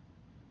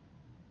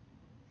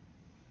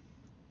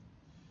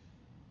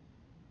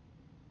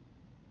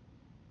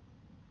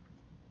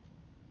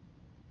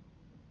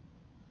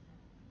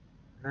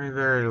 Very,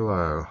 very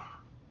low.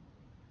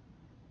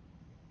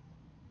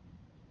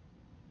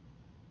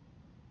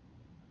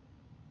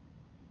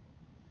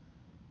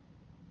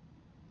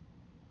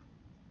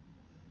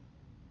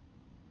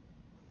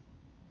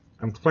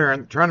 I'm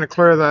trying to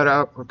clear that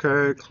up.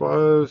 Okay,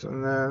 close,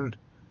 and then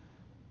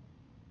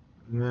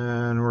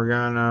we're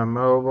gonna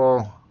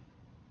mobile.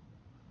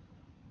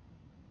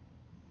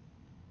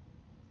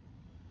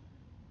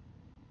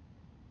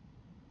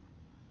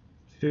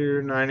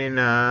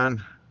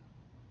 $299.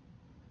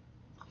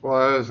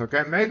 Close.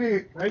 Okay,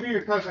 maybe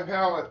because of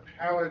how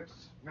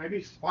it's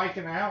maybe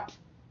spiking out.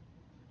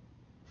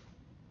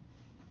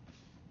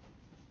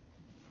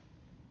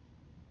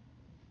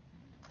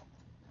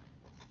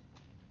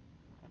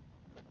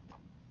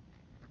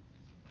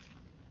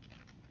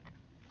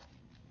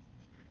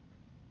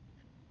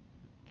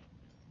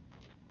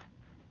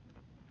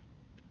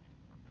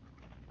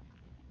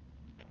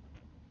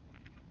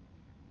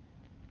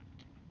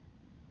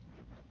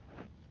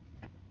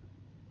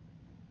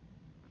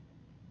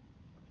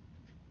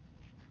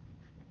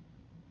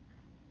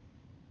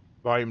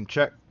 Volume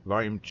check.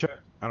 Volume check.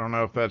 I don't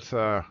know if that's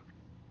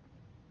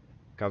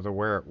because of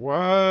where it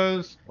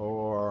was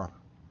or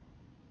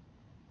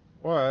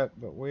what,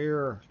 but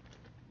we're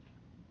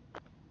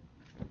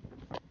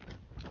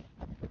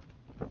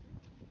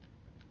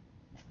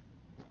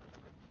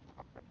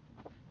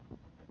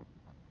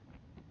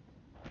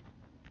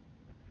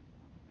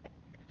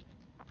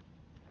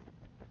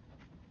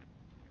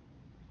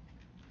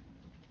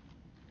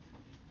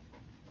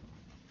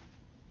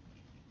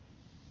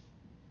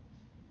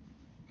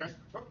okay.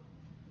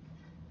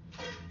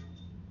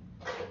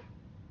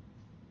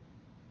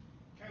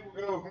 Okay,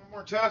 we'll go with one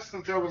more test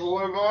since there was a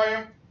low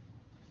volume.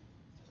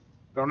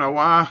 Don't know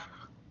why.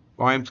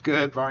 Volume's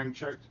good. Volume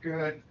check's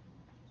good.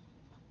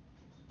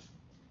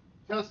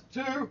 Test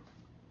 2.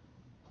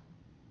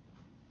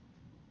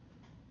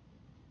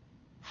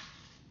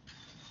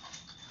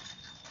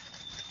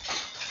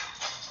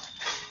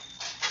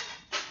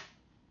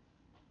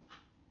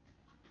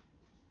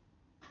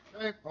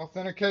 Okay,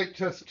 authenticate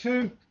test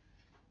 2.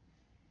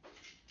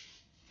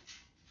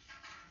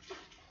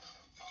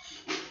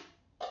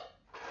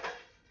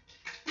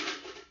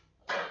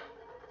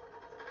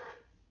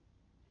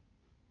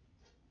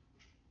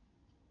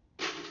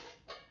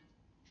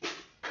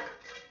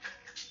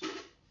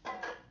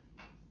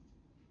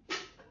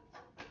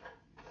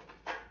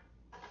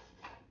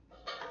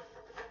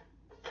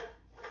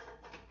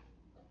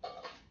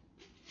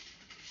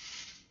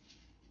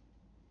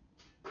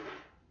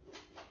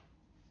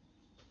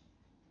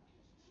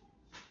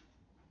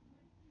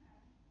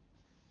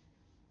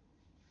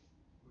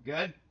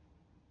 Good.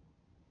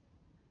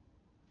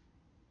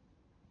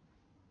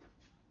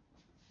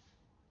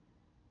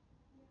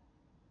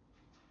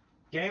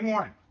 Game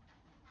 1.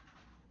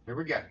 Here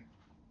we go.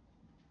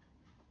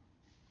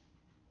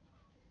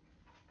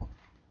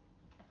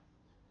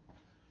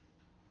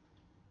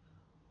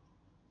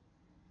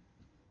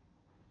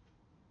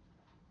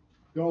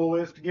 Goal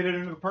is to get it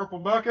into the purple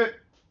bucket.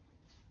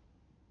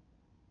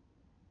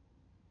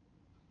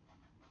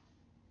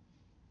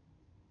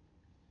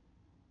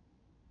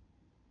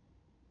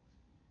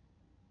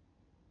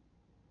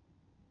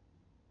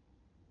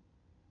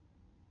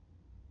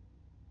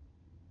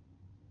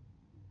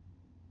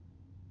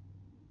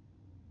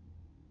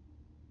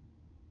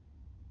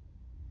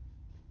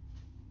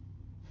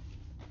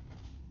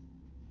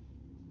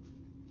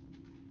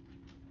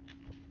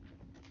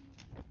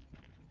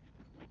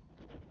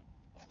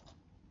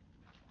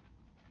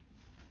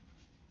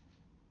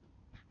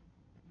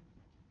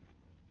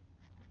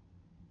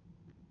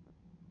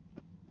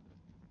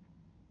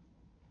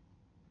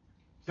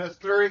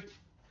 Test 3.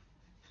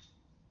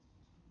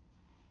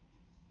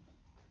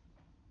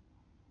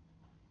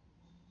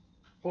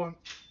 Pulling.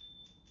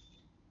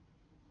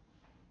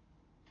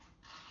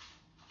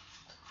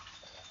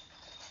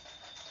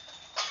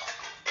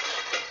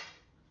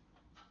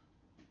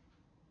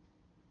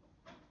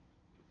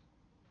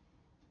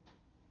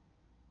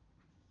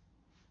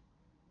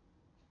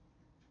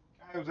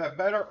 Was that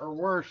better or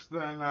worse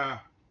than, I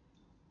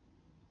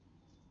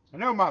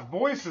know my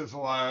voice is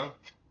low.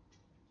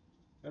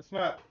 That's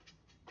not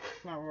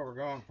what we're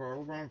going for.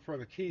 We're going for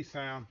the key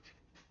sound.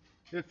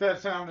 If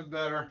that sounded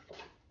better,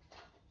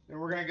 then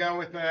we're going to go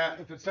with that.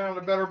 If it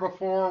sounded better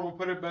before, we'll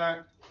put it back.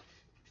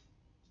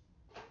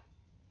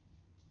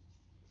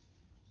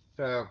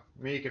 So,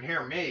 I mean, you can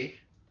hear me.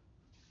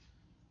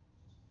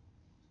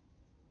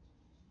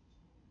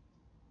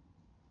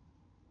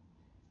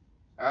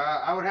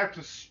 I would have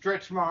to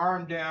stretch my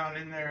arm down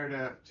in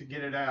there to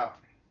get it out.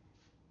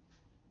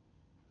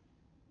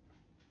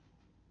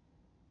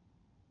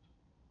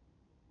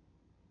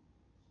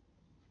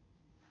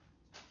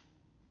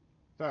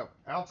 So,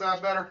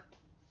 outside better?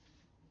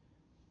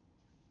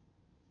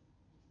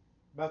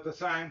 About the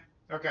same?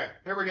 Okay,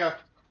 here we go.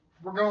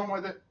 We're going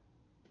with it.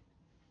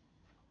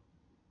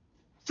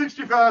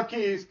 65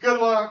 keys. Good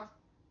luck.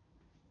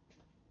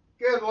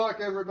 Good luck,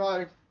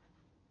 everybody.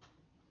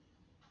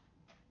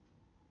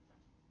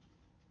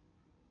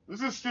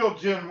 This is still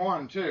Gen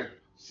 1, too.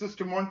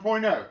 System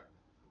 1.0.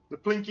 The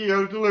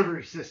PlinKeyO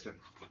delivery system.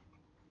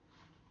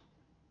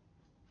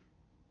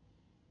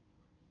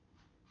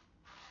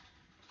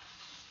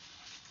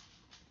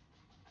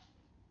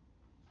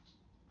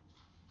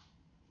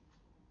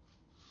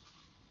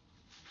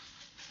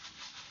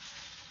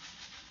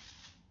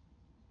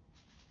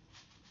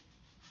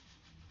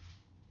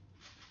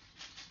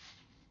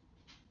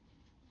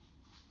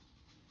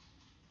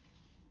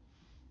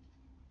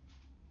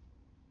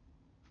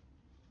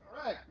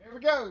 All right, here we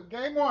go.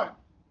 Game 1.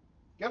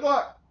 Good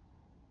luck.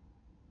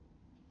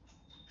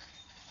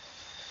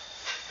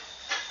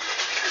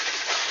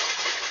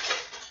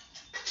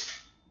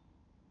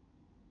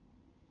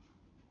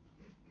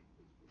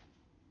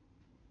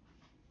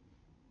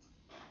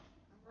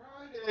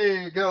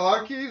 Alrighty, got a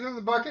lot of keys in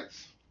the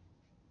buckets,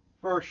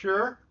 for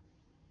sure.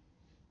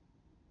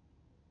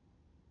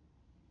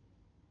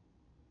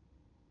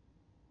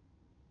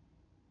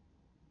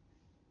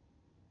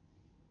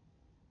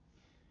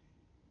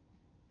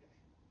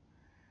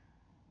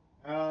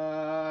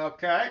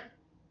 Okay.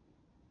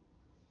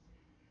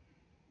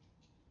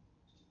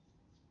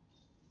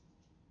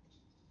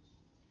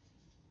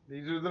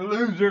 These are the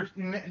losers.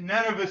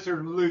 None of us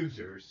are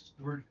losers.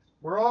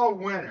 We're all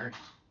winners.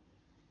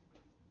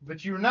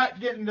 But you're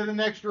not getting to the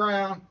next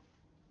round.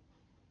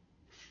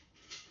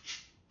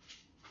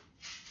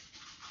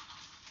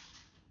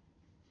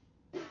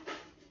 There's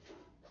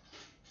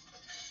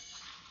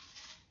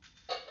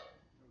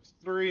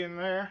 3 in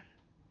there.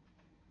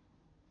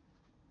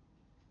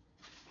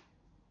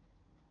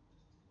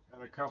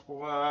 Got a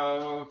couple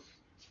of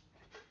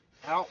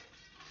out.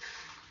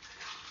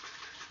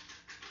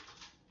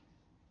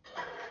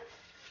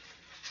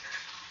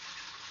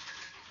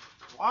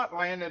 A lot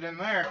landed in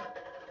there.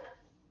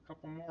 A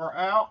couple more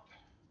out.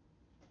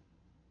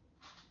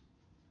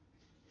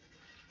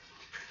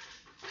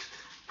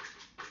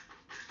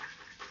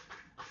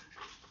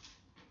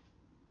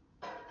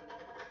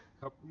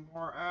 Couple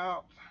more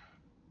out.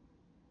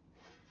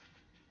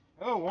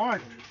 Oh,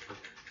 1.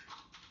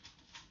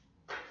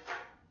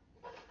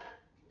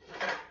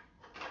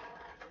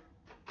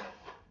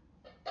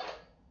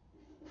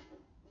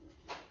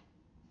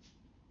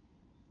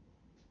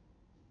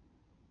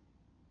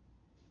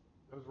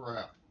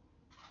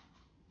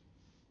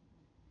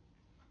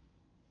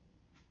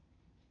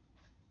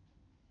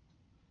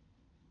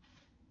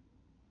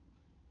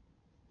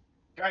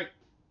 Okay,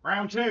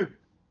 round 2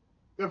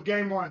 of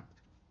game 1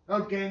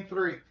 of game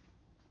 3.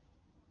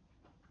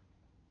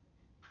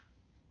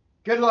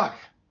 Good luck.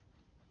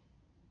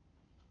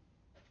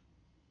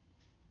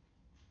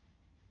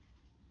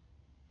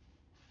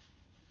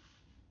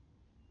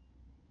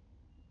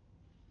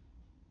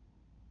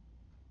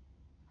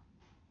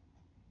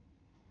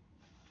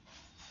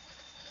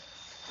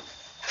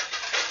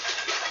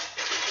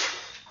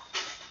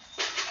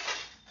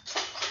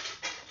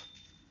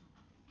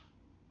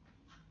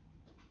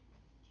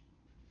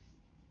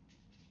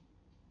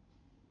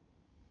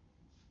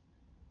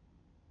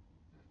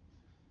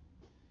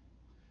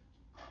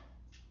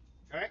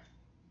 Okay.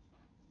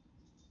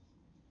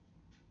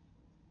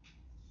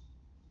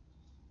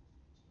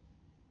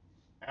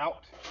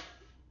 Out.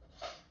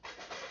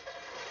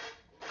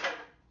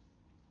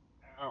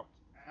 Out.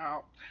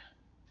 Out.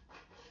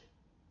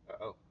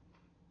 Uh-oh.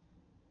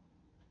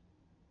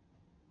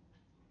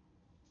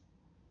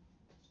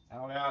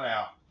 Out, out,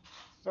 out.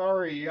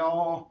 Sorry,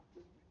 y'all.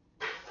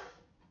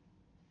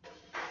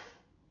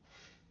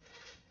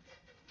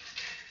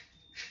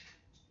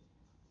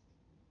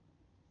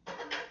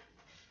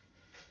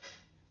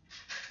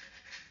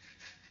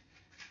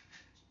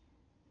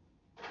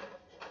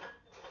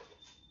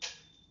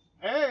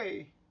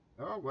 Hey.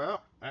 Oh,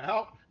 well.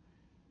 Out.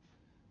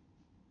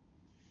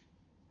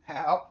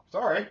 Out.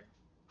 Sorry.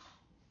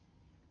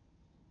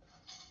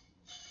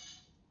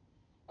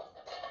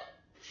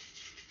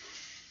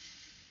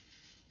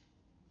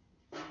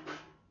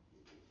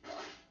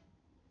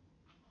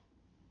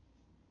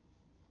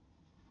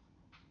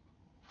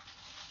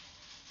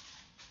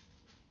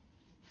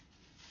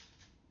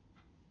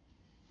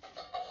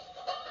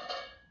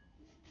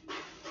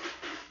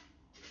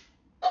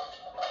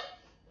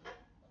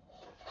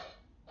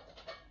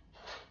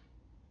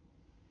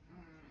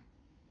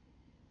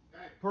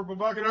 Okay, purple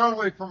bucket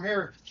only from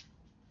here.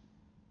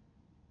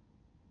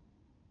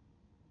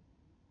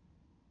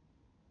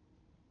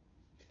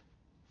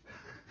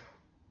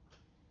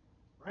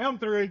 Round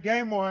 3,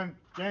 game 1,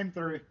 game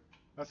 3.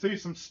 I see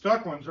some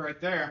stuck ones right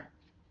there.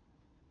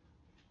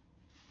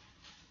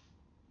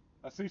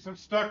 I see some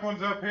stuck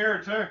ones up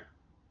here too.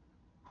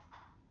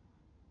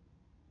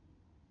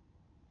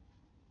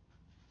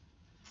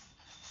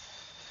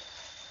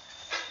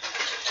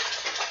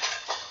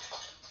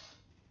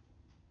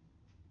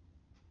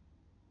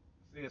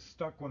 I see a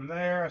stuck one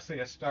there. I see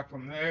a stuck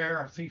one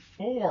there. I see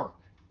 4.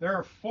 There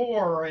are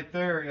 4 right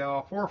there,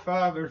 y'all. 4 or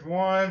 5. There's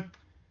one.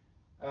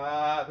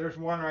 There's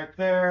one right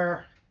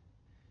there.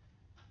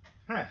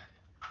 Huh.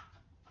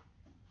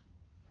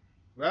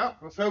 Well,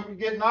 let's hope we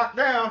get knocked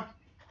down,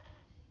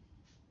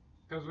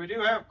 because we do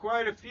have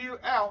quite a few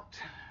out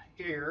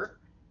here.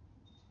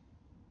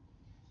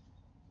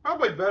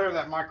 Probably better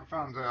that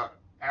microphone's out.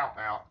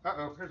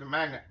 Uh-oh, there's a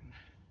magnet.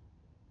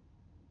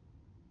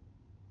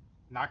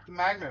 Knock the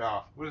magnet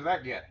off. What does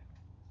that get?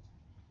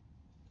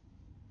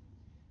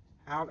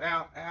 Out,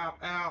 out, out,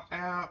 out,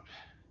 out.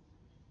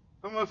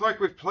 Almost like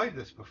we've played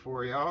this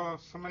before, y'all.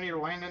 So many are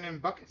landing in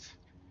buckets.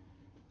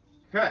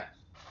 Okay.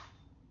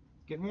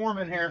 Getting warm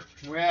in here.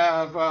 We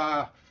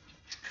have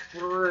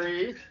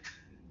 3.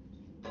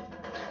 We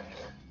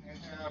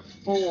have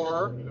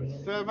 4,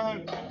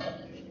 7,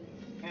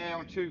 and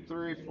 1, 2,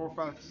 3, 4,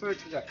 5,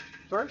 6. We got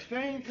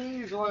 13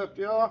 keys left,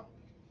 y'all.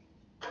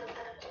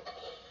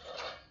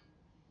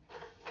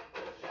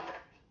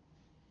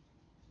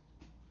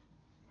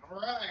 All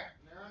right,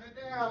 narrowing it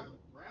down.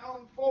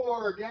 Round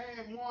 4,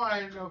 game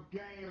 1 of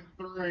game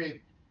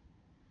 3.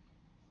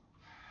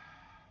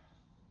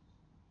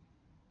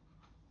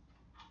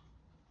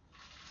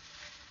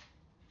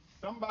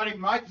 Somebody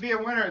might be a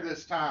winner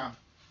this time.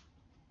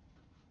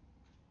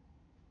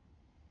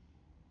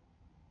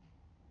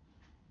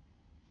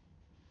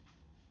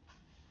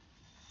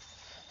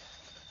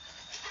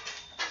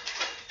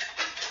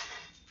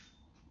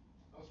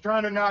 I was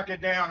trying to knock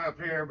it down up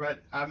here, but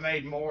I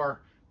made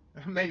more.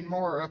 I made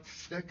more up the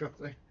stick up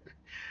there.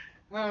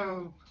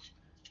 Oh.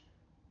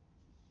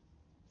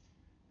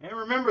 And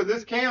remember,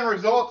 this can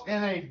result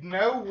in a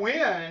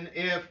no-win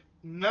if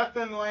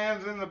nothing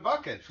lands in the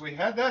buckets. We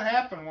had that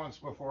happen once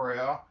before,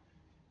 y'all.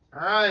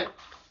 All right,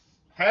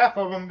 half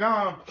of them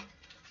gone.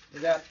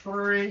 We got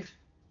 3.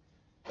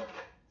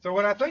 So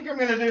what I think I'm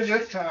going to do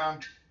this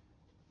time.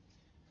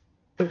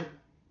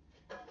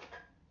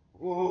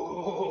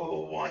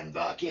 Ooh, 1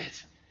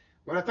 bucket.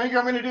 What I think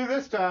I'm going to do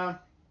this time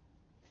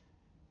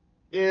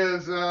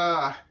is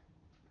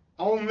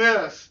on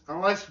this,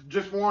 unless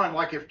just one,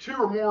 like if two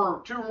or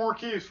more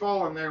keys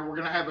fall in there, we're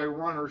going to have a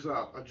runners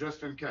up,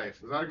 just in case.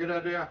 Is that a good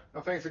idea?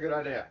 I think it's a good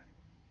idea.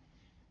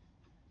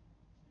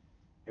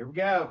 Here we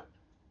go.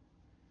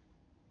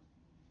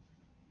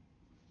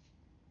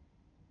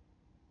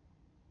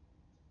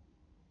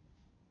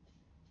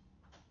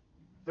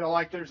 Feel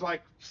like there's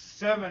like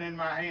 7 in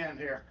my hand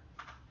here.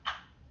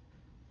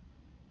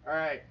 All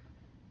right.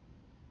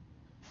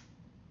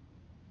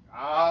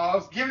 I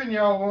was giving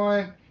y'all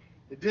one.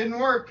 It didn't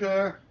work,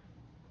 though.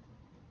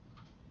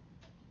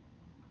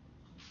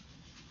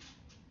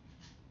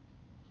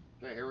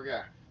 Okay, here we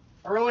go.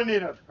 I really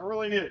need a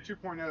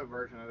 2.0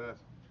 version of this.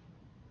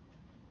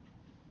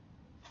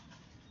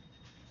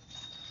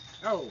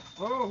 Oh,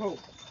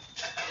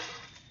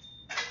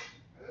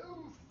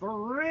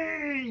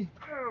 3.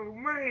 Oh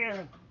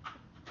man,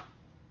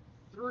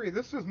 3.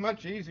 This is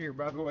much easier,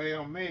 by the way,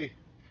 on me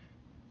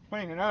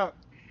cleaning up.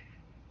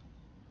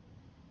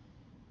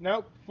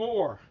 Nope,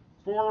 4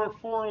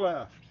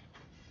 left.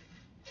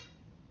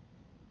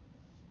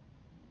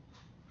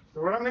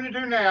 So what I'm going to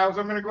do now is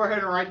I'm going to go ahead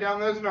and write down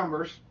those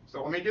numbers.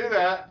 So let me do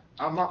that.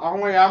 I'm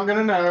going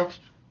to know.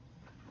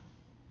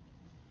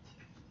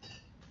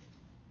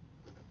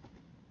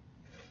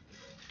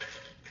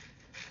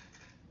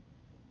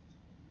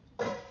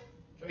 In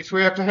case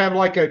we have to have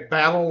like a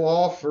battle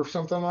off or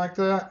something like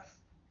that.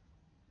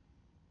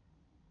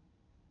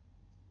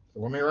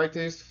 So let me write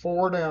these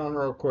 4 down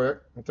real quick.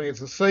 I think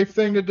it's a safe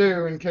thing to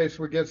do in case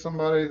we get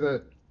somebody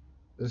that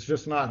is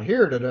just not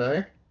here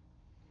today.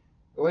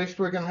 At least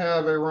we can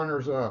have a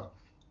runners up.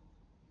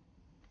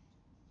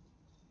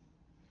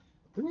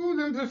 Ooh,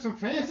 those are some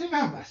fancy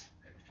numbers.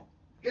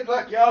 Good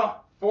luck,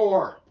 y'all.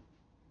 4.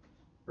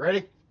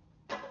 Ready?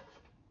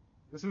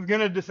 This is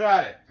going to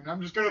decide it, and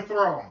I'm just going to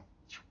throw them.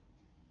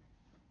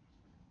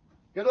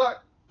 Good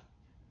luck.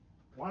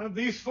 One of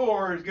these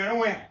 4 is going to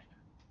win.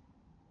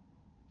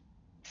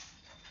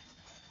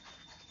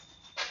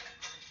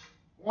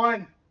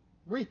 1.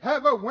 We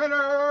have a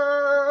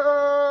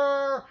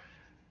winner.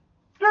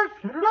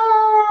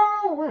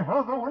 We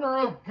have a winner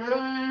of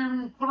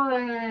Game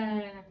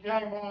 3.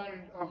 Game 1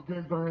 of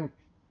Game 3.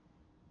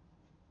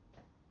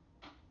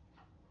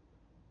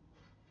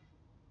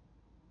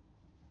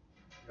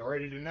 Y'all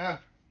ready to know?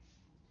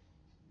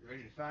 You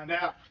ready to find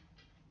out?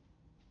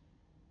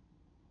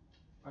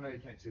 I know you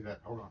can't see that.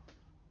 Hold on.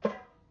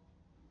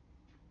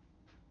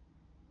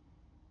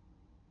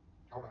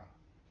 Hold on.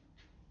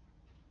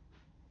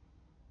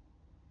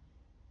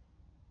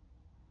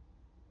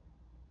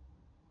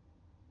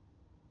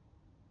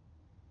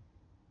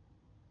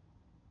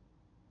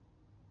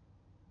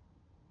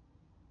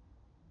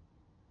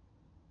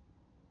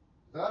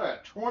 Is that a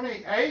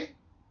 28?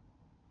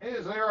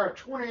 Is there a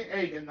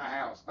 28 in the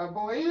house? I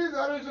believe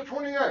that is a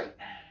 28.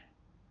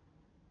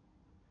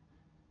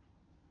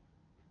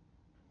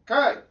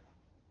 Okay.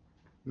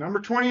 Number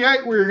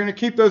 28, we're going to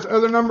keep those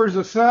other numbers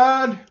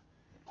aside.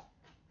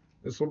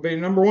 This will be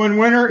number 1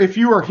 winner. If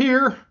you are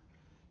here,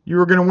 you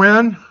are going to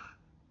win.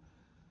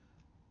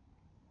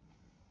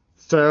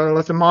 So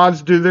let the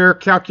mods do their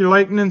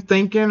calculating and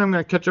thinking. I'm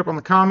going to catch up on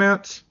the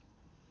comments.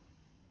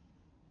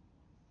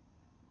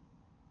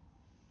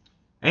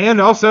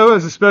 And also,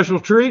 as a special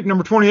treat,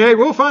 number 28,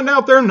 we'll find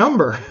out their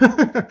number.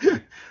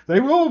 They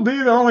will be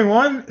the only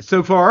one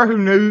so far who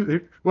knew.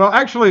 Well,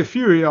 actually, a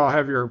few of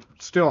y'all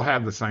still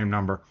have the same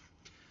number.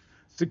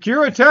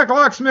 Securitech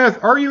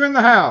Locksmith, are you in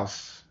the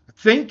house? I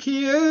think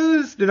he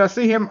is. Did I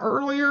see him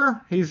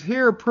earlier? He's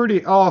here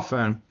pretty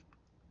often.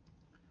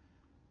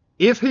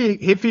 If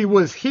he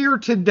was here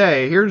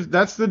today,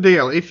 that's the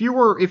deal. If he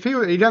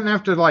doesn't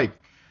have to like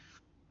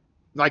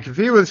if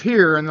he was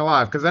here in the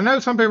live, because I know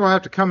some people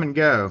have to come and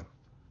go.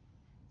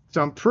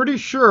 So I'm pretty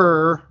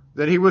sure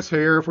that he was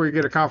here. If we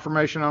get a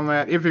confirmation on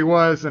that, if he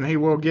was, then he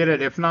will get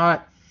it. If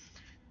not,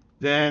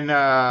 then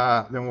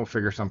we'll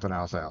figure something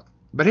else out.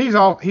 But he's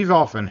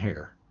often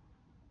here,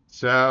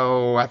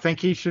 so I think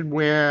he should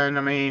win.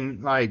 I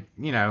mean,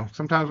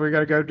 sometimes we got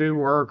to go do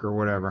work or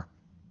whatever.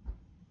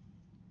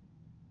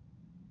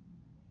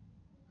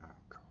 Oh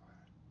God!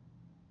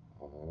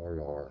 Oh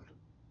Lord!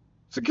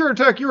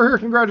 Securitech, you were here.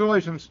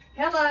 Congratulations.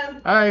 Hello.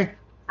 Hi.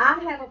 I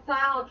have a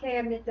file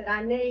cabinet that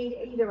I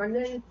need either a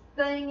new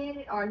thing in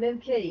it or a new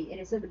key,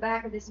 and it's in the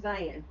back of this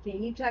van.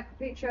 Can you take a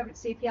picture of it,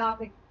 see if y'all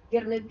can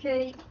get a new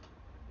key?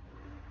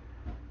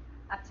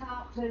 I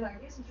talked to, I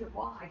guess it's your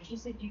wife. She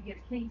said you get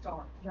a key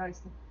for it,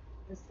 Jason.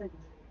 Let's see.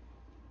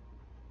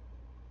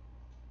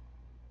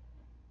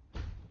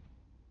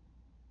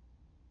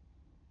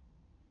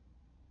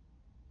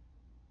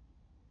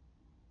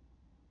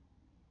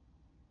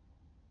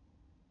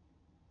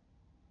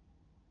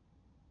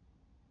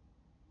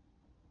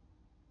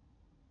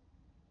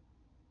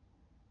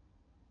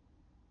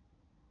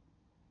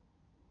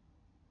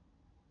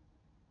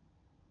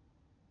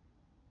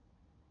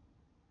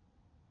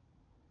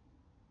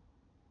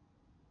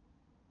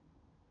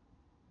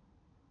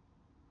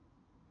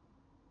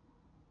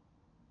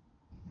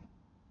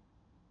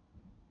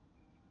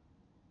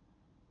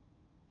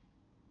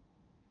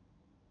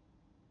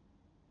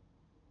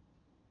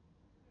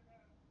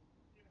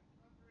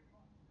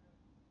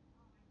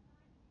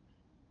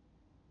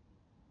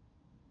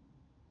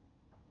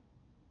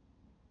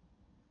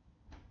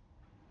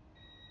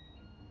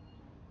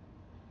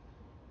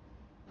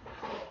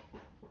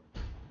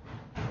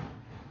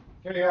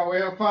 Okay, y'all, we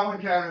have a filing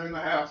cabinet in the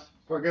house,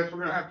 so I guess we're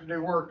gonna have to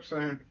do work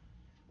soon.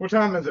 What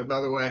time is it, by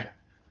the way?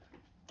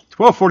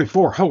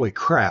 12:44. Holy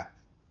crap!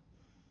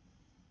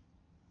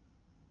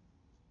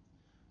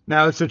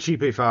 Now it's a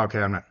cheapy file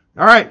cabinet.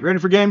 All right, ready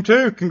for game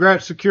 2?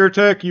 Congrats,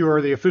 Securitech. You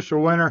are the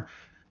official winner.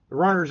 The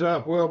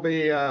runners-up will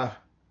be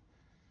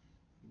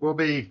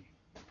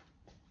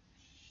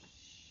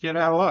shit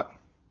out of luck.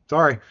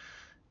 Sorry.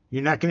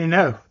 You're not going to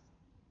know.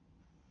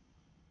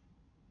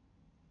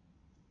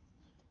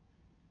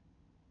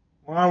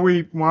 Why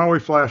are we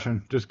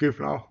flashing? Just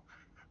goofing off.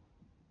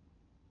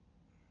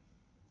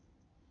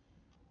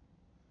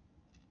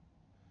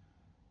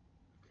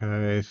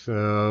 Okay,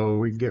 so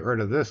we can get rid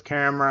of this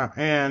camera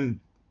and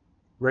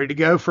ready to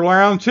go for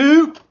round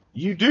 2.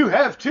 You do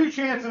have 2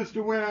 chances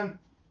to win.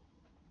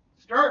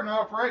 Starting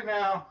off right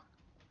now.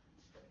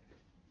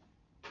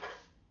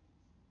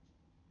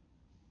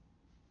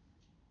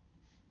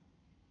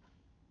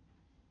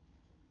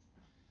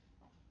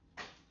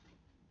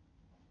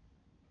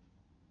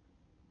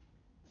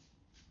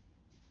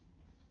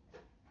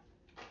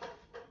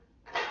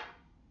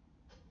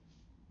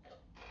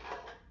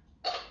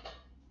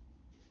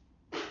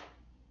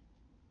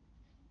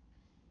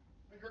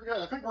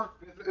 I think we're,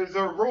 is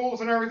the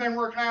rules and everything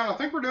working out? I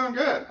think we're doing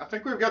good. I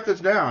think we've got this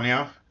down,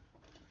 yeah.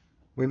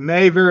 We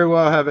may very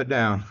well have it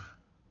down.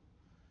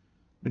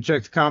 Let me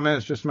check the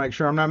comments just to make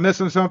sure I'm not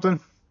missing something.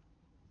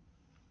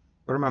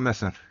 What am I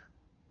missing?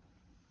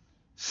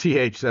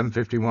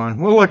 CH751.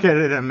 We'll look at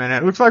it in a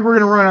minute. Looks like we're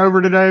going to run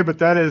over today, but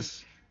that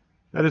is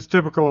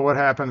typical of what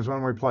happens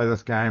when we play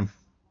this game.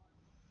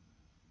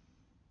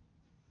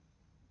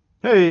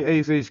 Hey,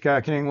 AZ Sky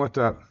King, what's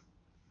up?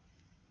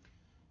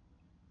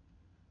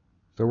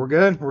 So we're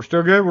good? We're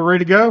still good? We're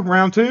ready to go?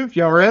 Round 2?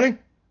 Y'all ready?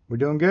 We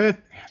doing good?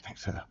 Yeah, I think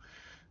so.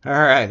 All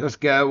right, let's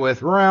go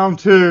with round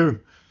 2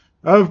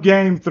 of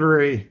game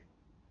 3.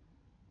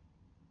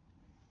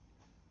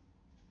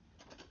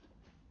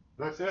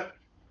 That's it.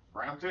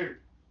 Round 2.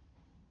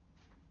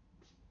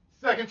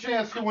 Second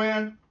chance to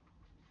win.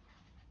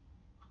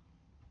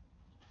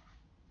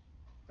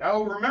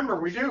 Now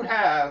remember, we do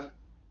have,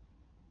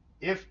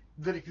 if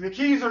the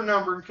keys are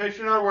numbered, in case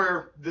you're not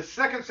aware, the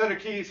second set of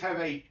keys have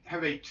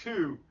a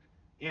 2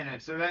 in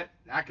it. So that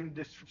I can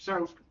just,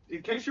 so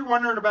in case you're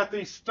wondering about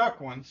these stuck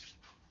ones,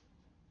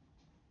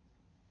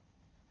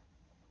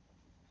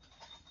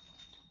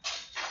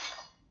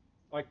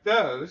 like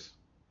those,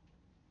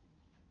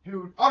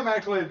 who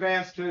automatically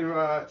advance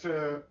to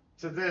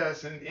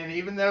this, and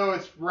even though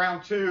it's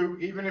round 2,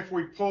 even if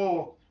we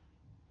pull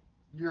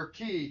your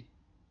key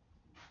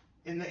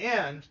in the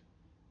end,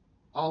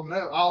 I'll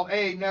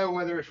know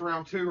whether it's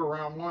round 2 or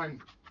round 1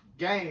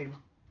 game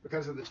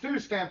because of the 2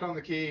 stamped on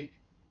the key,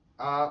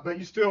 but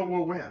you still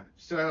will win.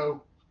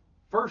 So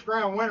first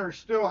round winners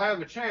still have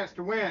a chance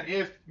to win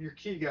if your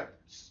key got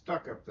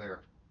stuck up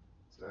there.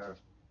 So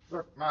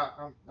look,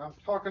 I'm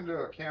talking to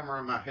a camera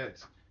and my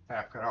head's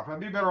half cut off. I'd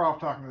be better off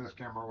talking to this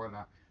camera, wouldn't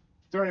I?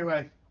 So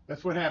anyway,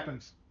 that's what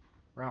happens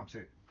round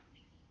 2.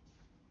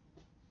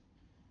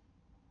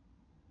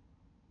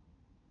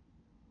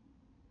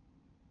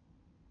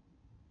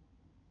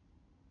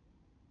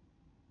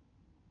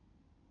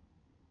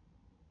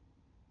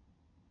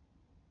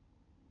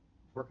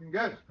 Working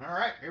good. All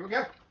right, here we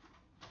go.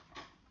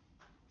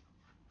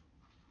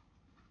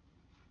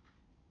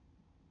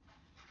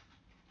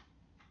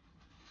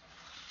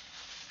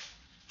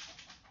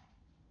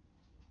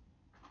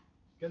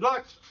 Good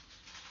luck.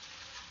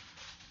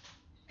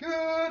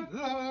 Good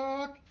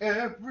luck,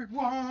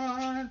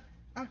 everyone.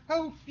 I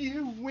hope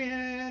you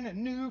win a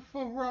new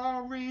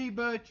Ferrari,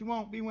 but you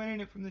won't be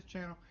winning it from this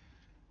channel.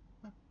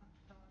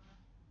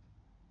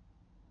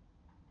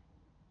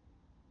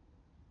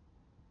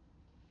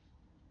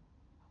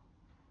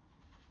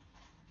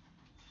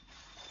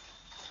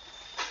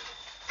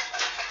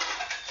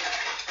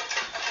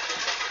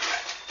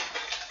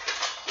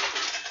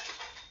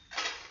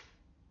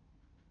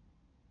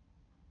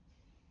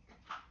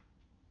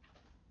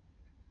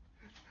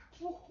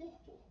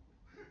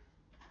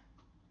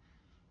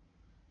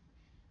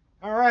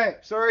 All right,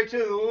 sorry to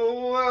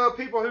the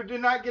people who did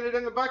not get it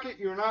in the bucket.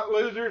 You're not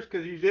losers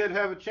because you did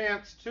have a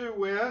chance to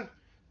win.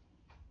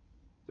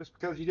 Just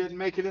because you didn't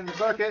make it in the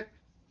bucket.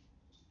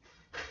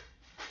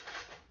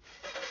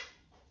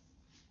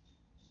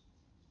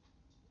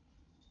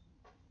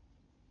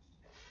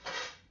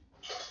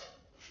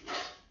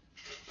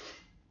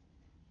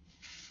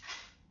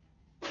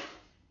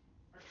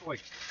 Actually,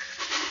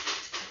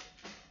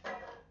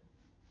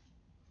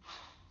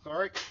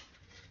 sorry.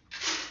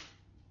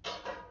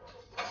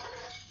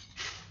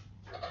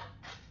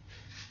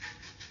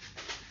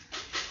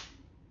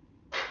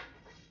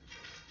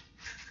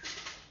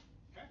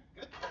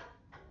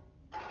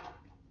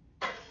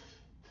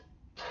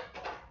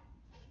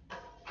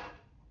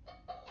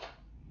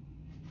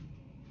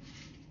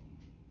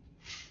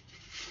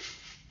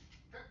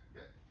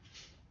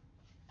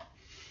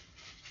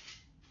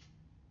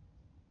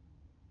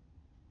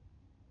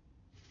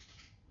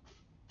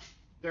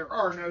 There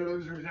are no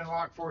losers in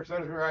Lock Force.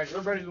 That is right.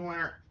 Everybody's a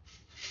winner.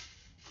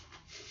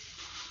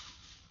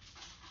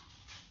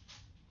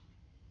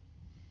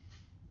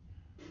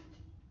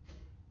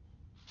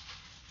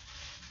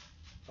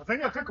 I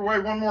think I took away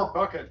one more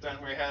bucket than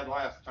we had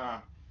last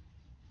time.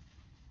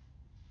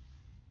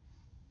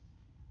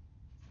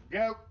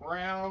 Go.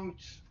 Round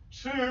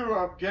 2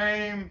 of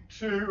game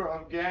 2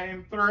 of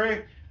game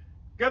 3.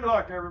 Good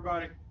luck,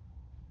 everybody.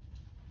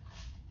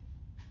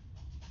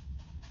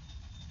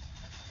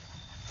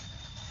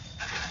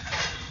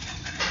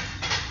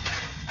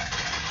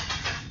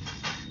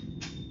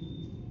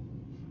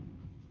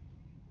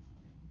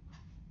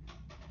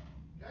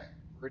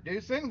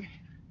 Reducing.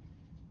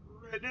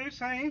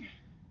 Reducing.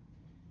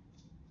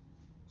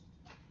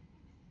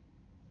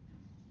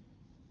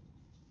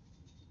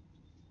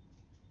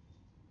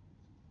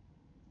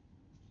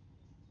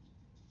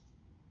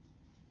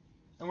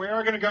 And we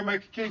are going to go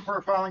make a key for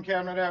our filing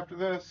cabinet after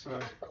this. So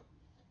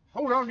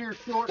hold on to your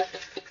shorts.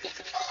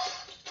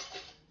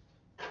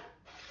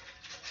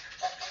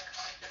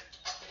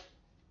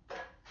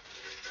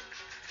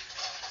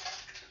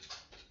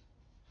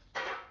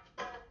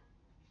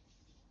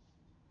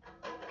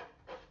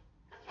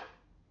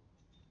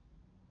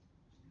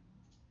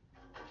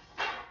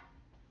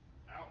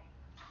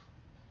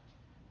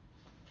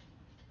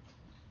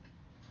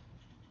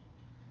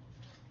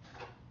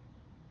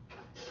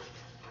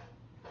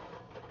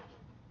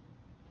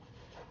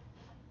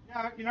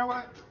 Yeah, you know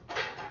what?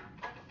 Let's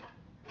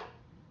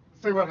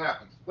see what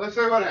happens. Let's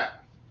see what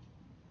happens.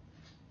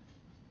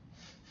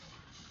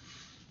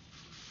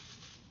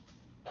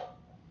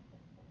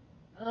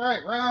 All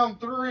right,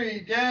 round 3,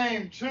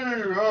 game 2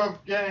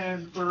 of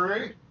game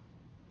 3.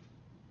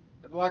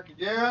 Good luck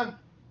again.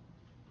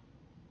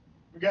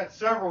 We got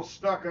several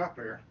stuck up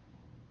here.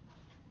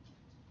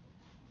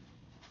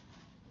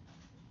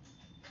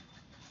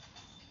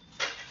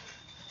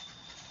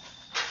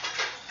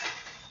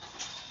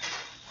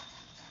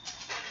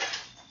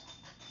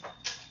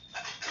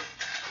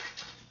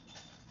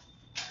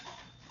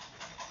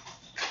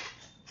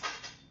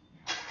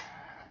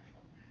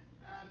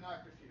 I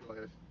knocked a few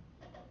loose.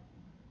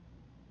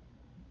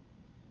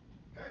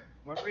 Okay,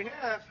 what do we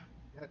have?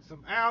 Got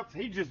some outs.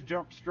 He just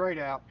jumped straight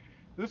out.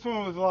 This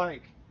one was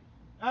like,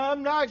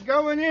 I'm not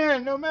going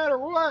in no matter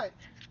what.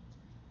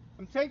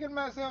 I'm taking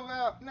myself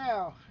out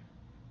now.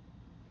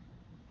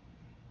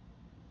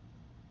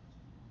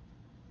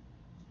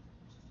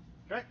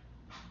 Okay.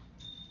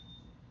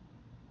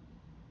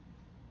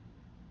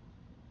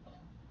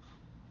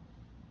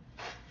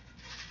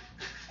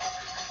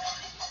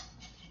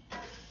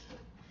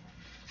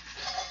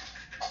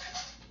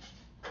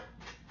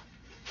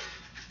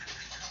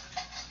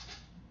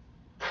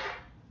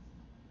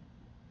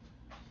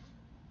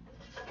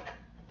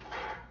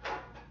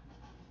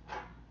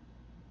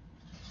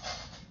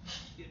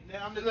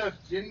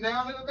 Getting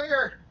down to the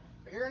bear.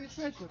 Bear in the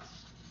sequence.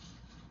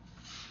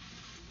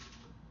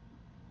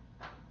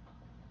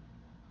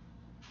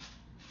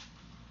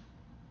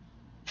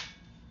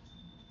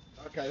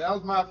 Okay, that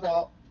was my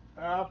fault.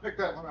 I'll pick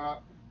that one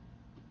up.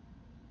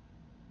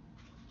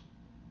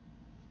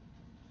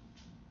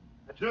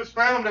 I just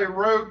found a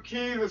rogue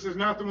key. This is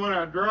not the one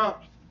I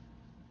dropped,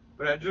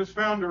 but I just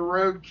found a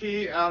rogue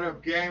key out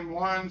of game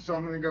 1, so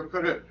I'm going to go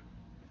put it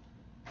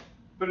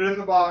in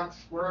the box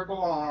where it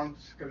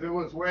belongs, because it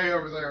was way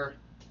over there.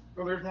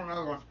 Oh, there's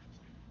another one.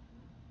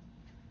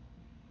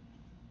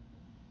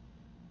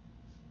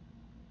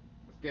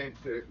 That's game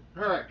 2.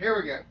 All right,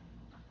 here we go.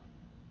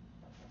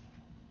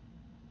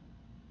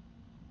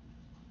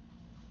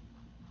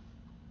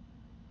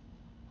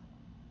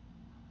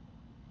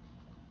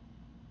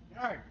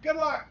 All right, good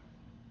luck.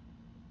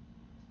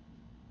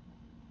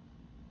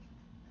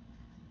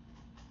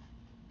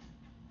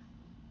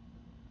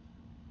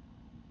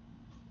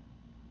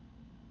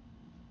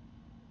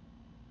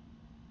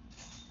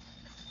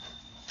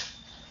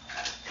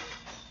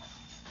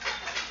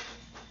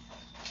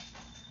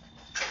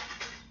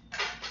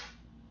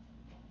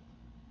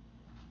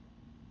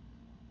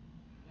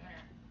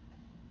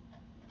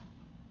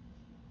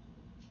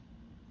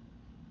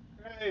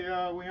 Hey,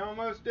 we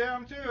almost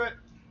down to it.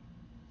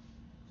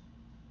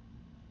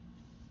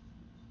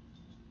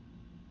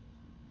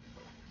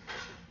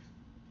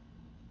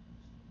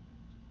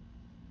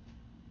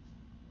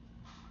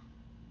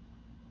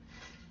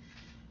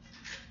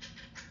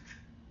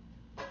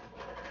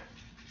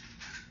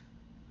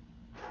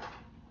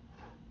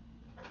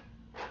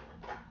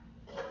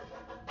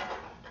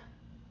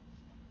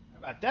 How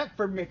about that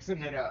for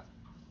mixing it up?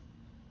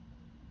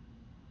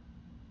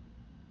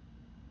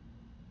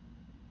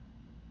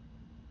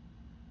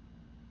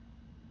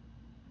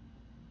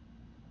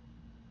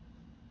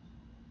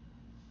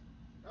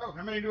 Oh,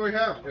 how many do we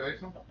have,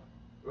 Jason?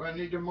 Do I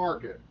need to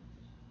mark it?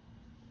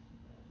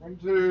 1,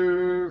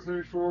 2,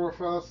 3, 4,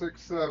 5,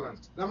 6, 7.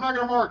 I'm not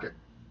going to mark it.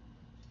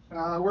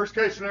 Worst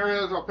case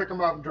scenario is I'll pick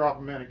them up and drop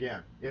them in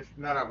again if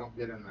none of them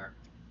get in there.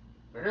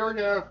 So here we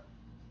go.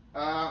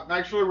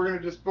 Actually, we're going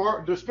to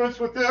dispense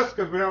with this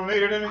because we don't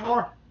need it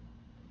anymore.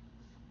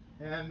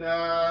 And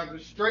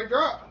just straight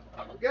drop.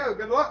 There we go.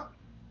 Good luck.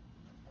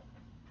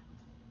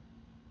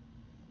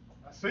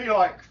 I see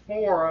like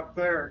 4 up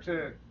there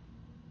too.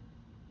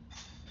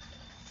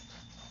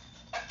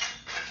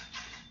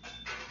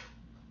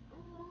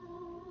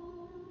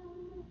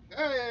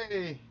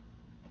 Hey.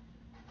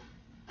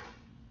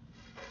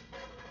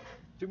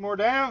 2 more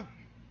down.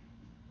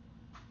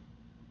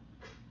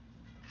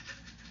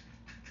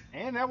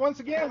 And that once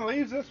again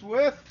leaves us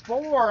with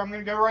 4. I'm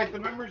going to go write the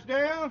numbers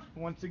down.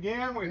 Once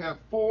again, we have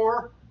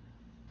 4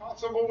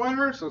 possible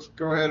winners. Let's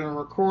go ahead and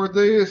record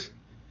these.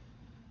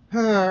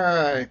 All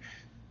right.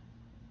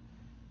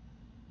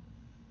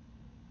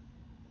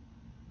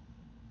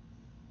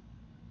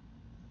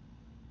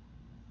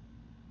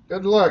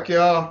 Good luck,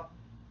 y'all.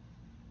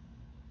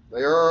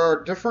 They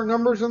are different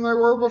numbers than they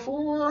were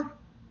before.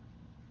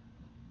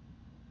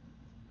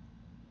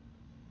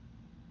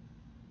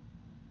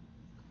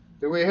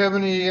 Do we have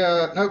any,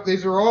 nope,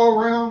 these are all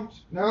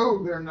rounds.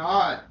 No, they're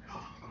not.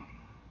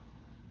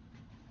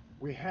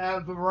 We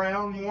have the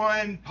round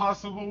one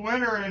possible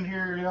winner in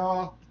here,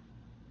 y'all.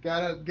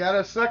 Got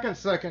a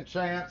second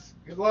chance.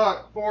 Good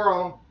luck, 4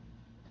 of them.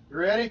 You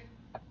ready?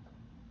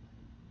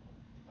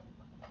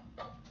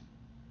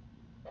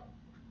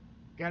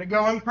 Gotta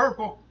go in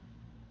purple.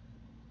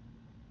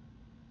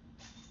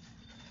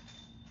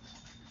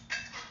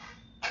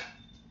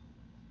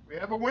 We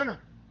have a winner.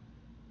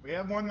 We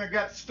have one that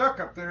got stuck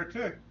up there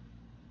too.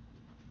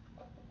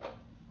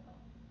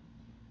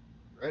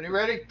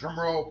 Ready? Drum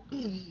roll.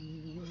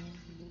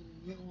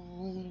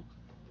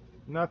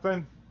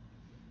 Nothing.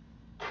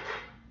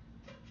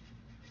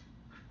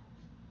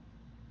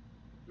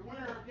 The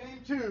winner of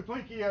game 2,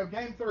 PlinKeyO,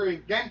 game 3,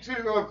 game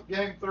 2 of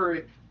game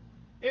 3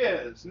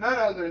 is none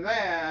other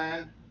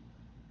than,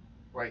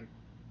 wait.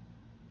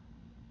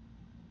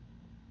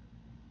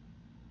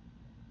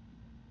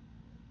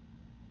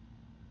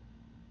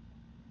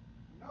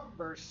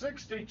 Number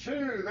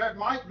 62, that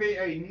might be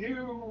a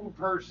new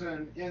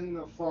person in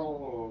the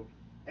fold.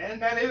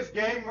 And that is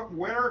game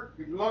winner.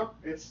 Look,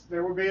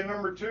 there will be a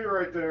number 2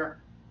 right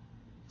there.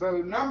 So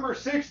number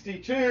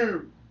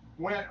 62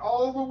 went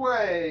all the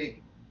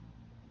way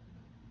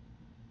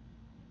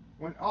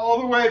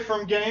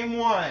from game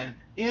 1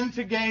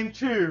 into game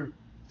 2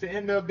 to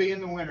end up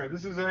being the winner.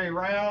 This is a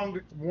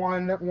round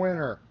 1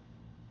 winner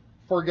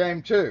for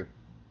game 2.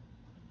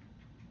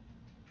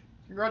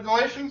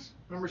 Congratulations,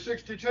 number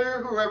 62,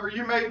 whoever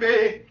you may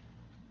be.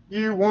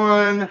 You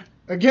won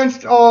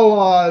against all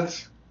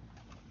odds.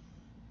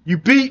 You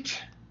beat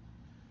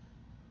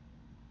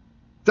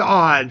the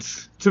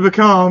odds to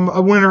become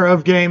a winner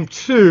of game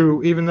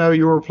 2, even though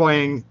you were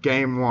playing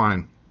game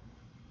 1.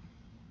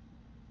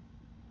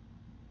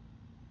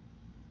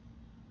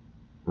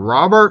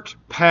 Robert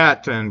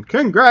Patton.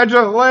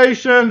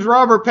 Congratulations,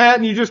 Robert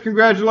Patton. You just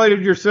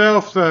congratulated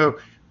yourself, so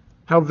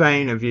how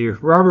vain of you.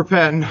 Robert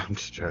Patton, I'm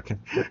just joking.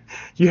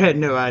 You had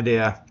no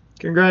idea.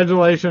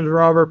 Congratulations,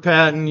 Robert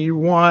Patton. You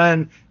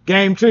won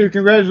game 2.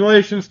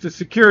 Congratulations to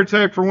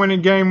Securitech for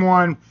winning game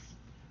 1.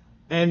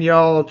 And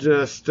y'all are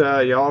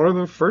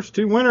the first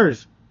 2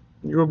 winners.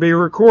 You will be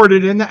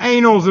recorded in the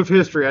annals of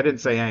history. I didn't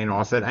say anal,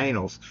 I said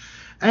annals.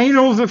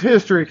 Annals of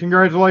history.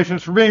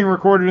 Congratulations for being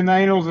recorded in the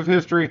annals of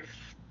history,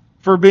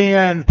 for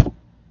being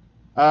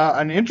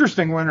an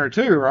interesting winner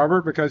too,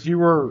 Robert, because that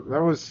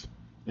was,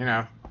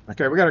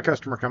 okay, we got a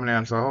customer coming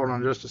in, so hold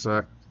on just a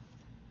sec.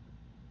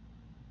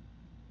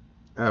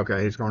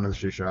 Okay, he's going to the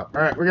shoe shop.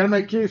 All right, we got to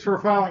make keys for a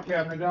filing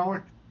cabinet, don't we?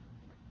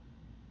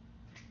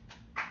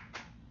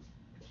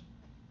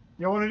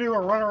 You want to do a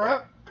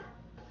runner-up?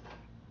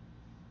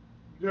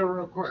 Do it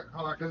real quick,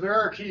 hold on, because there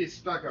are keys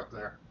stuck up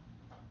there.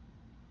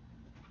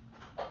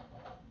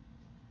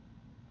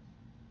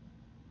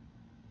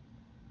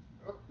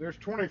 Oh, there's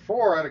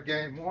 24 out of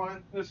game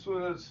 1. This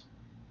was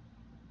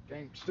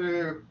game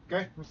 2.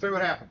 Okay, let's see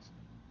what happens.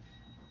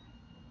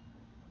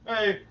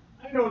 Hey.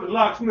 I know the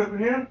locksmith in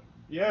here.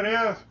 Yeah, it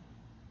is.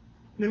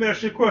 Let me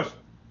ask you a question.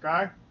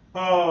 Okay.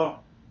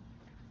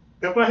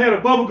 If I had a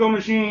bubblegum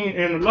machine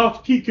and a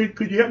lost key,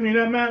 could you help me in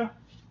that matter?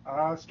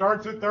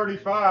 Starts at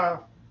 35.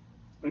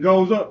 And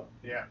goes up?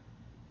 Yeah.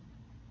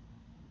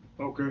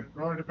 Okay.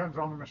 Really depends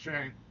on the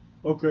machine.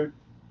 Okay.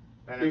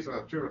 And it's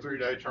a 2 or 3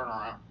 day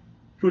turnaround.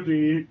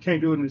 You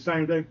can't do it in the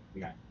same day?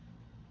 No.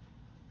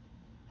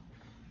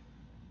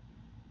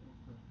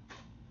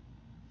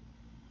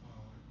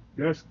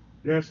 That's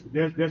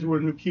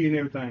with a new key and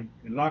everything,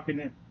 and locking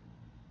it.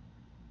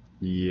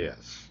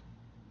 Yes.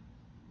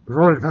 It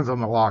really depends on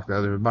the lock,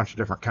 though. There's a bunch of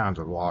different kinds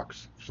of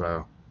locks,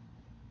 so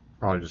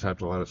probably just have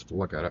to let us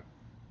look at it.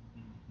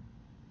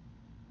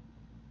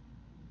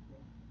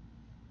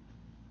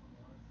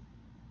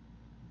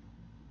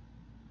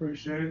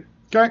 Appreciate it.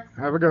 Okay,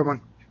 have a good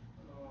one.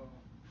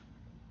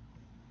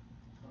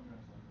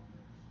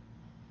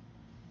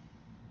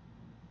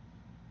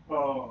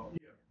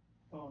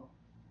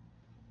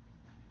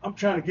 I'm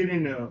trying to get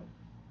in the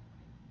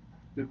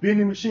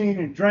vending machine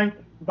and drink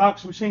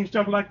box machine,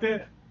 stuff like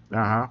that.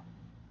 Uh-huh.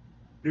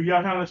 Do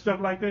y'all handle stuff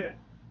like that?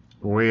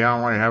 We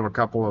only have a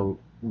couple of,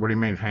 what do you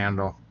mean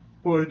handle?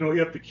 Well, you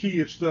have the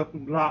key and stuff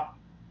and lock.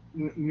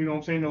 You know what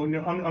I'm saying?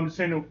 No, I'm just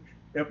saying,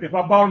 if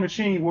I bought a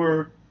machine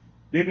where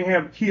they didn't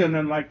have a key or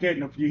nothing like that,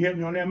 can you help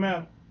me on that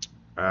matter?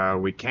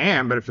 We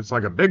can, but if it's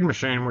like a big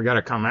machine, we got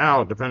to come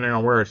out. Depending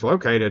on where it's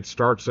located, it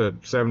starts at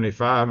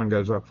 75 and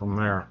goes up from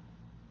there.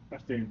 I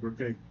stay in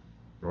Brookhaven.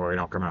 Well, you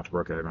don't come out to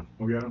Brookhaven.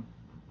 Oh, yeah?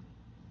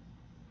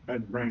 I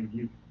had to bring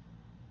you.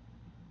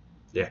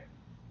 Yeah.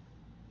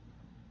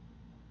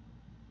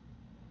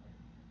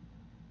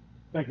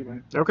 Thank you,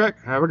 man. Okay,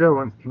 have a good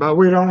one. But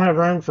we don't have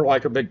room for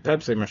like a big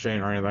Pepsi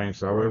machine or anything,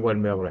 so we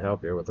wouldn't be able to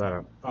help you with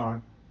that. All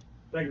right.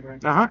 Thank you, man.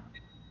 Uh-huh.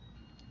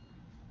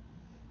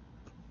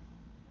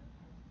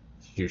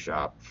 Shoe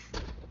shop.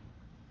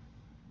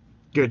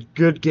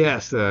 Good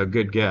guess, though.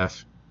 Good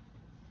guess.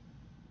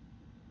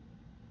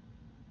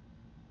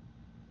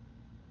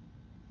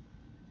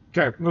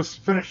 Okay, let's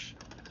finish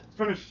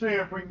seeing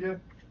if we can get.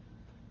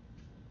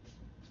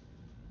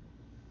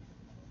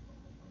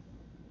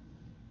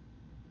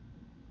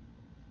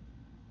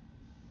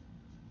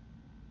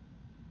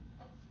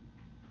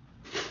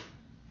 Let's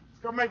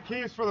go make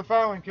keys for the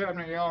filing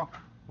cabinet, y'all.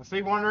 I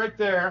see one right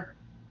there.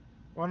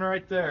 One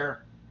right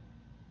there.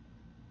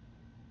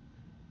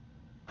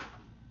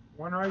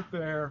 One right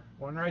there.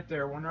 One right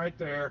there. One right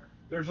there.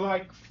 There's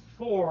like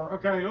 4.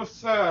 Okay,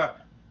 let's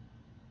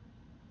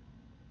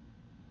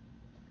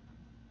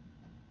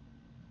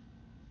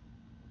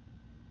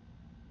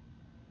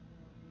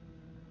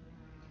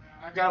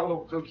I got a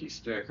little cookie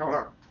stick. Hold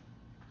on.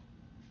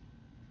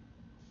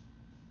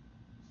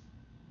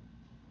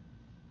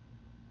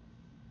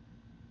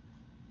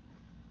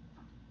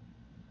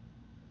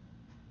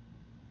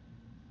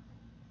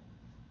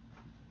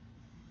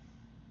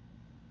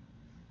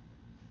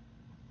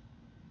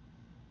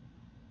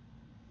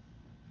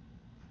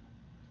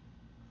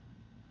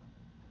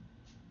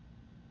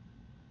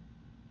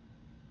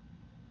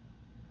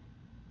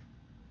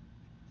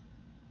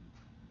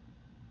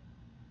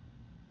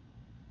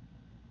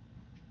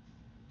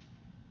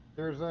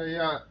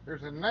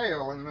 There's a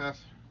nail in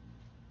this.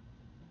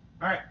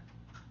 All right.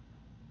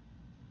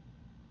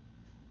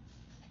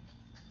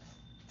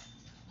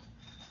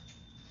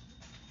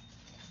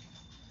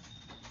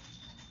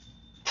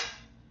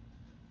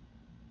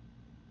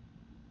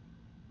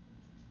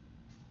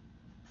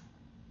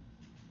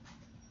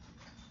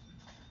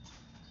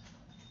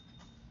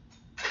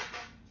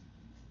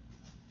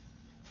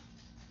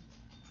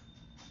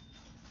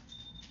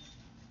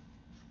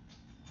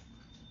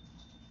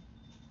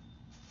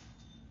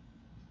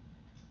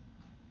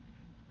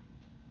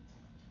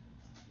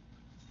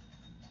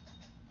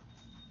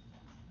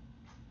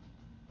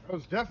 It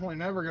was definitely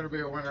never going to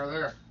be a winner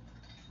there.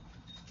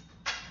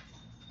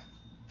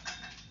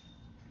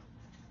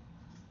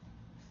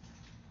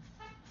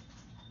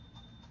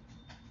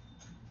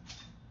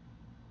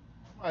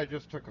 I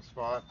just took a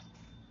spot.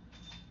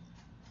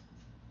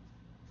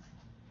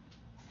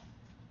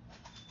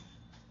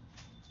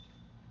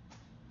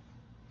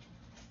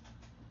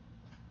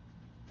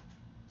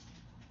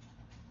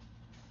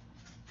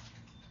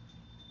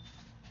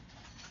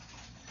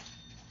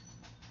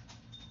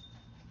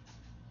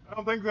 I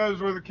don't think those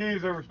were the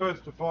keys that were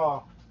supposed to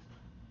fall.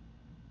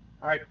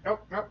 All right.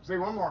 Nope. See,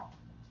 one more.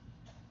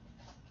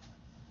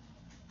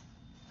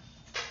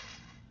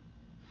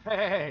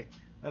 Hey,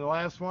 the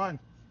last one.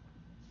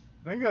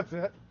 I think that's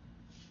it.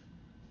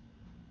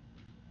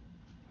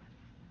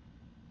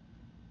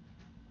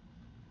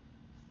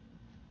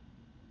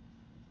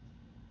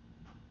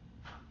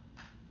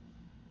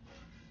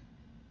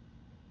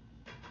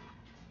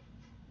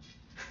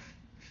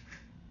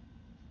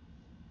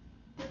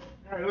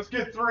 All right, let's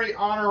get 3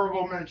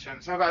 honorable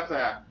mentions. How about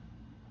that?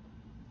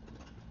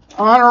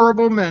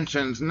 Honorable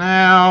mentions.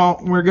 Now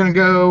we're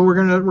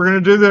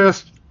gonna do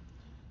this.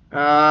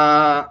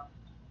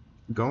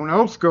 Going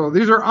old school.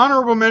 These are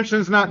honorable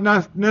mentions, not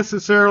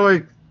necessarily.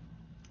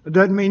 It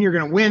doesn't mean you're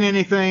gonna win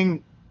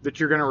anything that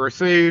you're gonna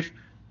receive,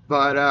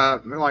 but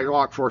like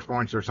lock force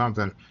points or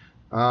something.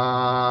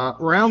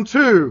 Round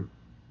 2.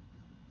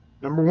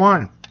 Number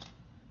 1.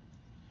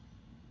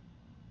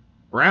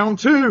 Round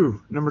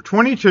 2. Number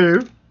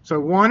 22. So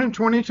 1 and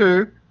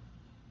 22.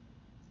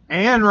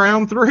 And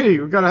round 3,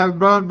 we've got to have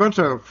a bunch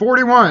of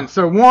 41.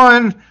 So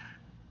 1,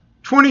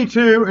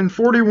 22, and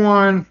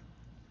 41.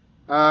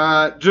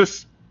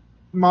 Just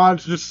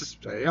mods,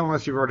 just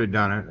unless you've already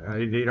done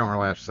it. You don't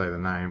really have to say the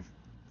name.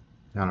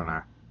 I don't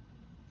know.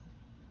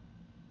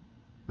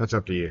 That's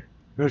up to you.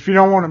 But if you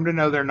don't want them to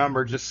know their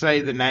number, just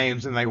say the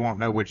names and they won't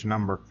know which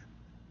number.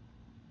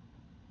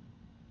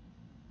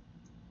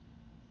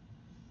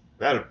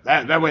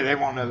 That way they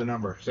won't know the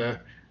number. So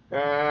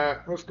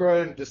let's go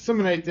ahead and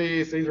disseminate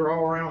these. These are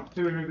all round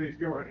 2. These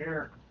go in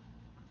here.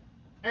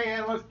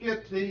 And let's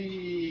get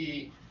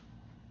the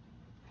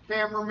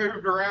camera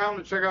moved around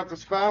to check out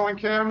this filing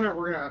cabinet.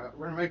 We're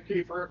gonna make a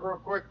key for it real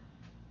quick.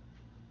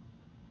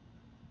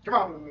 Come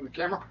on, the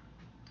camera.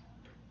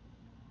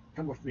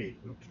 Come with me.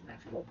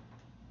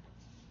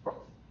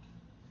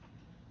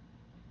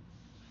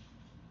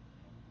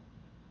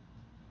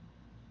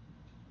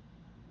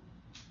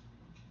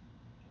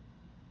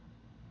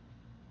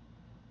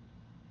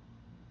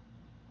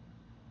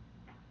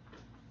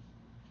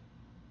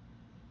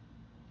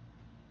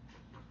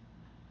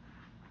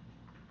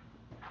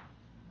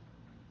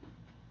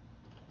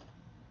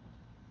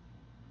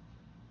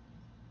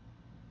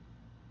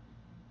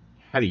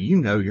 How do you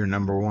know you're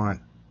number 1?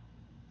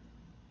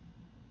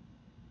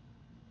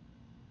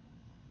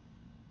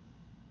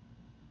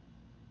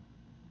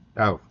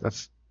 Oh,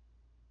 that's.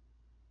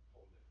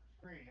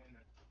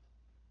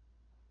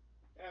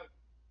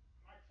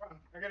 Microphone.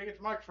 I gotta get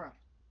the microphone.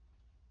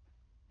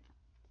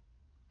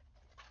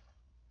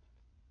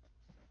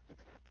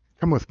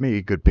 Come with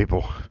me, good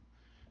people,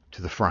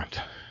 to the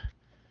front.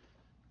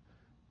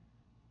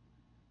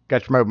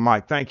 Got your mobile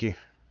mic. Thank you.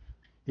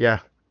 Yeah.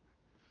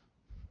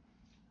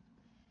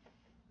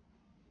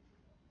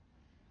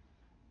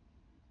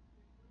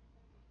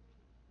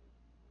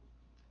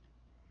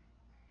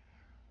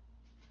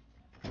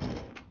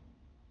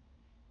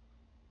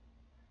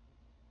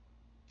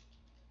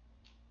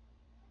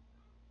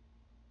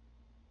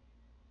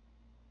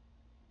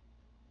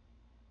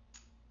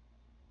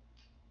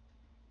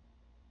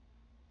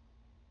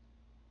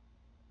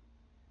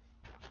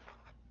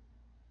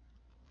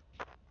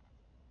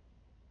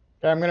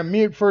 Okay, I'm going to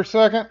mute for a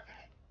second.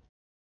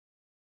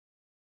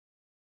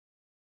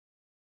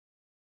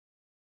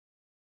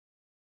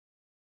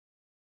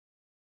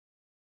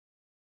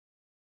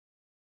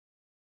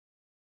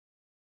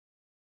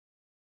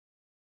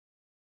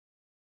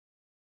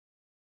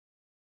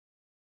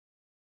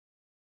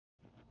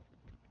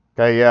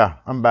 Okay, yeah,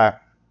 I'm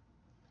back.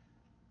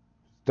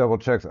 Double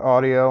check the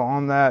audio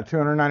on that.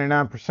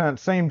 299%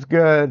 seems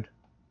good.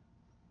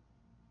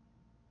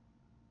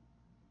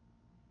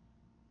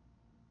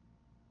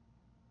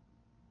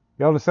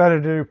 Y'all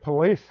decided to do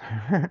police?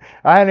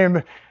 I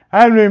haven't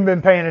even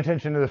been paying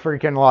attention to the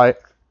freaking light.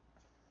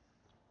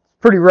 It's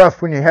pretty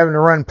rough when you're having to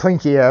run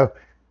PlinKeyO.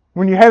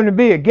 When you're having to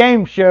be a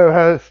game show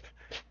host.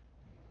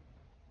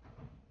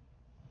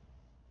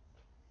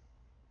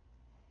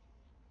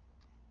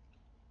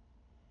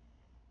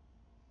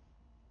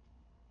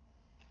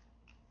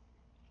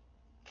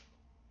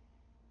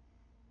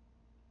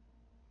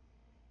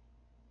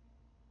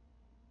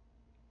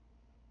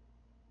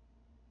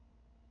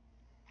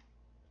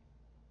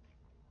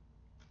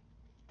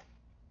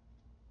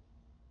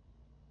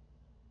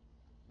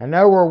 I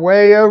know we're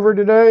way over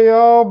today,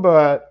 y'all,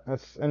 but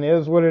it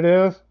is what it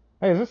is.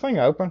 Hey, is this thing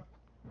open?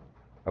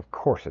 Of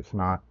course it's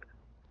not.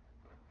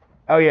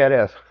 Oh yeah, it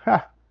is.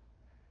 Ha.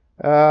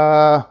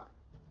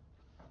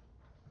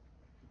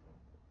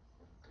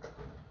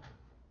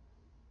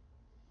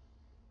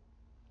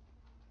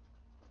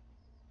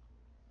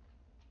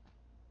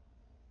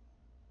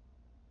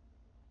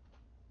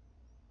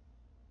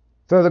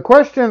 So the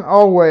question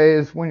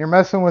always, when you're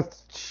messing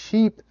with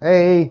cheap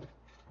A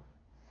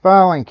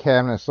filing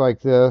cabinets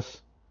like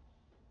this,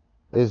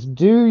 is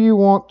do you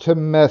want to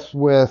mess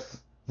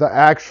with the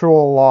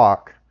actual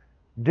lock?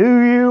 Do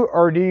you,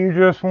 or do you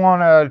just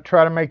want to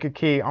try to make a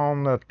key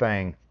on the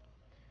thing?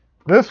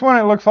 This one,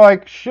 it looks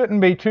like, shouldn't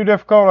be too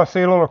difficult. I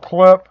see a little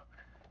clip.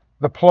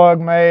 The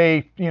plug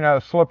may,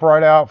 slip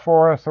right out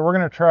for us. So we're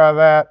going to try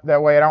that.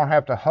 That way I don't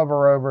have to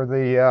hover over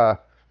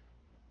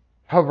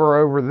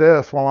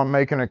this while I'm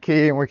making a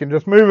key, and we can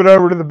just move it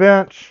over to the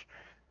bench.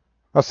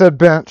 I said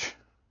bench.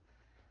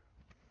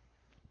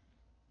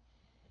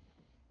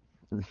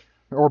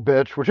 Or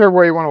bitch, whichever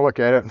way you want to look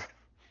at it.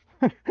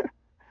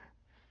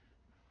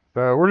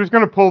 So we're just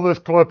going to pull this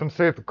clip and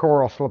see if the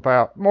core will slip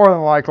out. More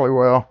than likely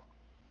will.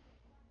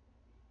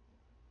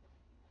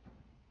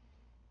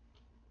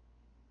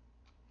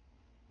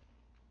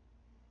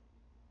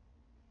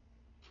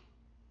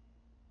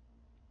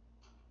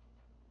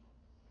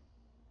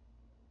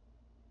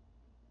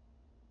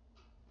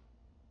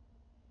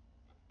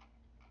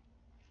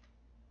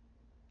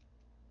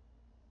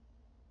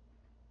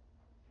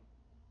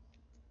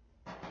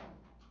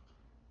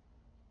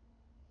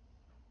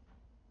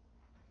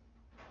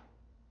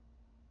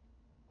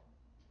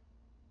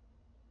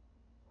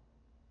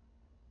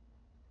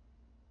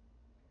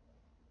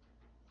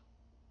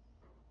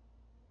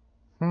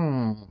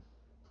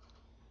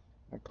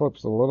 That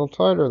clip's a little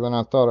tighter than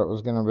I thought it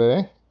was going to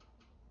be.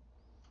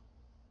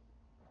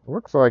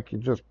 Looks like you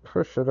just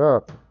push it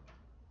up.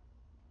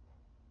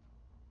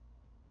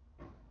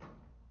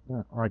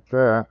 Yeah, like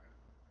that.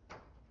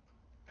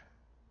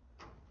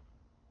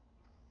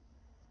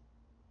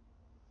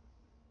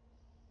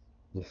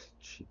 This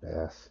cheap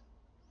ass.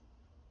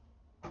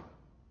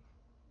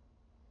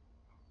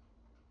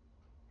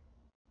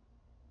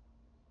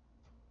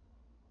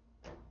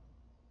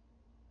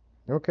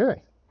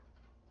 Okay.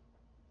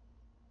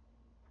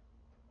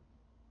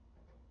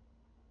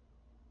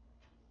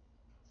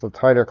 It's a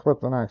tighter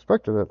clip than I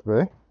expected it to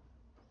be.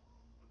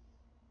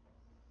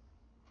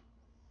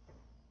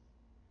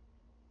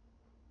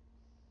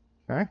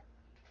 Okay.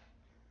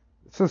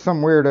 This is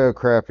some weirdo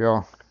crap,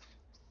 y'all.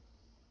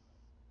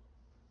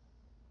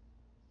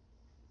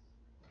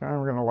 Okay,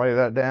 we're going to lay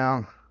that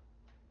down.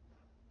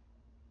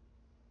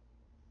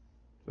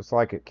 Just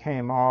like it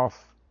came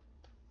off.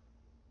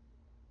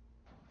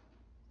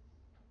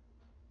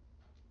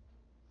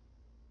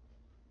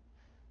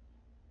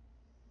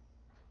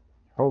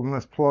 Holding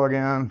this plug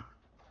in.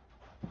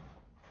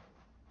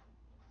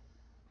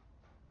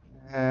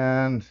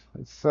 And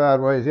it's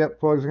sideways. Yep,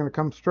 plug's going to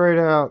come straight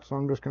out, so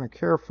I'm just going to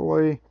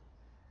carefully.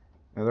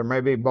 Now, there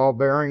may be ball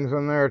bearings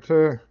in there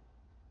too.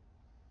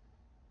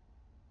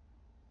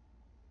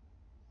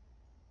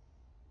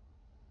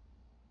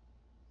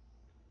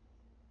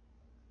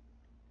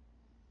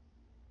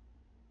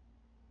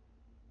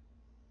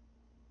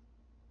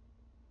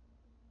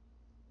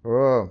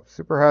 Whoa,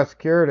 super high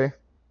security.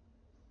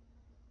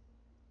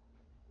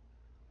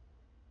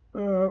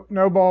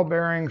 No ball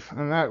bearings.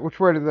 And that, which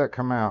way did that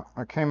come out?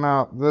 It came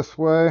out this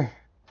way.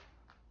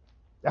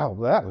 Oh,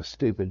 that was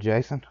stupid,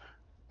 Jason.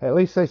 At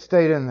least they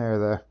stayed in there,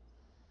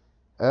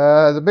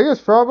 though. The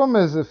biggest problem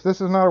is if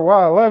this is not a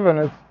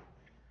Y11, it's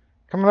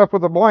coming up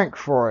with a blank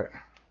for it.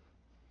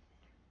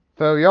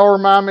 So y'all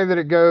remind me that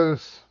it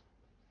goes...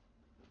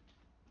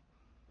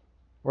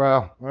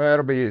 Well,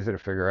 that'll be easy to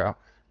figure out.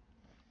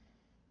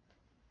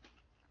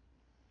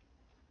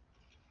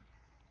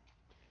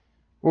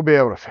 We'll be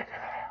able to figure that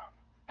out.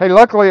 Hey,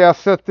 luckily I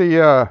set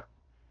the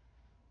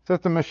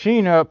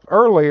machine up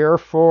earlier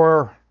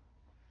for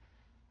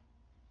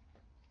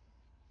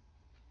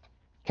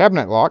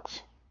cabinet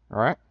locks. All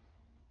right.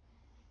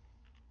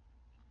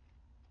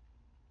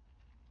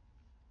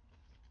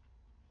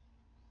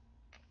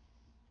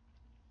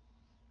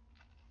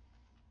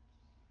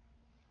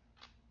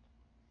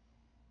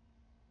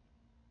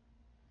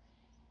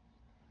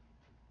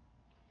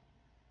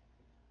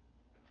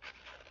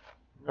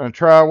 Gonna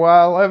try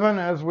Y11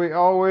 as we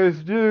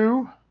always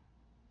do.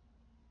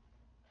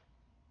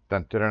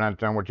 Dun, dun, dun,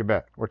 dun. What you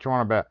bet? What you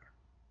want to bet?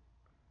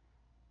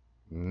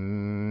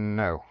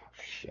 No.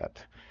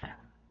 Shit.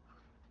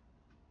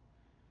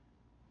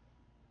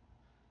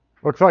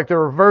 Looks like the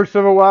reverse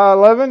of a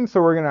Y11,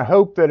 so we're gonna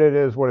hope that it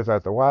is, what is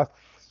that, the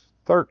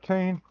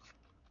Y13?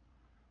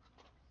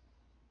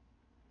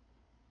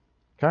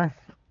 Okay.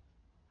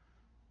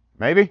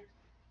 Maybe.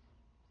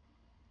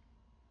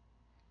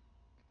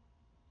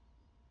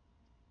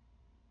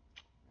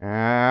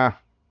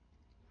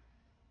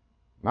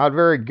 Not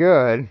very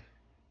good,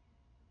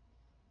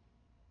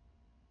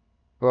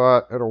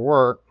 but it'll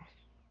work.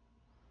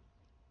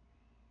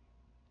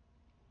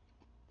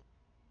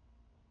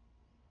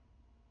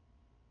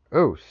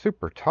 Oh,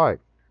 super tight.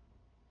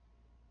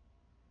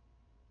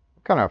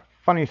 What kind of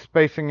funny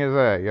spacing is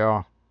that,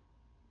 y'all?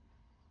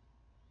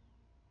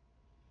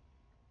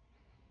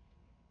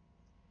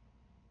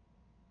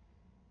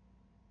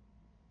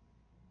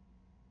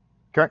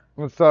 Okay,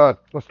 let's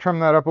trim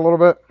that up a little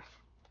bit.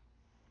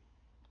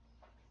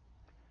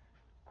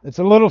 It's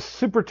a little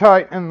super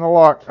tight in the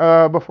lock.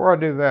 Before I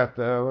do that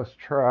though, let's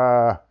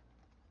try.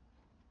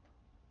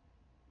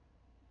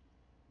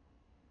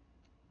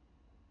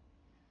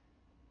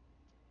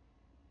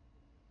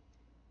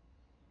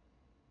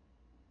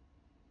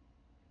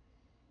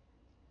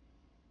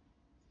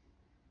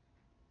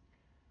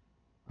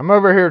 I'm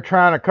over here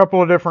trying a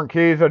couple of different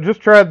keys. I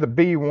just tried the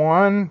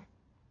B1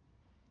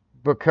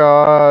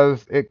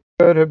 because it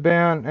could have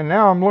been, and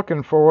now I'm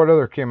looking for, what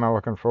other key am I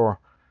looking for?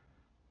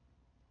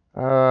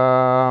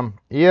 ES8M.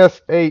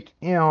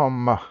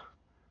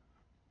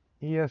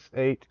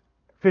 ES8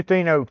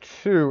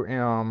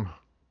 1502M.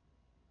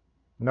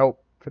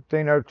 Nope,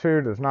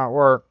 1502 does not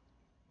work.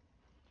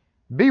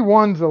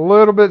 B1's a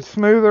little bit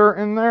smoother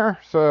in there,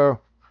 so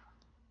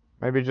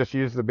maybe just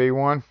use the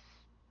B1.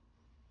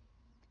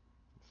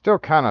 Still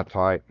kind of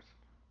tight.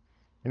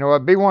 You know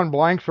what? B1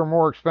 blanks are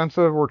more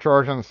expensive. We're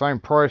charging the same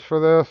price for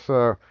this,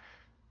 so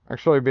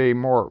actually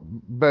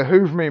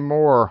behoove me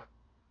more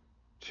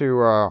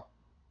to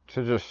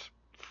just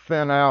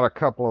thin out a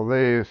couple of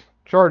these.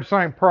 Charge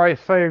same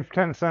price, save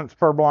 10 cents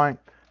per blank,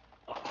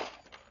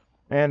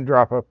 and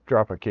drop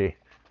a key.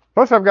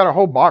 Plus, I've got a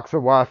whole box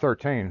of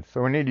Y13,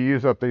 so we need to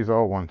use up these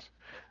old ones.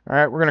 All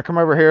right, we're going to come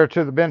over here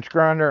to the bench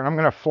grinder, and I'm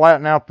going to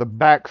flatten out the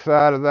back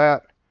side of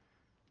that.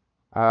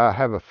 I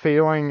have a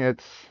feeling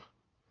it's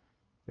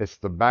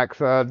the back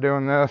side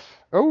doing this.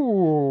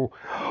 Oh,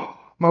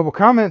 mobile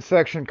comment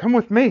section, come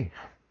with me.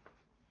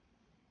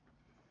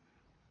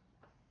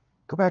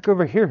 Go back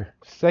over here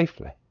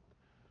safely.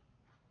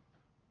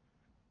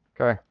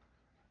 Okay.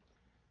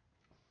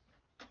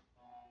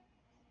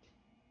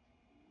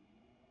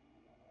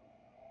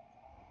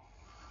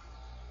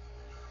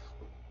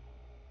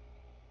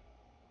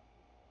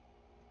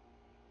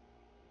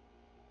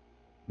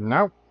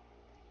 Nope.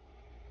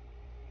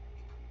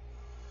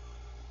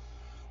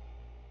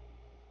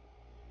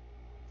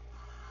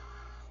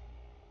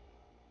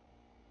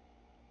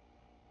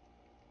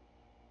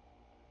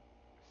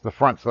 It's the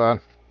front side.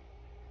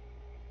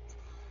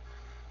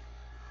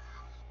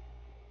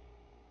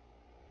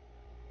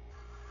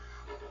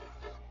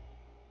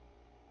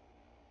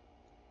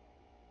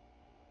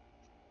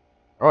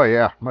 Oh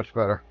yeah, much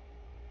better.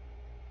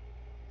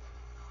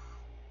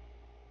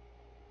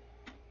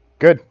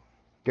 Good.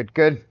 Good,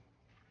 good.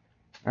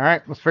 All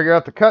right, let's figure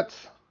out the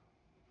cuts.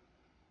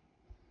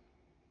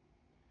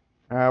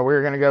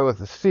 We're going to go with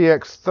the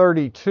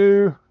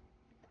CX32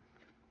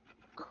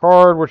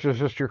 card, which is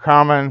just your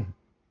common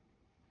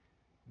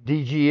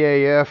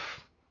DGAF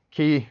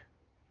key.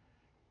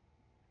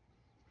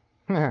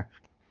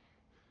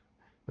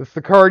 It's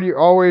the card you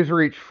always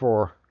reach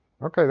for.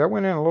 Okay, that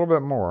went in a little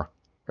bit more.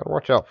 Gotta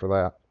watch out for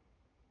that.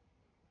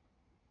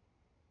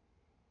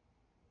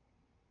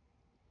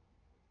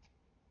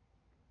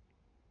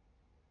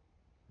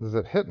 Is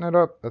it hitting it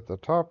up at the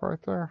top right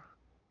there?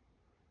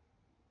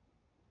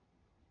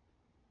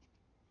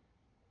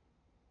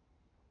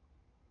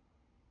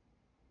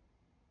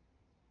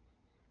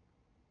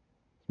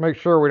 Make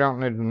sure we don't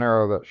need to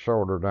narrow that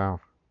shoulder down,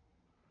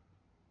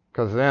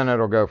 because then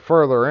it'll go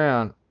further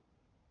in.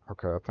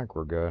 Okay, I think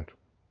we're good.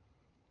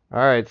 All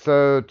right,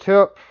 so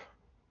tip,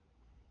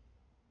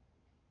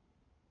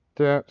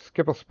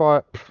 skip a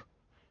spot.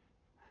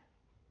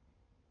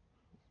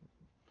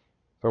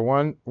 So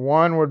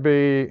one would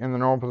be in the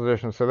normal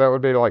position, so that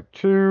would be like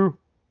 2,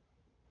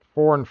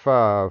 4, and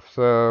 5.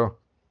 So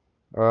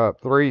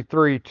 3,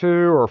 3, 2,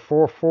 or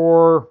 4,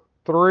 4,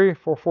 3,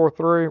 4, 4,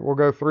 3. We'll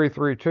go 3,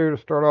 3, 2 to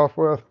start off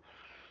with.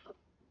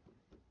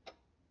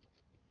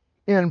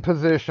 In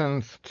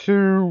positions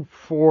 2,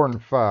 4,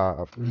 and 5.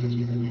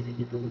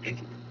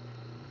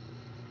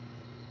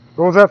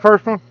 What was that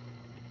first one?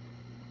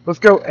 Let's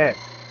go X.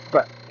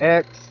 But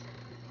X.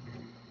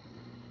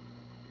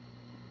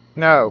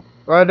 No.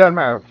 Well, it doesn't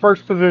matter.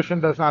 First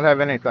position does not have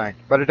anything,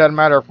 but it doesn't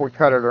matter if we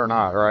cut it or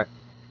not, right?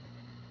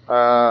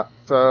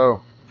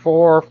 So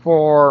 4,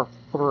 4,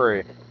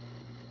 3.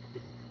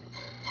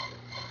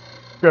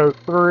 Go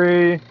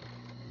 3,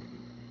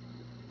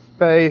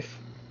 space,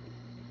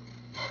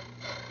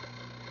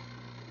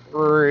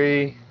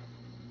 3,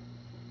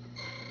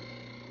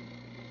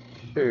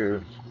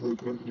 2.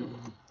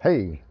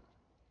 Hey,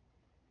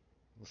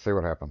 let's see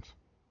what happens.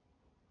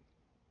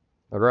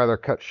 I'd rather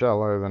cut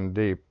shallow than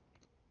deep.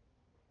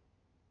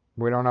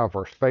 We don't know if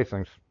our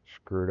spacing's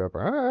screwed up.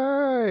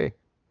 Hey,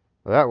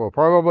 that will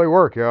probably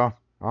work, y'all.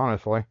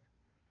 Honestly,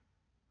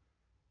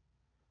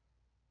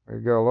 we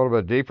go a little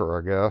bit deeper,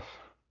 I guess.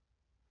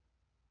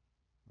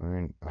 I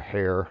mean, a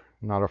hair,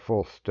 not a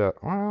full step.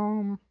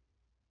 You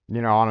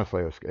know,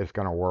 honestly, it's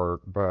gonna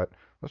work, but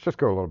let's just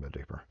go a little bit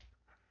deeper.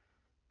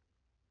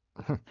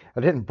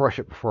 I didn't brush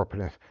it before I put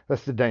it in.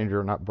 That's the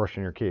danger of not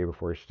brushing your key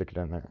before you stick it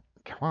in there.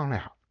 Come on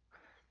out.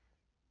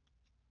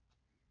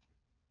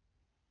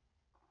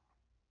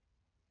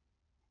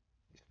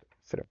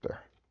 Sit up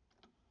there.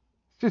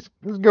 Let's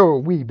go a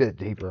wee bit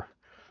deeper.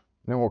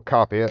 Then we'll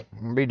copy it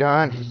and be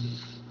done.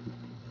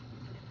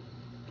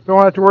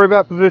 Don't have to worry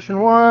about position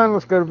 1.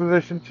 Let's go to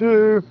position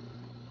 2.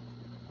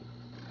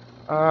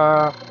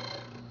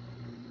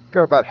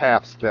 Go about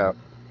half step.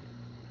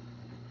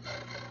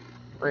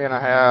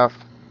 3.5.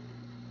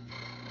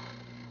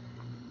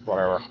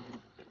 Whatever.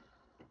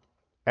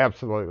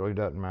 Absolutely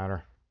doesn't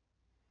matter.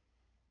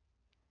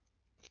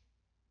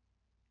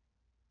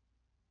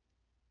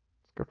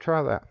 Let's go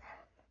try that.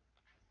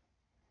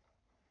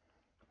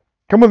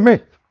 Come with me.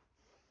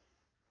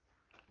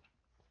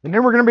 And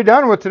then we're going to be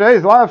done with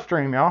today's live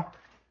stream, y'all.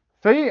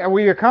 See,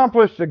 we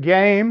accomplished a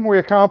game. We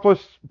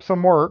accomplished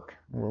some work,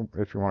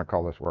 if you want to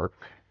call this work.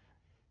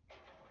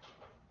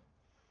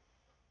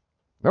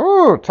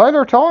 Oh,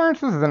 tighter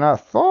tolerances than I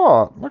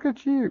thought. Look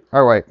at you.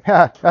 Oh, wait.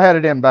 I had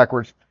it in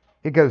backwards.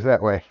 It goes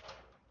that way.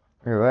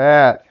 Look at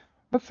that.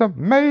 That's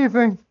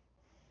amazing.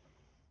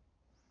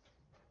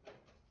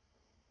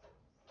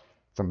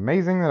 It's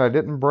amazing that I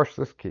didn't brush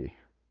this key.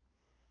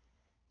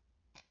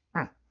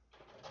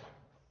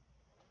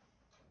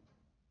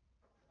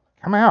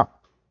 Come out.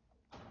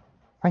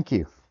 Thank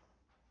you.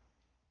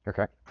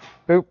 Okay.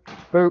 Boop,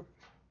 boop.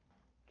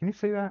 Can you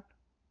see that?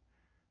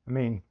 I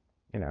mean,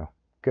 you know,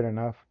 good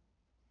enough.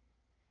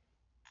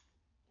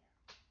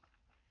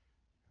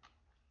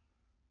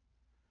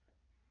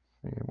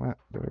 See,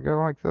 did it go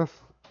like this?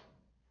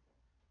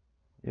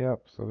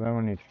 Yep, so then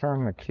when you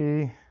turn the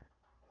key,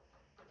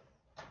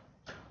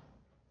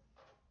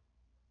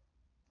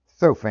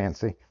 so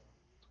fancy.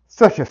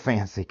 Such a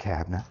fancy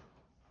cabinet.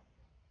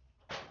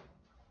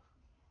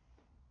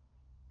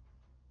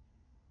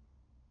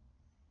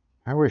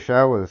 I wish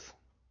I was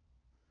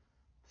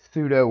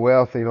pseudo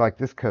wealthy like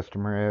this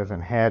customer is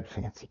and had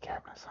fancy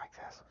cabinets like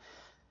this.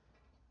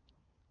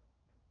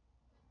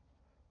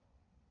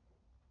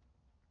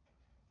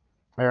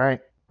 All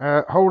right,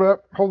 hold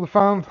up, hold the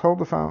phones, hold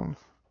the phones.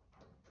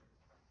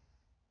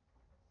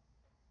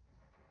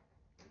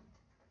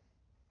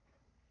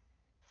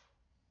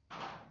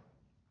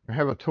 I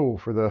have a tool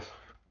for this.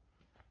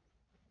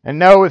 And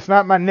no, it's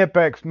not my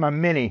Nipex, my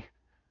Mini.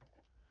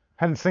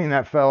 Hadn't seen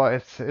that fella.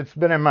 It's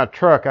been in my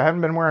truck. I haven't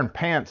been wearing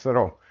pants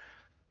that'll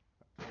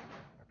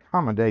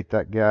accommodate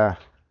that guy.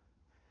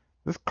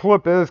 This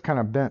clip is kind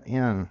of bent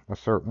in a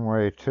certain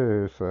way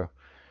too, so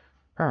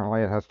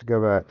apparently it has to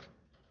go back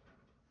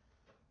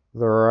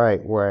the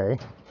right way.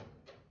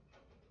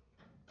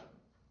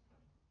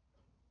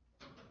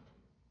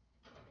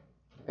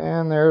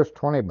 And there's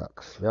 20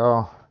 bucks,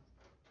 y'all.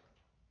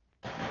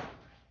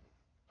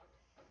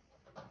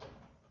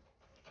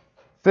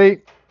 See,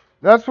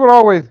 that's what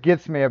always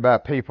gets me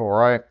about people,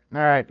 right? All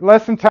right,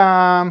 lesson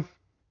time.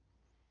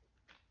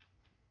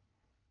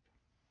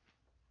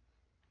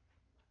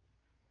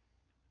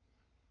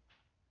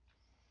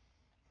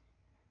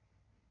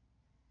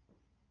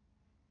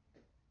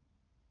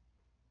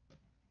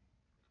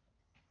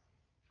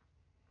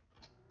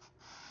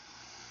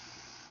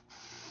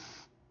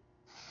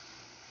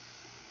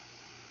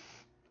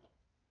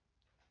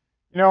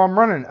 You know, I'm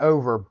running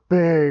over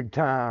big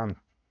time.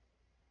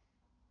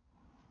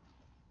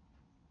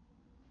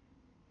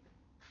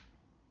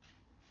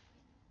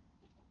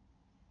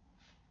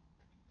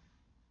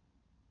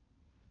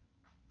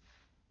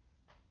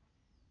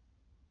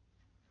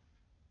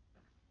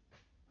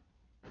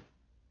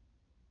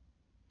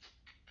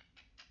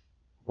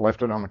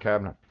 Left it on the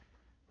cabinet.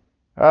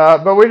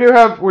 But we've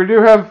got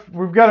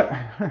it.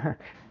 I'm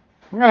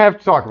gonna have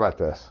to talk about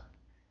this.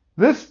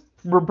 This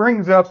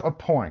brings up a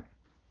point,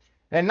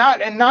 and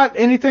not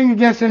anything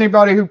against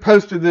anybody who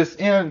posted this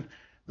in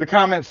the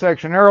comment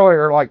section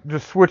earlier, like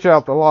just switch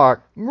out the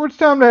lock. It's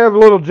time to have a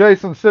little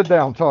Jason sit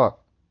down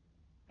talk.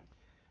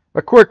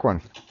 A quick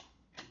one.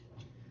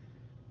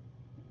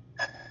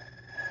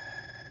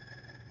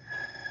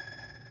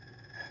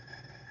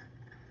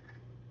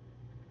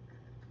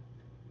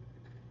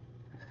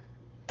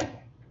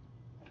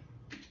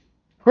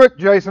 quick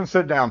Jason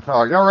sit down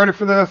talk. Y'all ready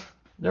for this?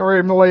 Y'all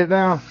ready to lay it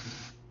down?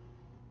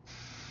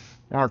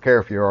 I don't care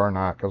if you are or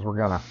not, because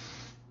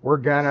we're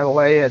gonna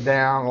lay it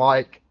down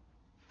like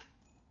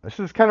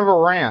this is kind of a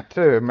rant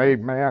too. It may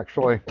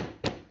actually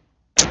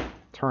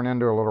turn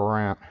into a little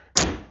rant.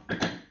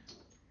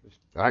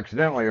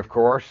 Accidentally, of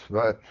course,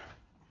 but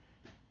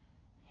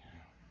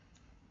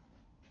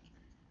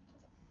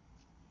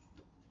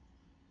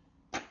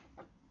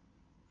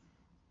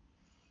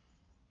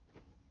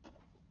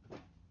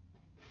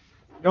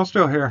y'all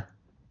still here?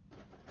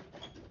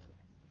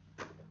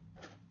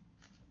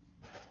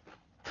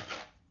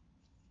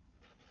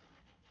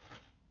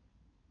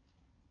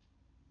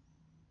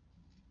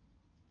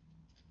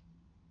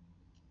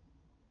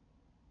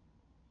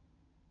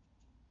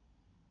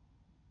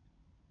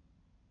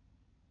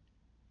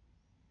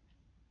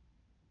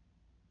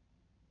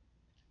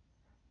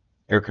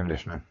 Air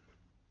conditioning.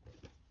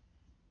 It's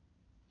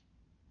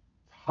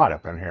hot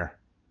up in here.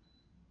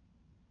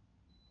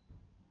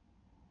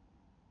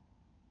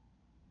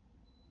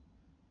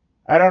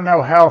 I don't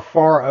know how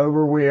far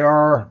over we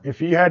are.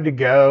 If you had to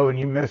go and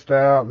you missed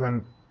out,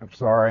 then I'm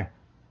sorry.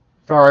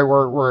 Sorry,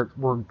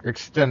 we're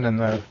extending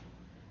this.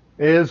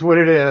 It is what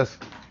it is.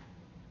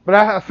 But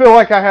I feel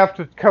like I have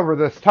to cover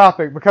this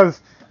topic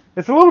because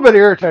it's a little bit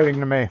irritating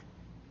to me,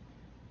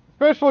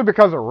 especially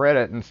because of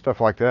Reddit and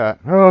stuff like that.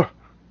 Oh,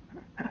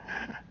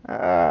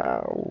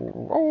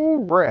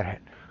 Reddit.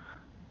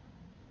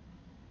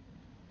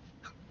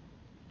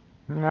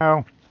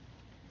 No,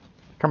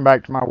 come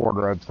back to my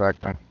wardrobe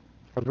section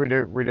because we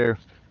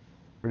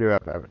do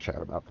have to have a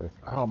chat about this.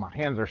 Oh, my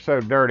hands are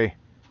so dirty.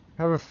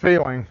 I have a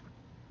feeling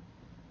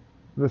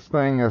this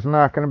thing is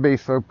not going to be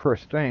so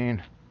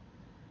pristine.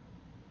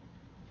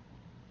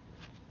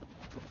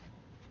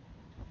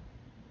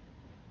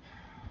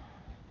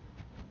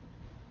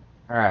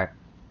 All right.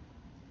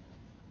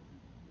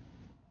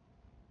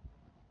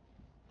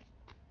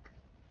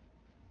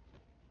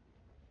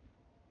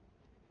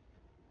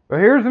 So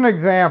here's an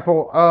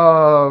example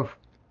of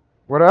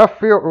what I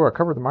feel. Oh, I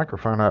covered the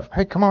microphone up.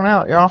 Hey, come on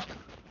out, y'all.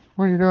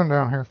 What are you doing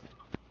down here?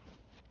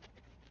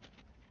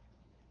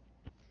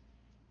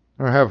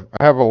 I have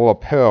a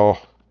lapel.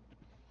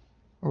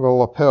 I have a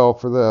lapel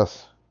for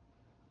this.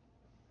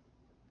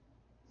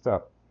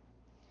 So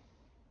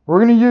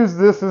we're going to use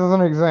this as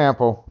an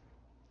example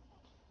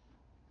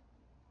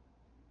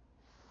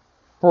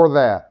for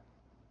that.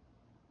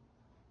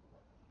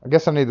 I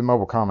guess I need the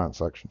mobile comment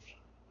section.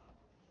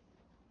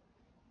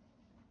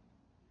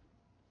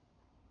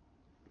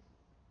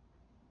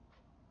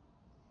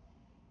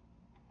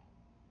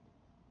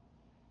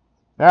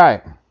 All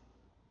right.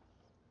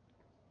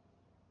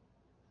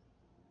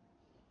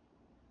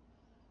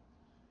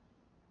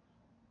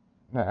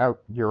 No,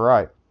 you're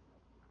right.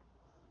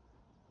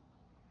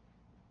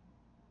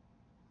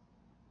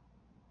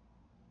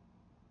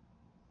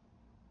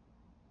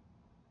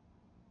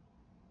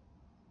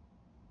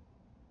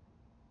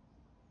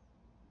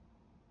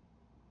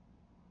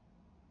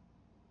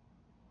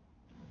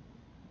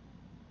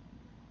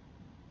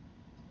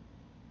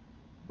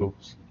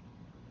 Oops.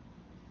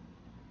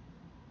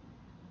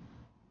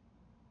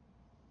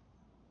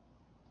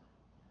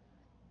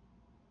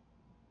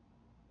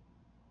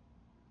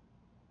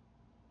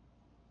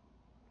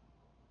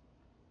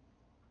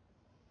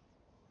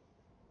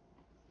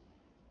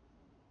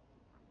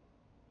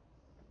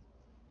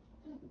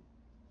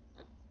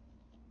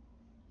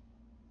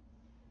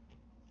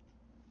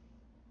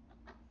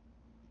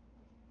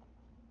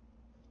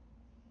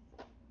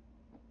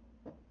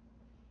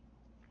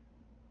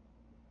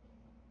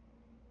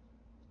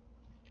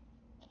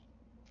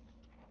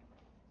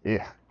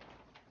 Yeah.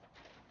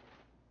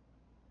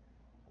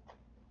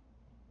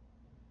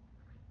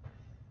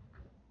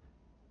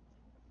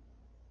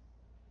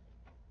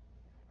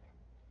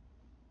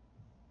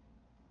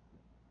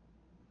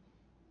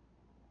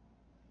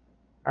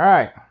 All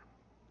right.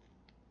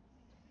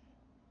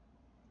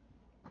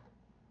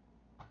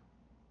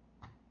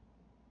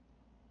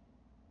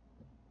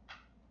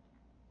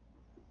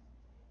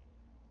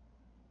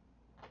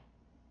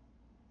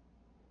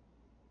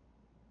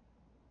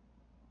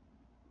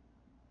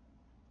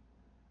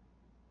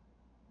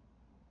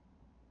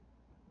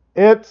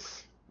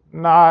 It's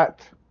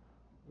not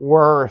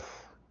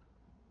worth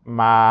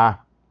my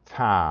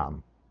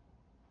time.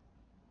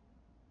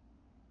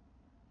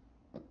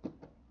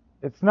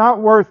 It's not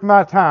worth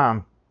my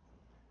time.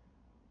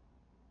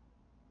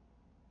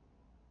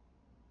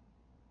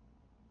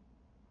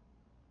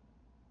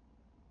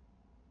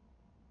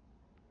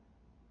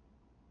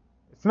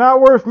 It's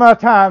not worth my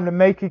time to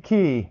make a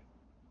key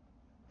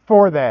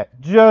for that.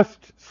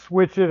 Just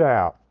switch it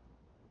out.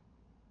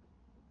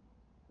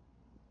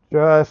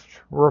 Just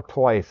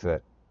replace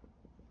it.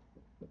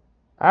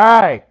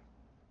 Alright.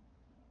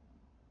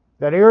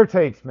 That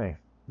irritates me.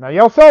 Now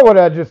y'all saw what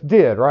I just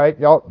did, right?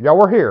 Y'all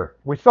were here.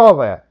 We saw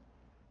that.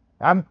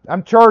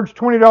 I'm charged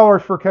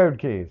 $20 for code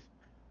keys.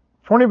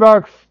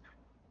 $20.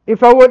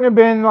 If I wouldn't have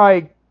been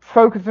like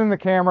focusing the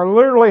camera,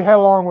 literally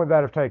how long would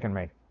that have taken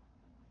me?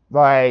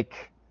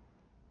 Like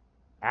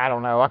I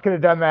don't know. I could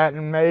have done that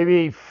in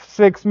maybe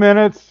 6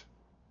 minutes.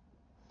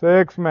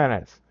 6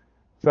 minutes.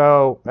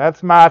 So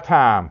that's my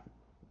time.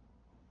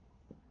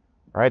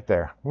 Right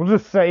there. We'll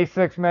just say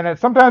 6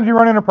 minutes. Sometimes you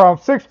run into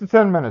problems. 6 to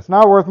 10 minutes.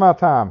 Not worth my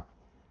time.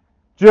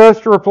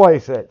 Just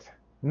replace it.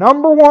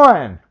 Number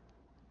one.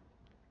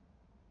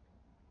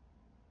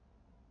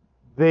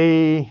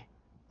 The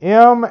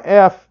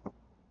MF.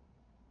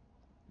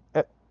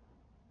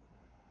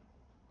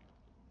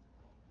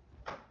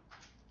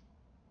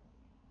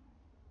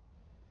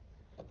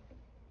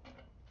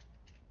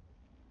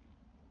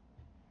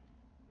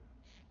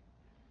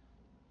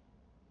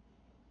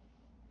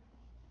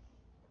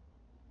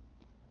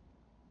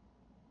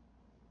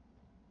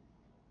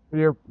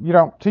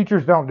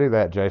 Teachers don't do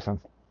that, Jason.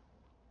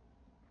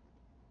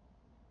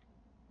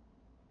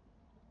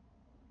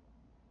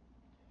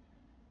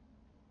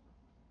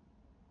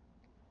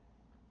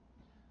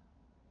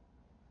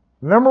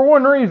 Number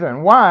one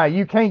reason why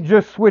you can't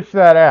just switch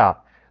that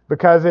out,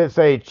 because it's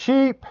a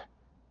cheap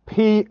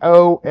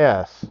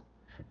POS.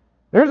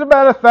 There's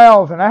about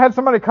 1,000. I had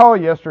somebody call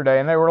yesterday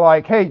and they were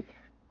like, hey,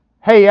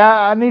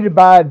 I need to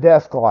buy a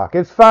desk lock.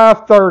 It's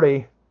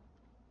 5:30.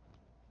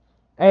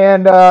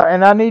 And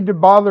I need to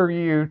bother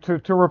you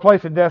to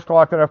replace a desk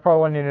lock that I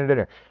probably needed to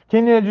do.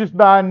 Can you just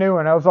buy a new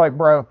one? I was like,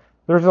 bro,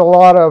 there's a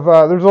lot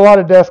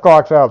of desk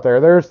locks out there.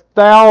 There's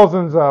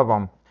thousands of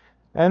them,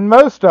 and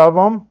most of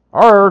them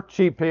are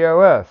cheap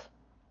POS.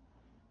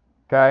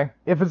 Okay,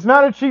 if it's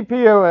not a cheap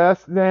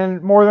POS,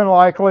 then more than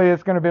likely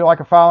it's going to be like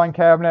a filing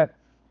cabinet,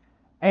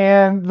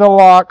 and the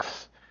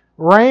locks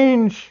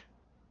range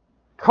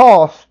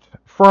cost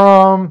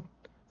from,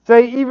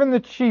 say, even the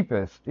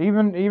cheapest,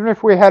 even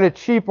if we had a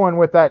cheap one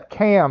with that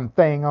cam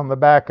thing on the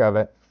back of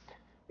it,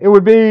 it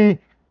would be,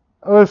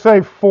 let's say,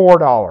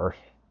 $4.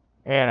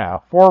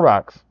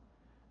 $4.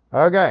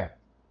 Okay.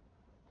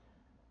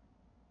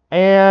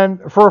 And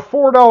for a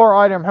 $4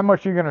 item, how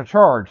much are you going to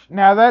charge?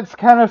 Now, that's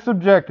kind of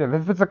subjective.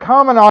 If it's a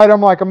common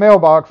item like a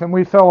mailbox and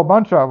we sell a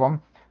bunch of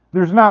them,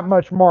 there's not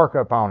much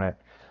markup on it.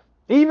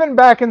 Even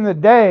back in the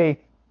day,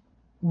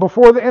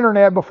 before the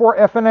internet, before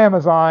F&M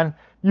Amazon,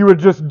 you would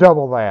just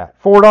double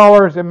that.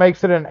 $4, it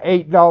makes it an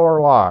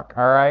 $8 lock,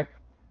 all right?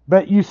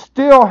 But you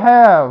still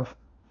have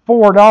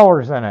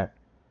 $4 in it.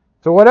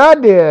 So what I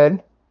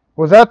did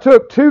was I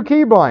took 2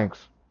 key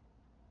blanks.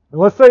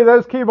 Let's say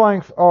those key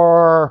blanks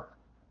are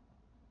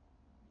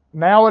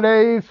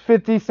nowadays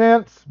 50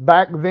 cents.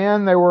 Back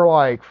then they were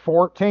like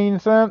 14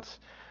 cents.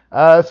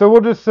 So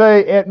we'll just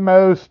say at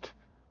most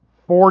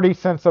 40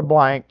 cents a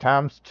blank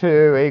times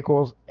 2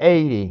 equals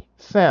 80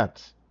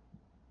 cents.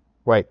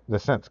 Wait, the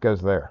cents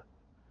goes there.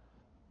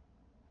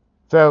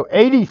 So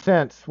 80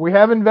 cents we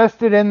have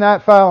invested in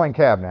that filing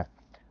cabinet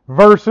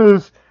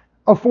versus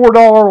a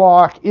 $4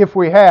 lock if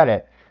we had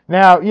it.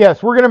 Now,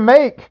 yes, we're going to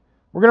make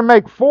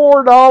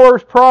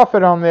 $4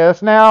 profit on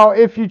this. Now,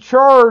 if you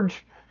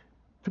charge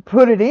to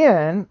put it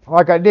in,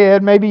 like I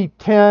did, maybe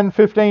 $10,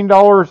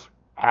 $15,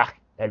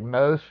 at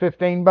most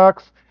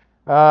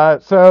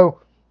 $15. So,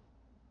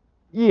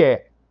 yeah,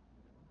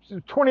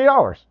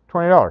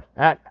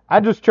 $20. I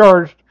just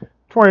charged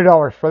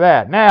 $20 for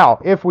that. Now,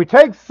 if we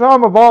take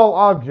sum of all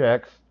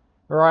objects,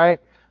 right,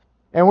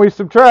 and we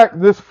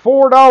subtract this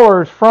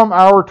 $4 from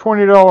our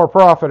 $20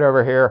 profit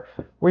over here,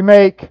 we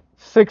make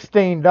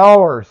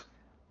 $16.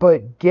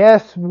 But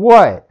guess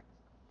what?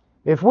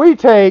 If we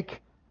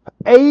take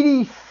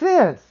 80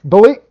 cents,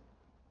 do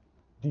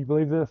you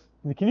believe this?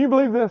 Can you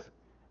believe this?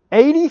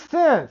 80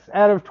 cents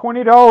out of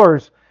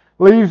 $20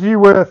 leaves you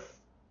with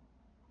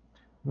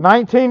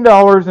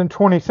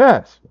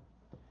 $19.20.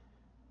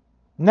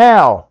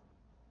 Now,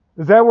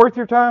 is that worth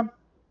your time?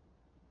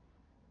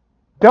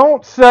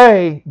 Don't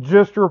say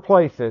just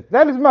replace it.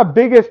 That is my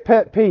biggest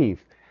pet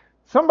peeve.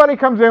 Somebody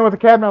comes in with a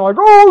cabinet like,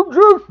 oh,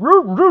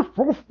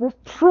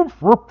 just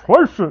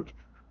replace it.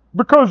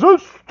 Because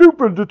it's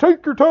stupid to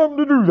take your time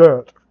to do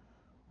that.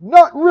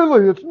 Not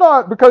really, it's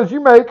not, because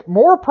you make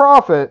more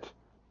profit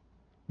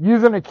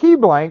using a key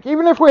blank.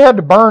 Even if we had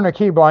to burn a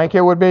key blank,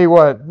 it would be,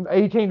 what,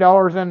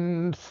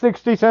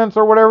 $18.60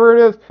 or whatever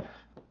it is,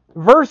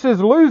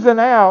 versus losing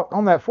out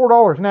on that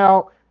 $4.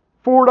 Now,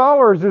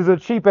 $4 is a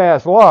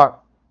cheap-ass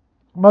lock.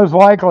 Most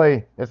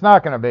likely, it's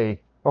not going to be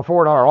a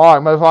 $4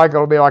 lock. Most likely,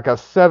 it'll be like a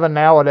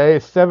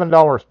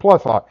 $7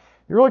 plus lock.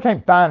 You really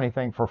can't buy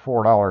anything for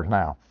 $4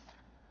 now.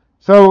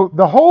 So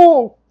the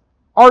whole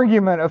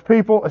argument of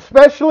people,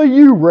 especially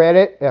you,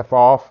 Reddit, F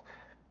off,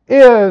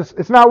 is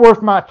it's not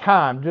worth my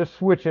time. Just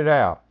switch it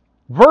out.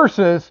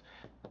 Versus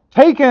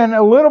taking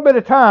a little bit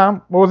of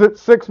time, what was it,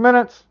 6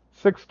 minutes?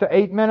 6 to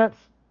 8 minutes?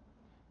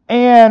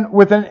 And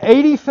with an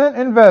 80-cent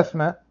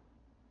investment,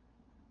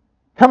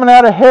 coming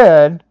out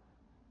ahead,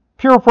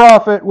 pure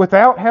profit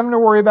without having to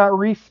worry about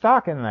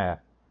restocking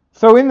that.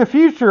 So in the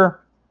future,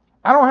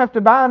 I don't have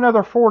to buy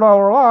another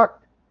 $4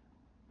 lock.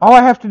 All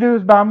I have to do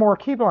is buy more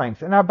key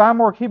blanks. And I buy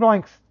more key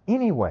blanks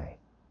anyway.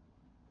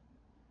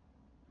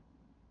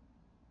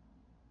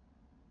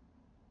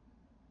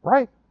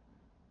 Right?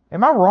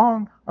 Am I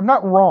wrong? I'm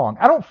not wrong.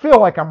 I don't feel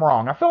like I'm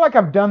wrong. I feel like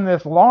I've done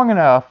this long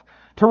enough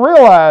to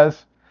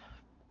realize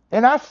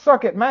and I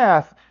suck at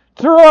math,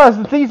 to realize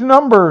that these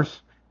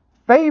numbers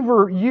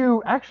favor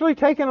you actually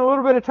taking a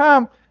little bit of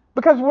time,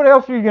 because what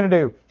else are you going to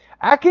do?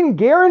 I can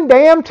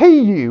guarantee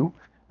you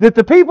that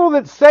the people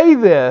that say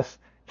this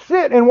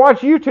sit and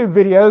watch YouTube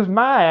videos,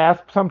 my ass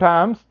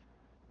sometimes,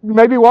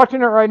 maybe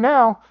watching it right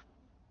now.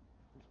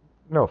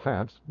 No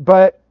offense,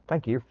 but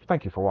thank you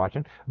for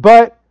watching.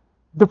 But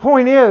the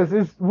point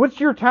is what's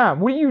your time?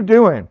 What are you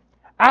doing?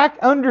 I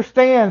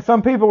understand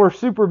some people are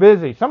super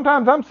busy.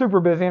 Sometimes I'm super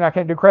busy and I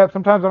can't do crap.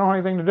 Sometimes I don't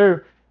have anything to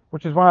do,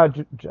 which is why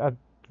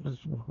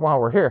why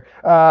we're here.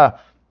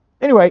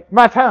 Anyway,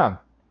 my time.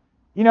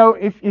 You know,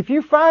 if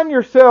you find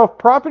yourself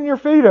propping your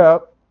feet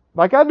up,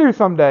 like I do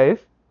some days,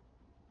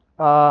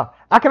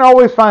 I can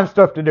always find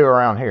stuff to do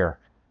around here.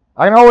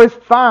 I can always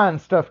find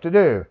stuff to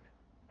do.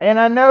 And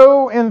I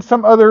know in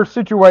some other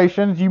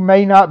situations you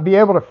may not be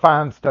able to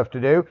find stuff to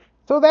do,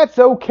 so that's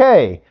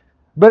okay.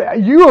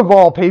 But you, of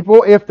all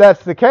people, if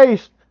that's the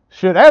case,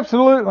 should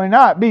absolutely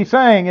not be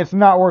saying it's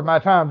not worth my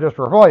time, just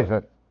replace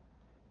it.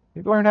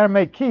 You learn how to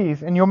make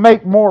keys, and you'll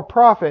make more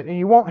profit, and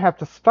you won't have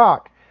to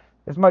stock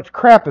as much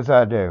crap as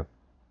I do.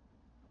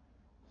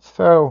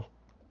 So,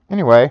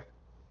 anyway,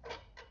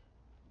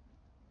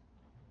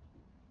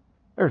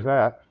 there's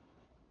that.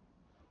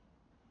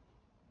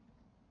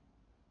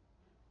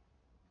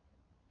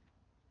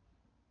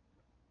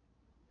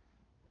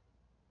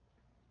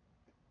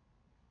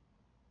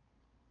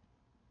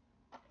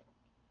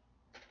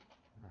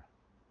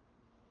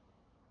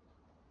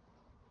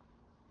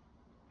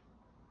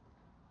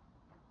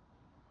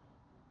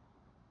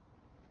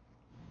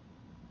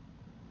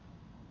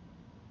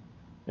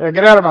 Yeah,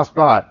 get out of my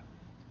spot.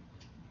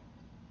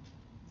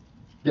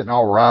 Getting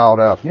all riled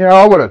up. You know,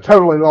 I would have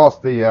totally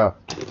lost the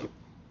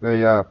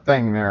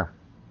thing there.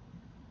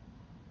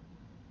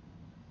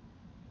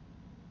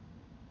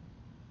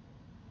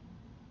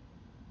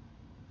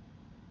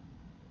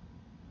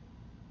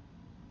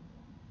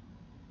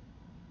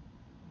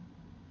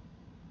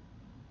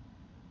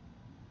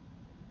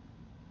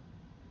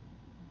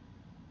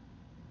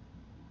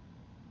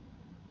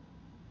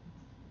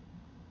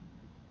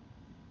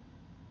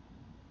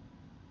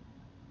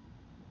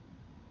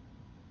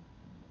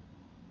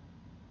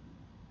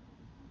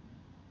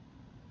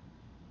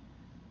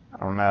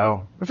 I don't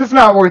know. If it's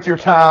not worth your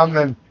time,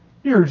 then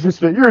you're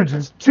just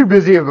too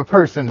busy of a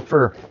person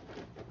for.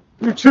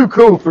 You're too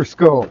cool for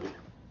school.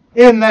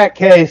 In that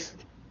case,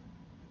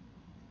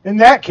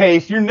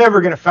 you're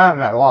never gonna find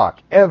that lock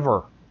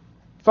ever.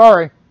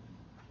 Sorry,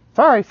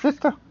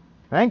 sister.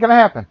 It ain't gonna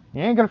happen.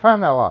 You ain't gonna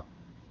find that lock.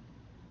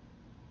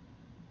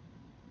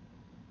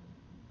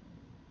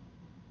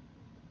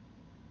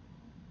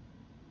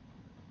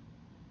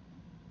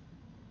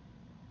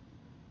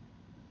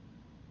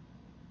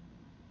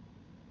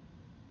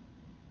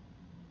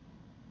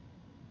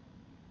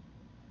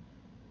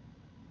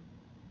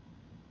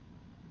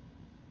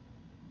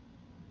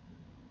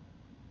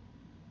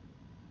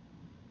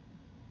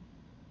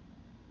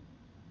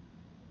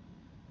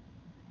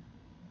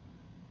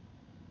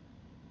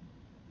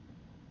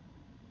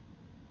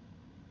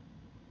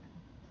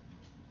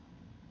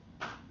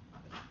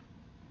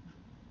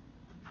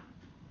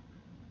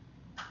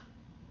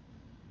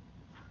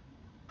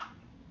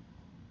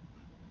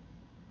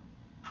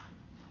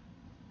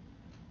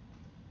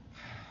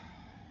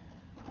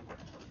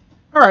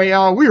 All right,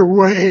 y'all, we are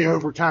way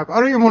over time. I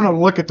don't even want to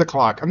look at the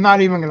clock. I'm not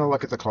even going to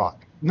look at the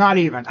clock. Not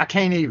even. I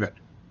can't even.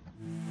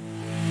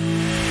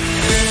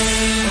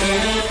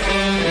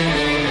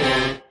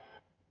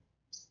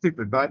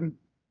 Stupid button.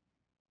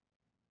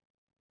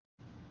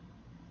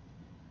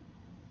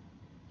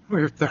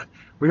 We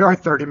are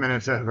 30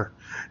 minutes over.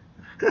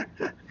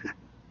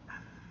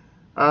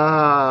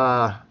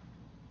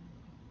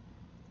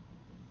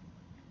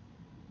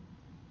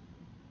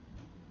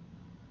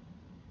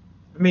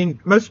 I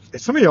mean,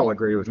 some of y'all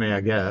agree with me, I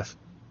guess.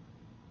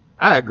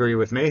 I agree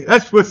with me.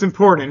 That's what's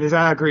important, is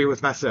I agree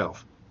with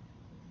myself.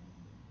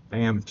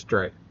 Damn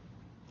straight.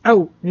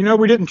 Oh, you know,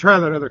 we didn't try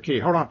that other key.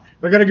 Hold on.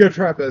 I gotta go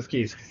try those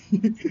keys.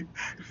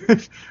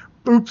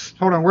 Oops.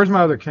 Hold on. Where's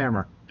my other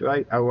camera? Oh,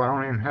 I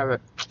don't even have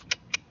it.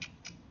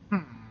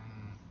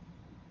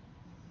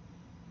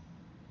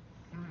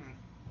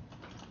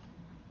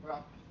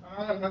 Well, I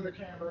don't have another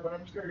camera, but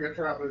I'm just gonna go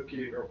try those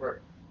keys real quick.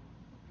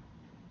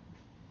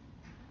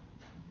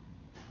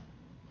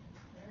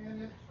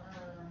 And it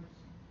turns.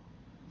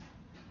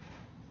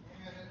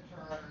 And it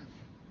turns.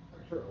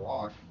 Make sure it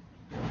locks.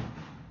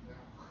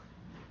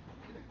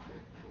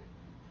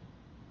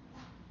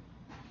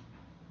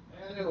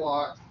 And it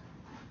locks.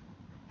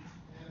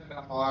 And it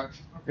unlocks.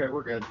 Okay,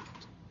 we're good.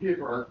 It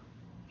worked.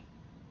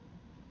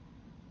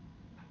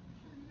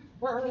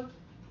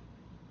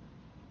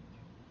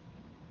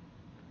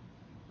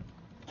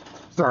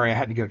 Sorry, I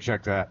had to go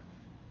check that.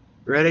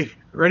 Ready?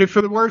 Ready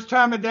for the worst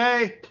time of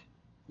day?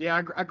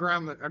 Yeah, I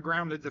grounded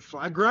the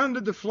flat. I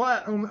grounded the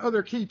flat on the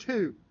other key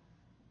too.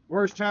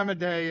 Worst time of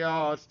day,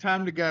 y'all. It's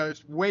time to go.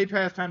 It's way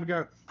past time to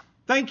go.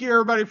 Thank you,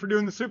 everybody, for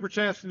doing the super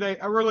chats today.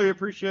 I really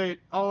appreciate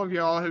all of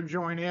y'all who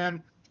join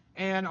in.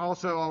 and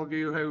also all of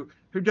you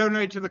who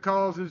donate to the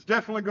cause is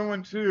definitely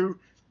going to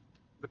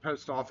the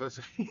post office.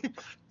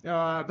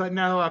 But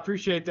no, I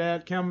appreciate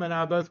that. Kim and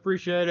I both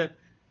appreciate it.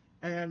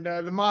 And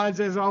the mods,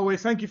 as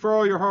always, thank you for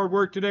all your hard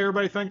work today.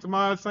 Everybody, thank the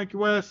mods. Thank you,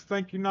 Wes.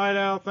 Thank you, Night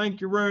Owl.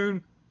 Thank you,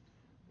 Rune.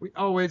 We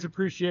always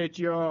appreciate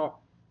you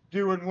all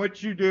doing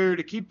what you do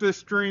to keep this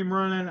stream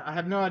running. I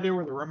have no idea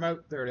where the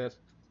remote, there it is.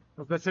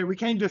 I was about to say, we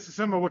can't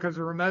disassemble because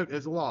the remote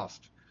is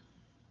lost.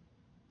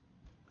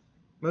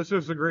 Most of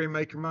us agree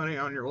make your money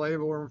on your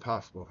label or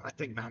impossible.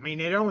 I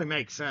mean, it only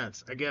makes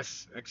sense, I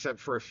guess, except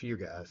for a few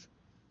guys.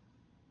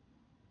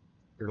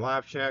 Your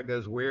live chat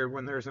goes weird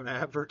when there's an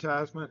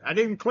advertisement. I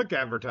didn't click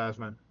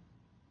advertisement.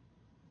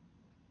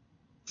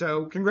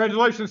 So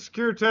congratulations,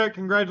 SecureTech.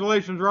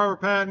 Congratulations,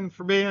 Robert Patton,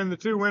 for being the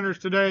two winners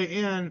today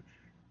in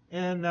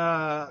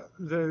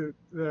the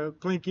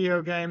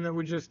PlinKeyO game that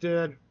we just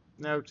did.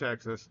 No,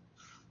 Texas.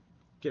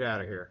 Get out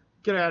of here.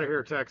 Get out of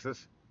here,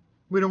 Texas.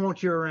 We don't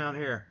want you around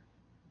here.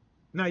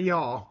 Not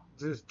y'all.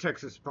 This is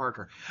Texas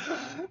Parker.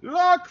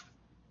 Look!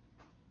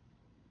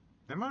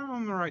 Am I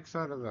on the right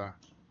side of the...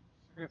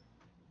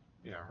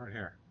 Yeah, right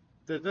here.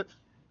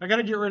 I got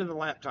to get rid of the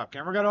laptop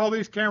camera. I got all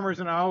these cameras,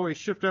 and I always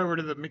shift over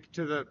to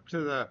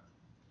the.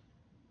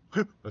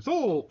 That's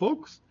all,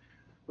 folks.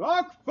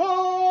 Lock force!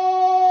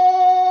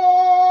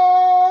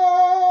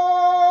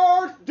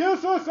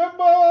 Disassemble!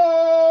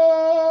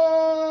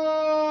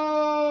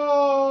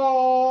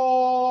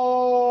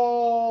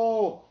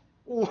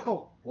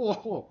 Whoa,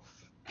 whoa,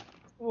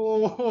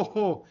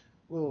 whoa,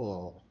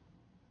 whoa.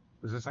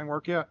 Does this thing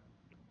work yet?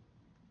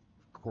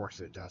 Of course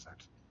it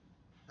doesn't.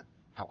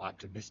 How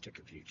optimistic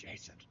of you,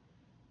 Jason.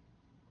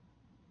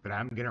 But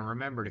I'm going to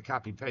remember to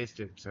copy paste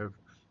it. So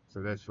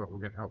that's what we're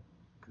going to help.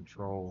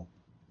 Control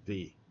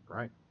V,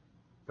 right?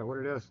 Is that what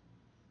it is?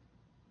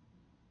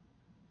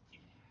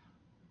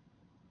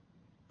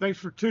 Thanks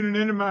for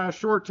tuning into my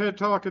short TED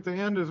Talk at the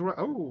end as well.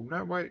 Oh,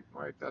 no, wait,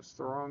 that's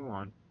the wrong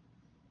one.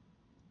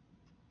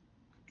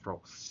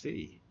 Control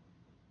C.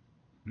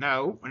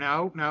 No,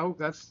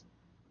 that's...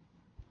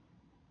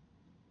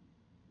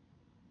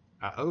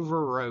 I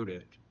overwrote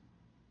it.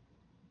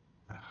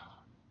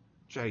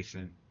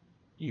 Jason,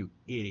 you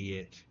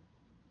idiot.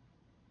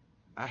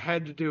 I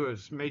had to do a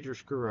major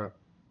screw up.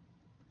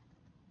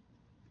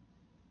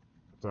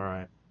 It's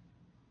alright.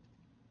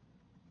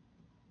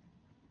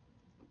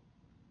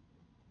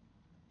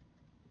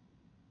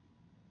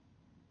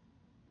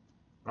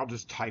 I'll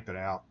just type it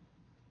out.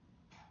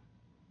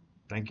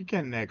 Thank you,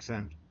 Ken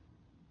Nixon.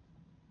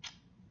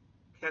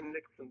 Ken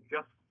Nixon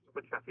just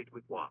super chatted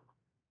with one.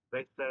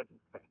 They said,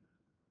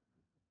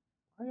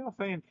 Why are y'all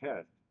saying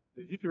test?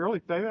 Did you really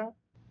say that?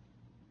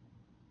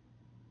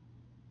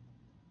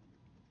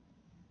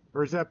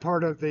 Or is that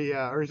part of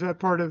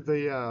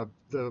the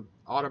the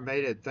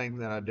automated thing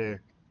that I do?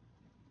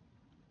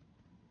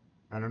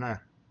 I don't know.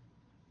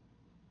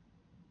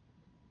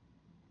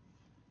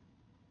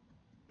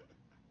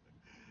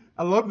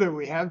 I love that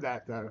we have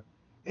that though.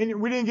 And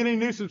we didn't get any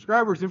new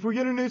subscribers. If we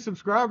get a new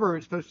subscriber,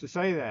 it's supposed to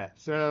say that.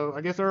 So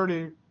I guess I don't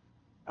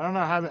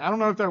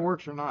know if that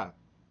works or not.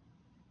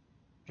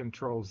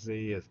 Control Z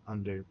is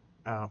undo.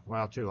 Oh,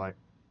 well, too late.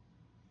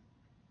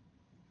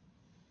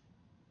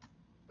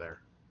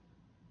 There.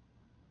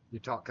 You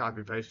talk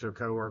copy paste to a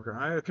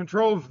coworker.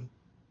 Control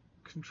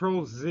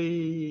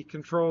Z,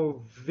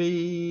 Control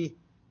V,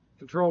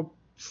 Control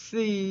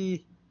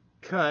C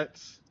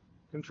cuts,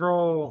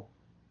 Control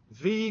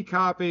V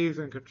copies,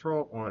 and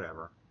Control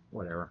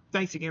whatever.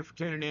 Thanks again for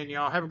tuning in,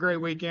 y'all. Have a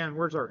great weekend.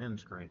 Where's our end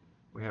screen?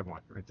 We have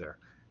one right there.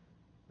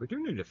 We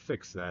do need to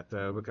fix that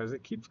though because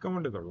it keeps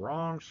going to the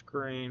wrong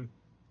screen.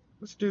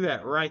 Let's do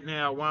that right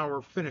now while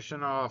we're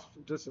finishing off.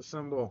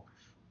 Disassemble.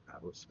 I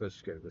was supposed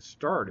to go to the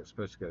start. It's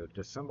supposed to go to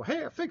disassemble.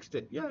 Hey, I fixed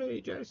it.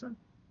 Yay, Jason.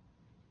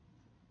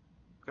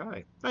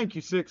 Okay. Thank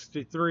you,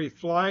 63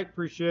 Flight.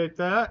 Appreciate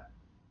that.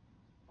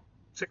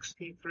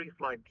 63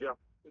 Flight just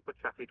super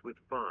chatted with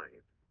 5.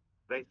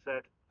 They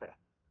said,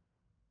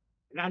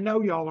 And I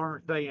know y'all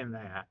aren't saying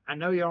that. I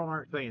know y'all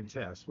aren't saying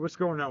test. What's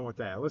going on with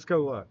that? Let's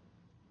go look.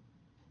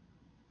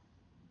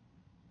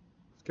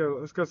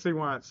 Let's go see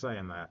why it's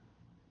saying that.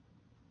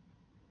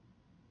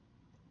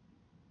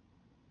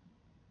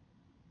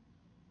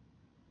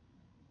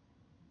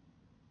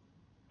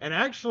 And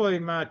actually,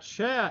 my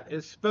chat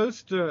is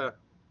supposed to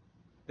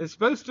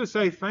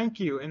say thank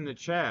you in the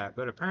chat,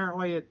 but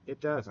apparently it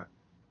doesn't.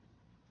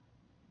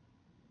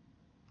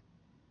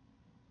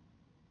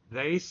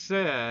 They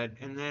said,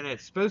 and then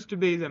it's supposed to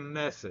be the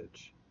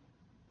message.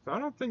 So I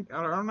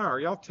don't know. Are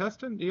y'all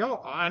testing?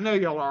 I know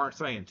y'all aren't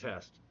saying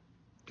test.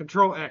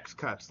 Control X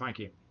cuts. Thank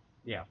you.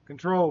 Yeah.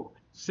 Control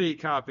C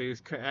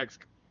copies. X.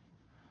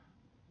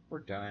 We're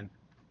done.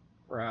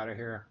 We're out of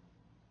here.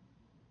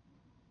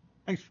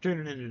 Thanks for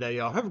tuning in today,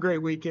 y'all. Have a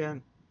great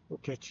weekend. We'll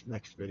catch you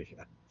next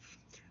video.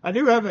 I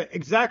do have an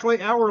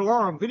exactly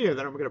hour-long video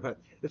that I'm going to put.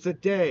 It's a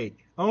day.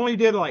 I only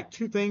did like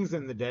 2 things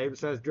in the day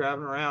besides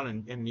driving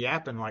around and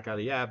yapping like I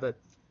yap, but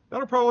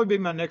that'll probably be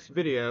my next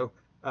video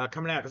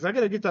coming out because I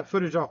got to get that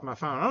footage off my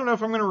phone. I don't know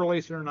if I'm going to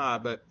release it or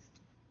not, but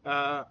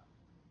I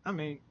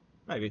mean,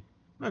 Maybe.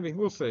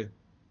 We'll see.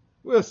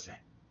 We'll see.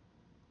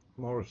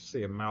 We'll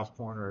see a mouse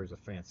pointer as a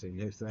fancy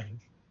new thing.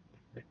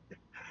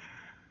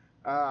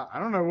 I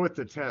don't know what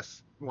the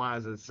test. Why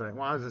is it saying?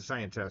 Why is it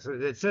saying test?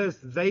 It says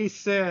they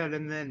said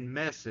and then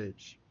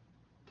message,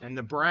 and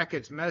the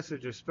brackets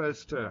message is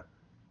supposed to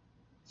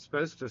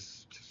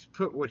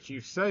put what you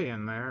say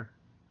in there.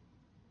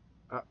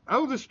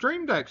 Oh, the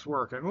Stream Deck's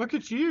working. Look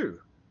at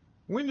you.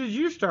 When did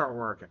you start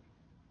working?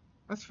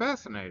 That's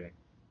fascinating.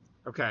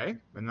 Okay,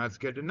 and that's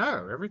good to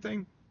know.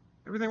 Everything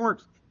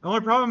works. The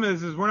only problem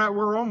is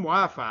we're on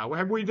Wi-Fi.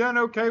 Have we done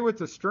okay with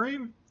the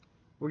stream?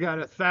 We got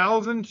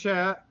 1,000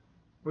 chat.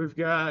 We've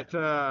got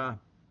 9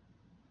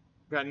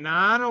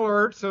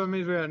 alerts, so that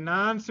means we have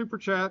 9 super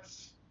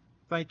chats.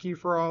 Thank you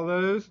for all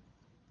those.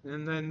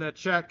 And then the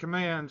chat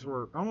commands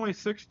were only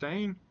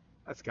 16.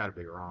 That's got to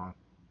be wrong.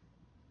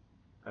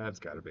 That's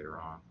got to be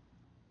wrong.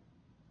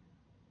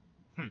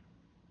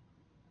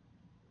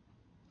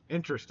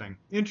 Interesting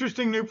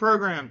new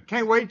program.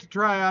 Can't wait to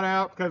try it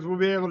out because we'll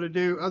be able to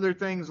do other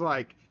things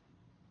like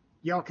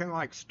y'all can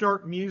like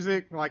start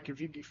music. Like if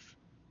you,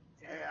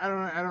 I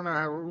don't know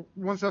how.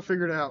 Once I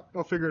figure it out,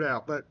 I'll figure it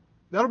out. But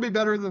that'll be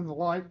better than the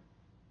live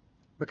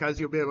because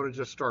you'll be able to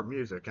just start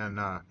music and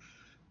that'll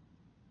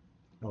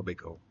be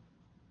cool.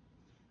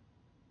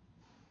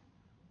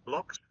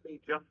 Locksmith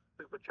just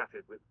super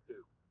chatted with Sue.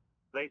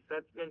 They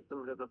said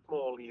Jensen has a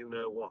small you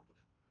know what.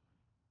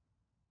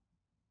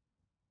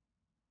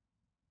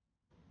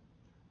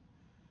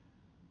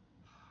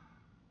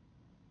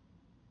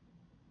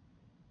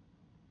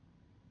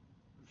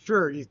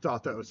 Sure, you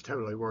thought that was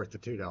totally worth the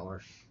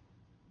 $2.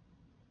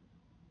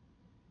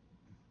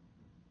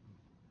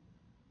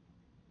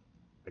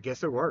 I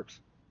guess it works.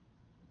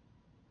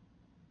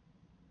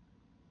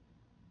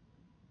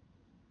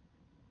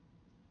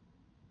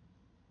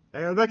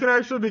 And that could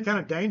actually be kind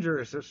of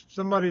dangerous if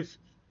somebody's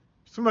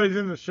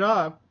in the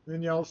shop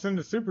and y'all send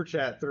a super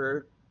chat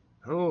through.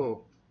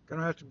 Oh, I'm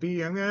gonna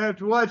have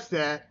to watch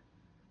that.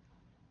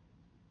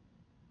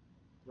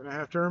 I'm gonna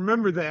have to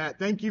remember that.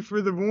 Thank you for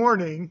the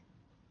warning.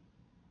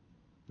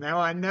 Now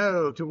I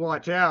know to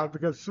watch out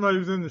because somebody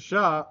was in the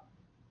shop.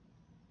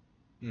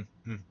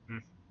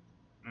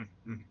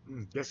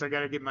 Guess I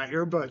gotta get my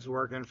earbuds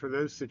working for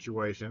those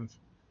situations.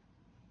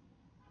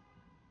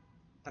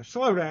 Now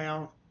slow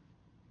down.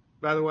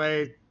 By the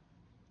way,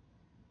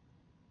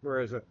 where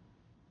is it?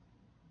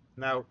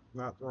 No,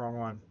 not the wrong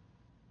one.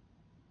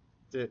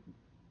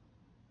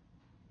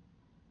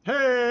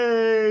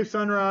 Hey,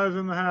 sunrise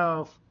in the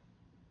house.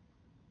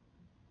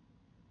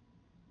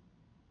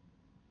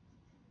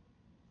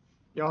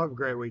 Y'all have a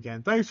great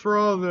weekend. Thanks for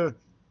all the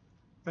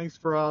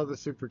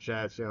super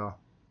chats, y'all.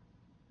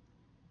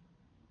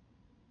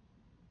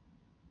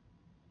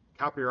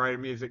 Copyrighted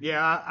music.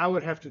 Yeah, I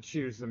would have to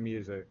choose the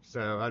music,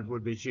 so I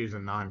would be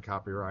choosing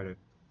non-copyrighted.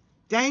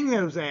 Dang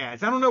those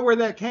ads. I don't know where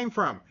that came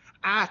from.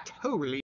 I totally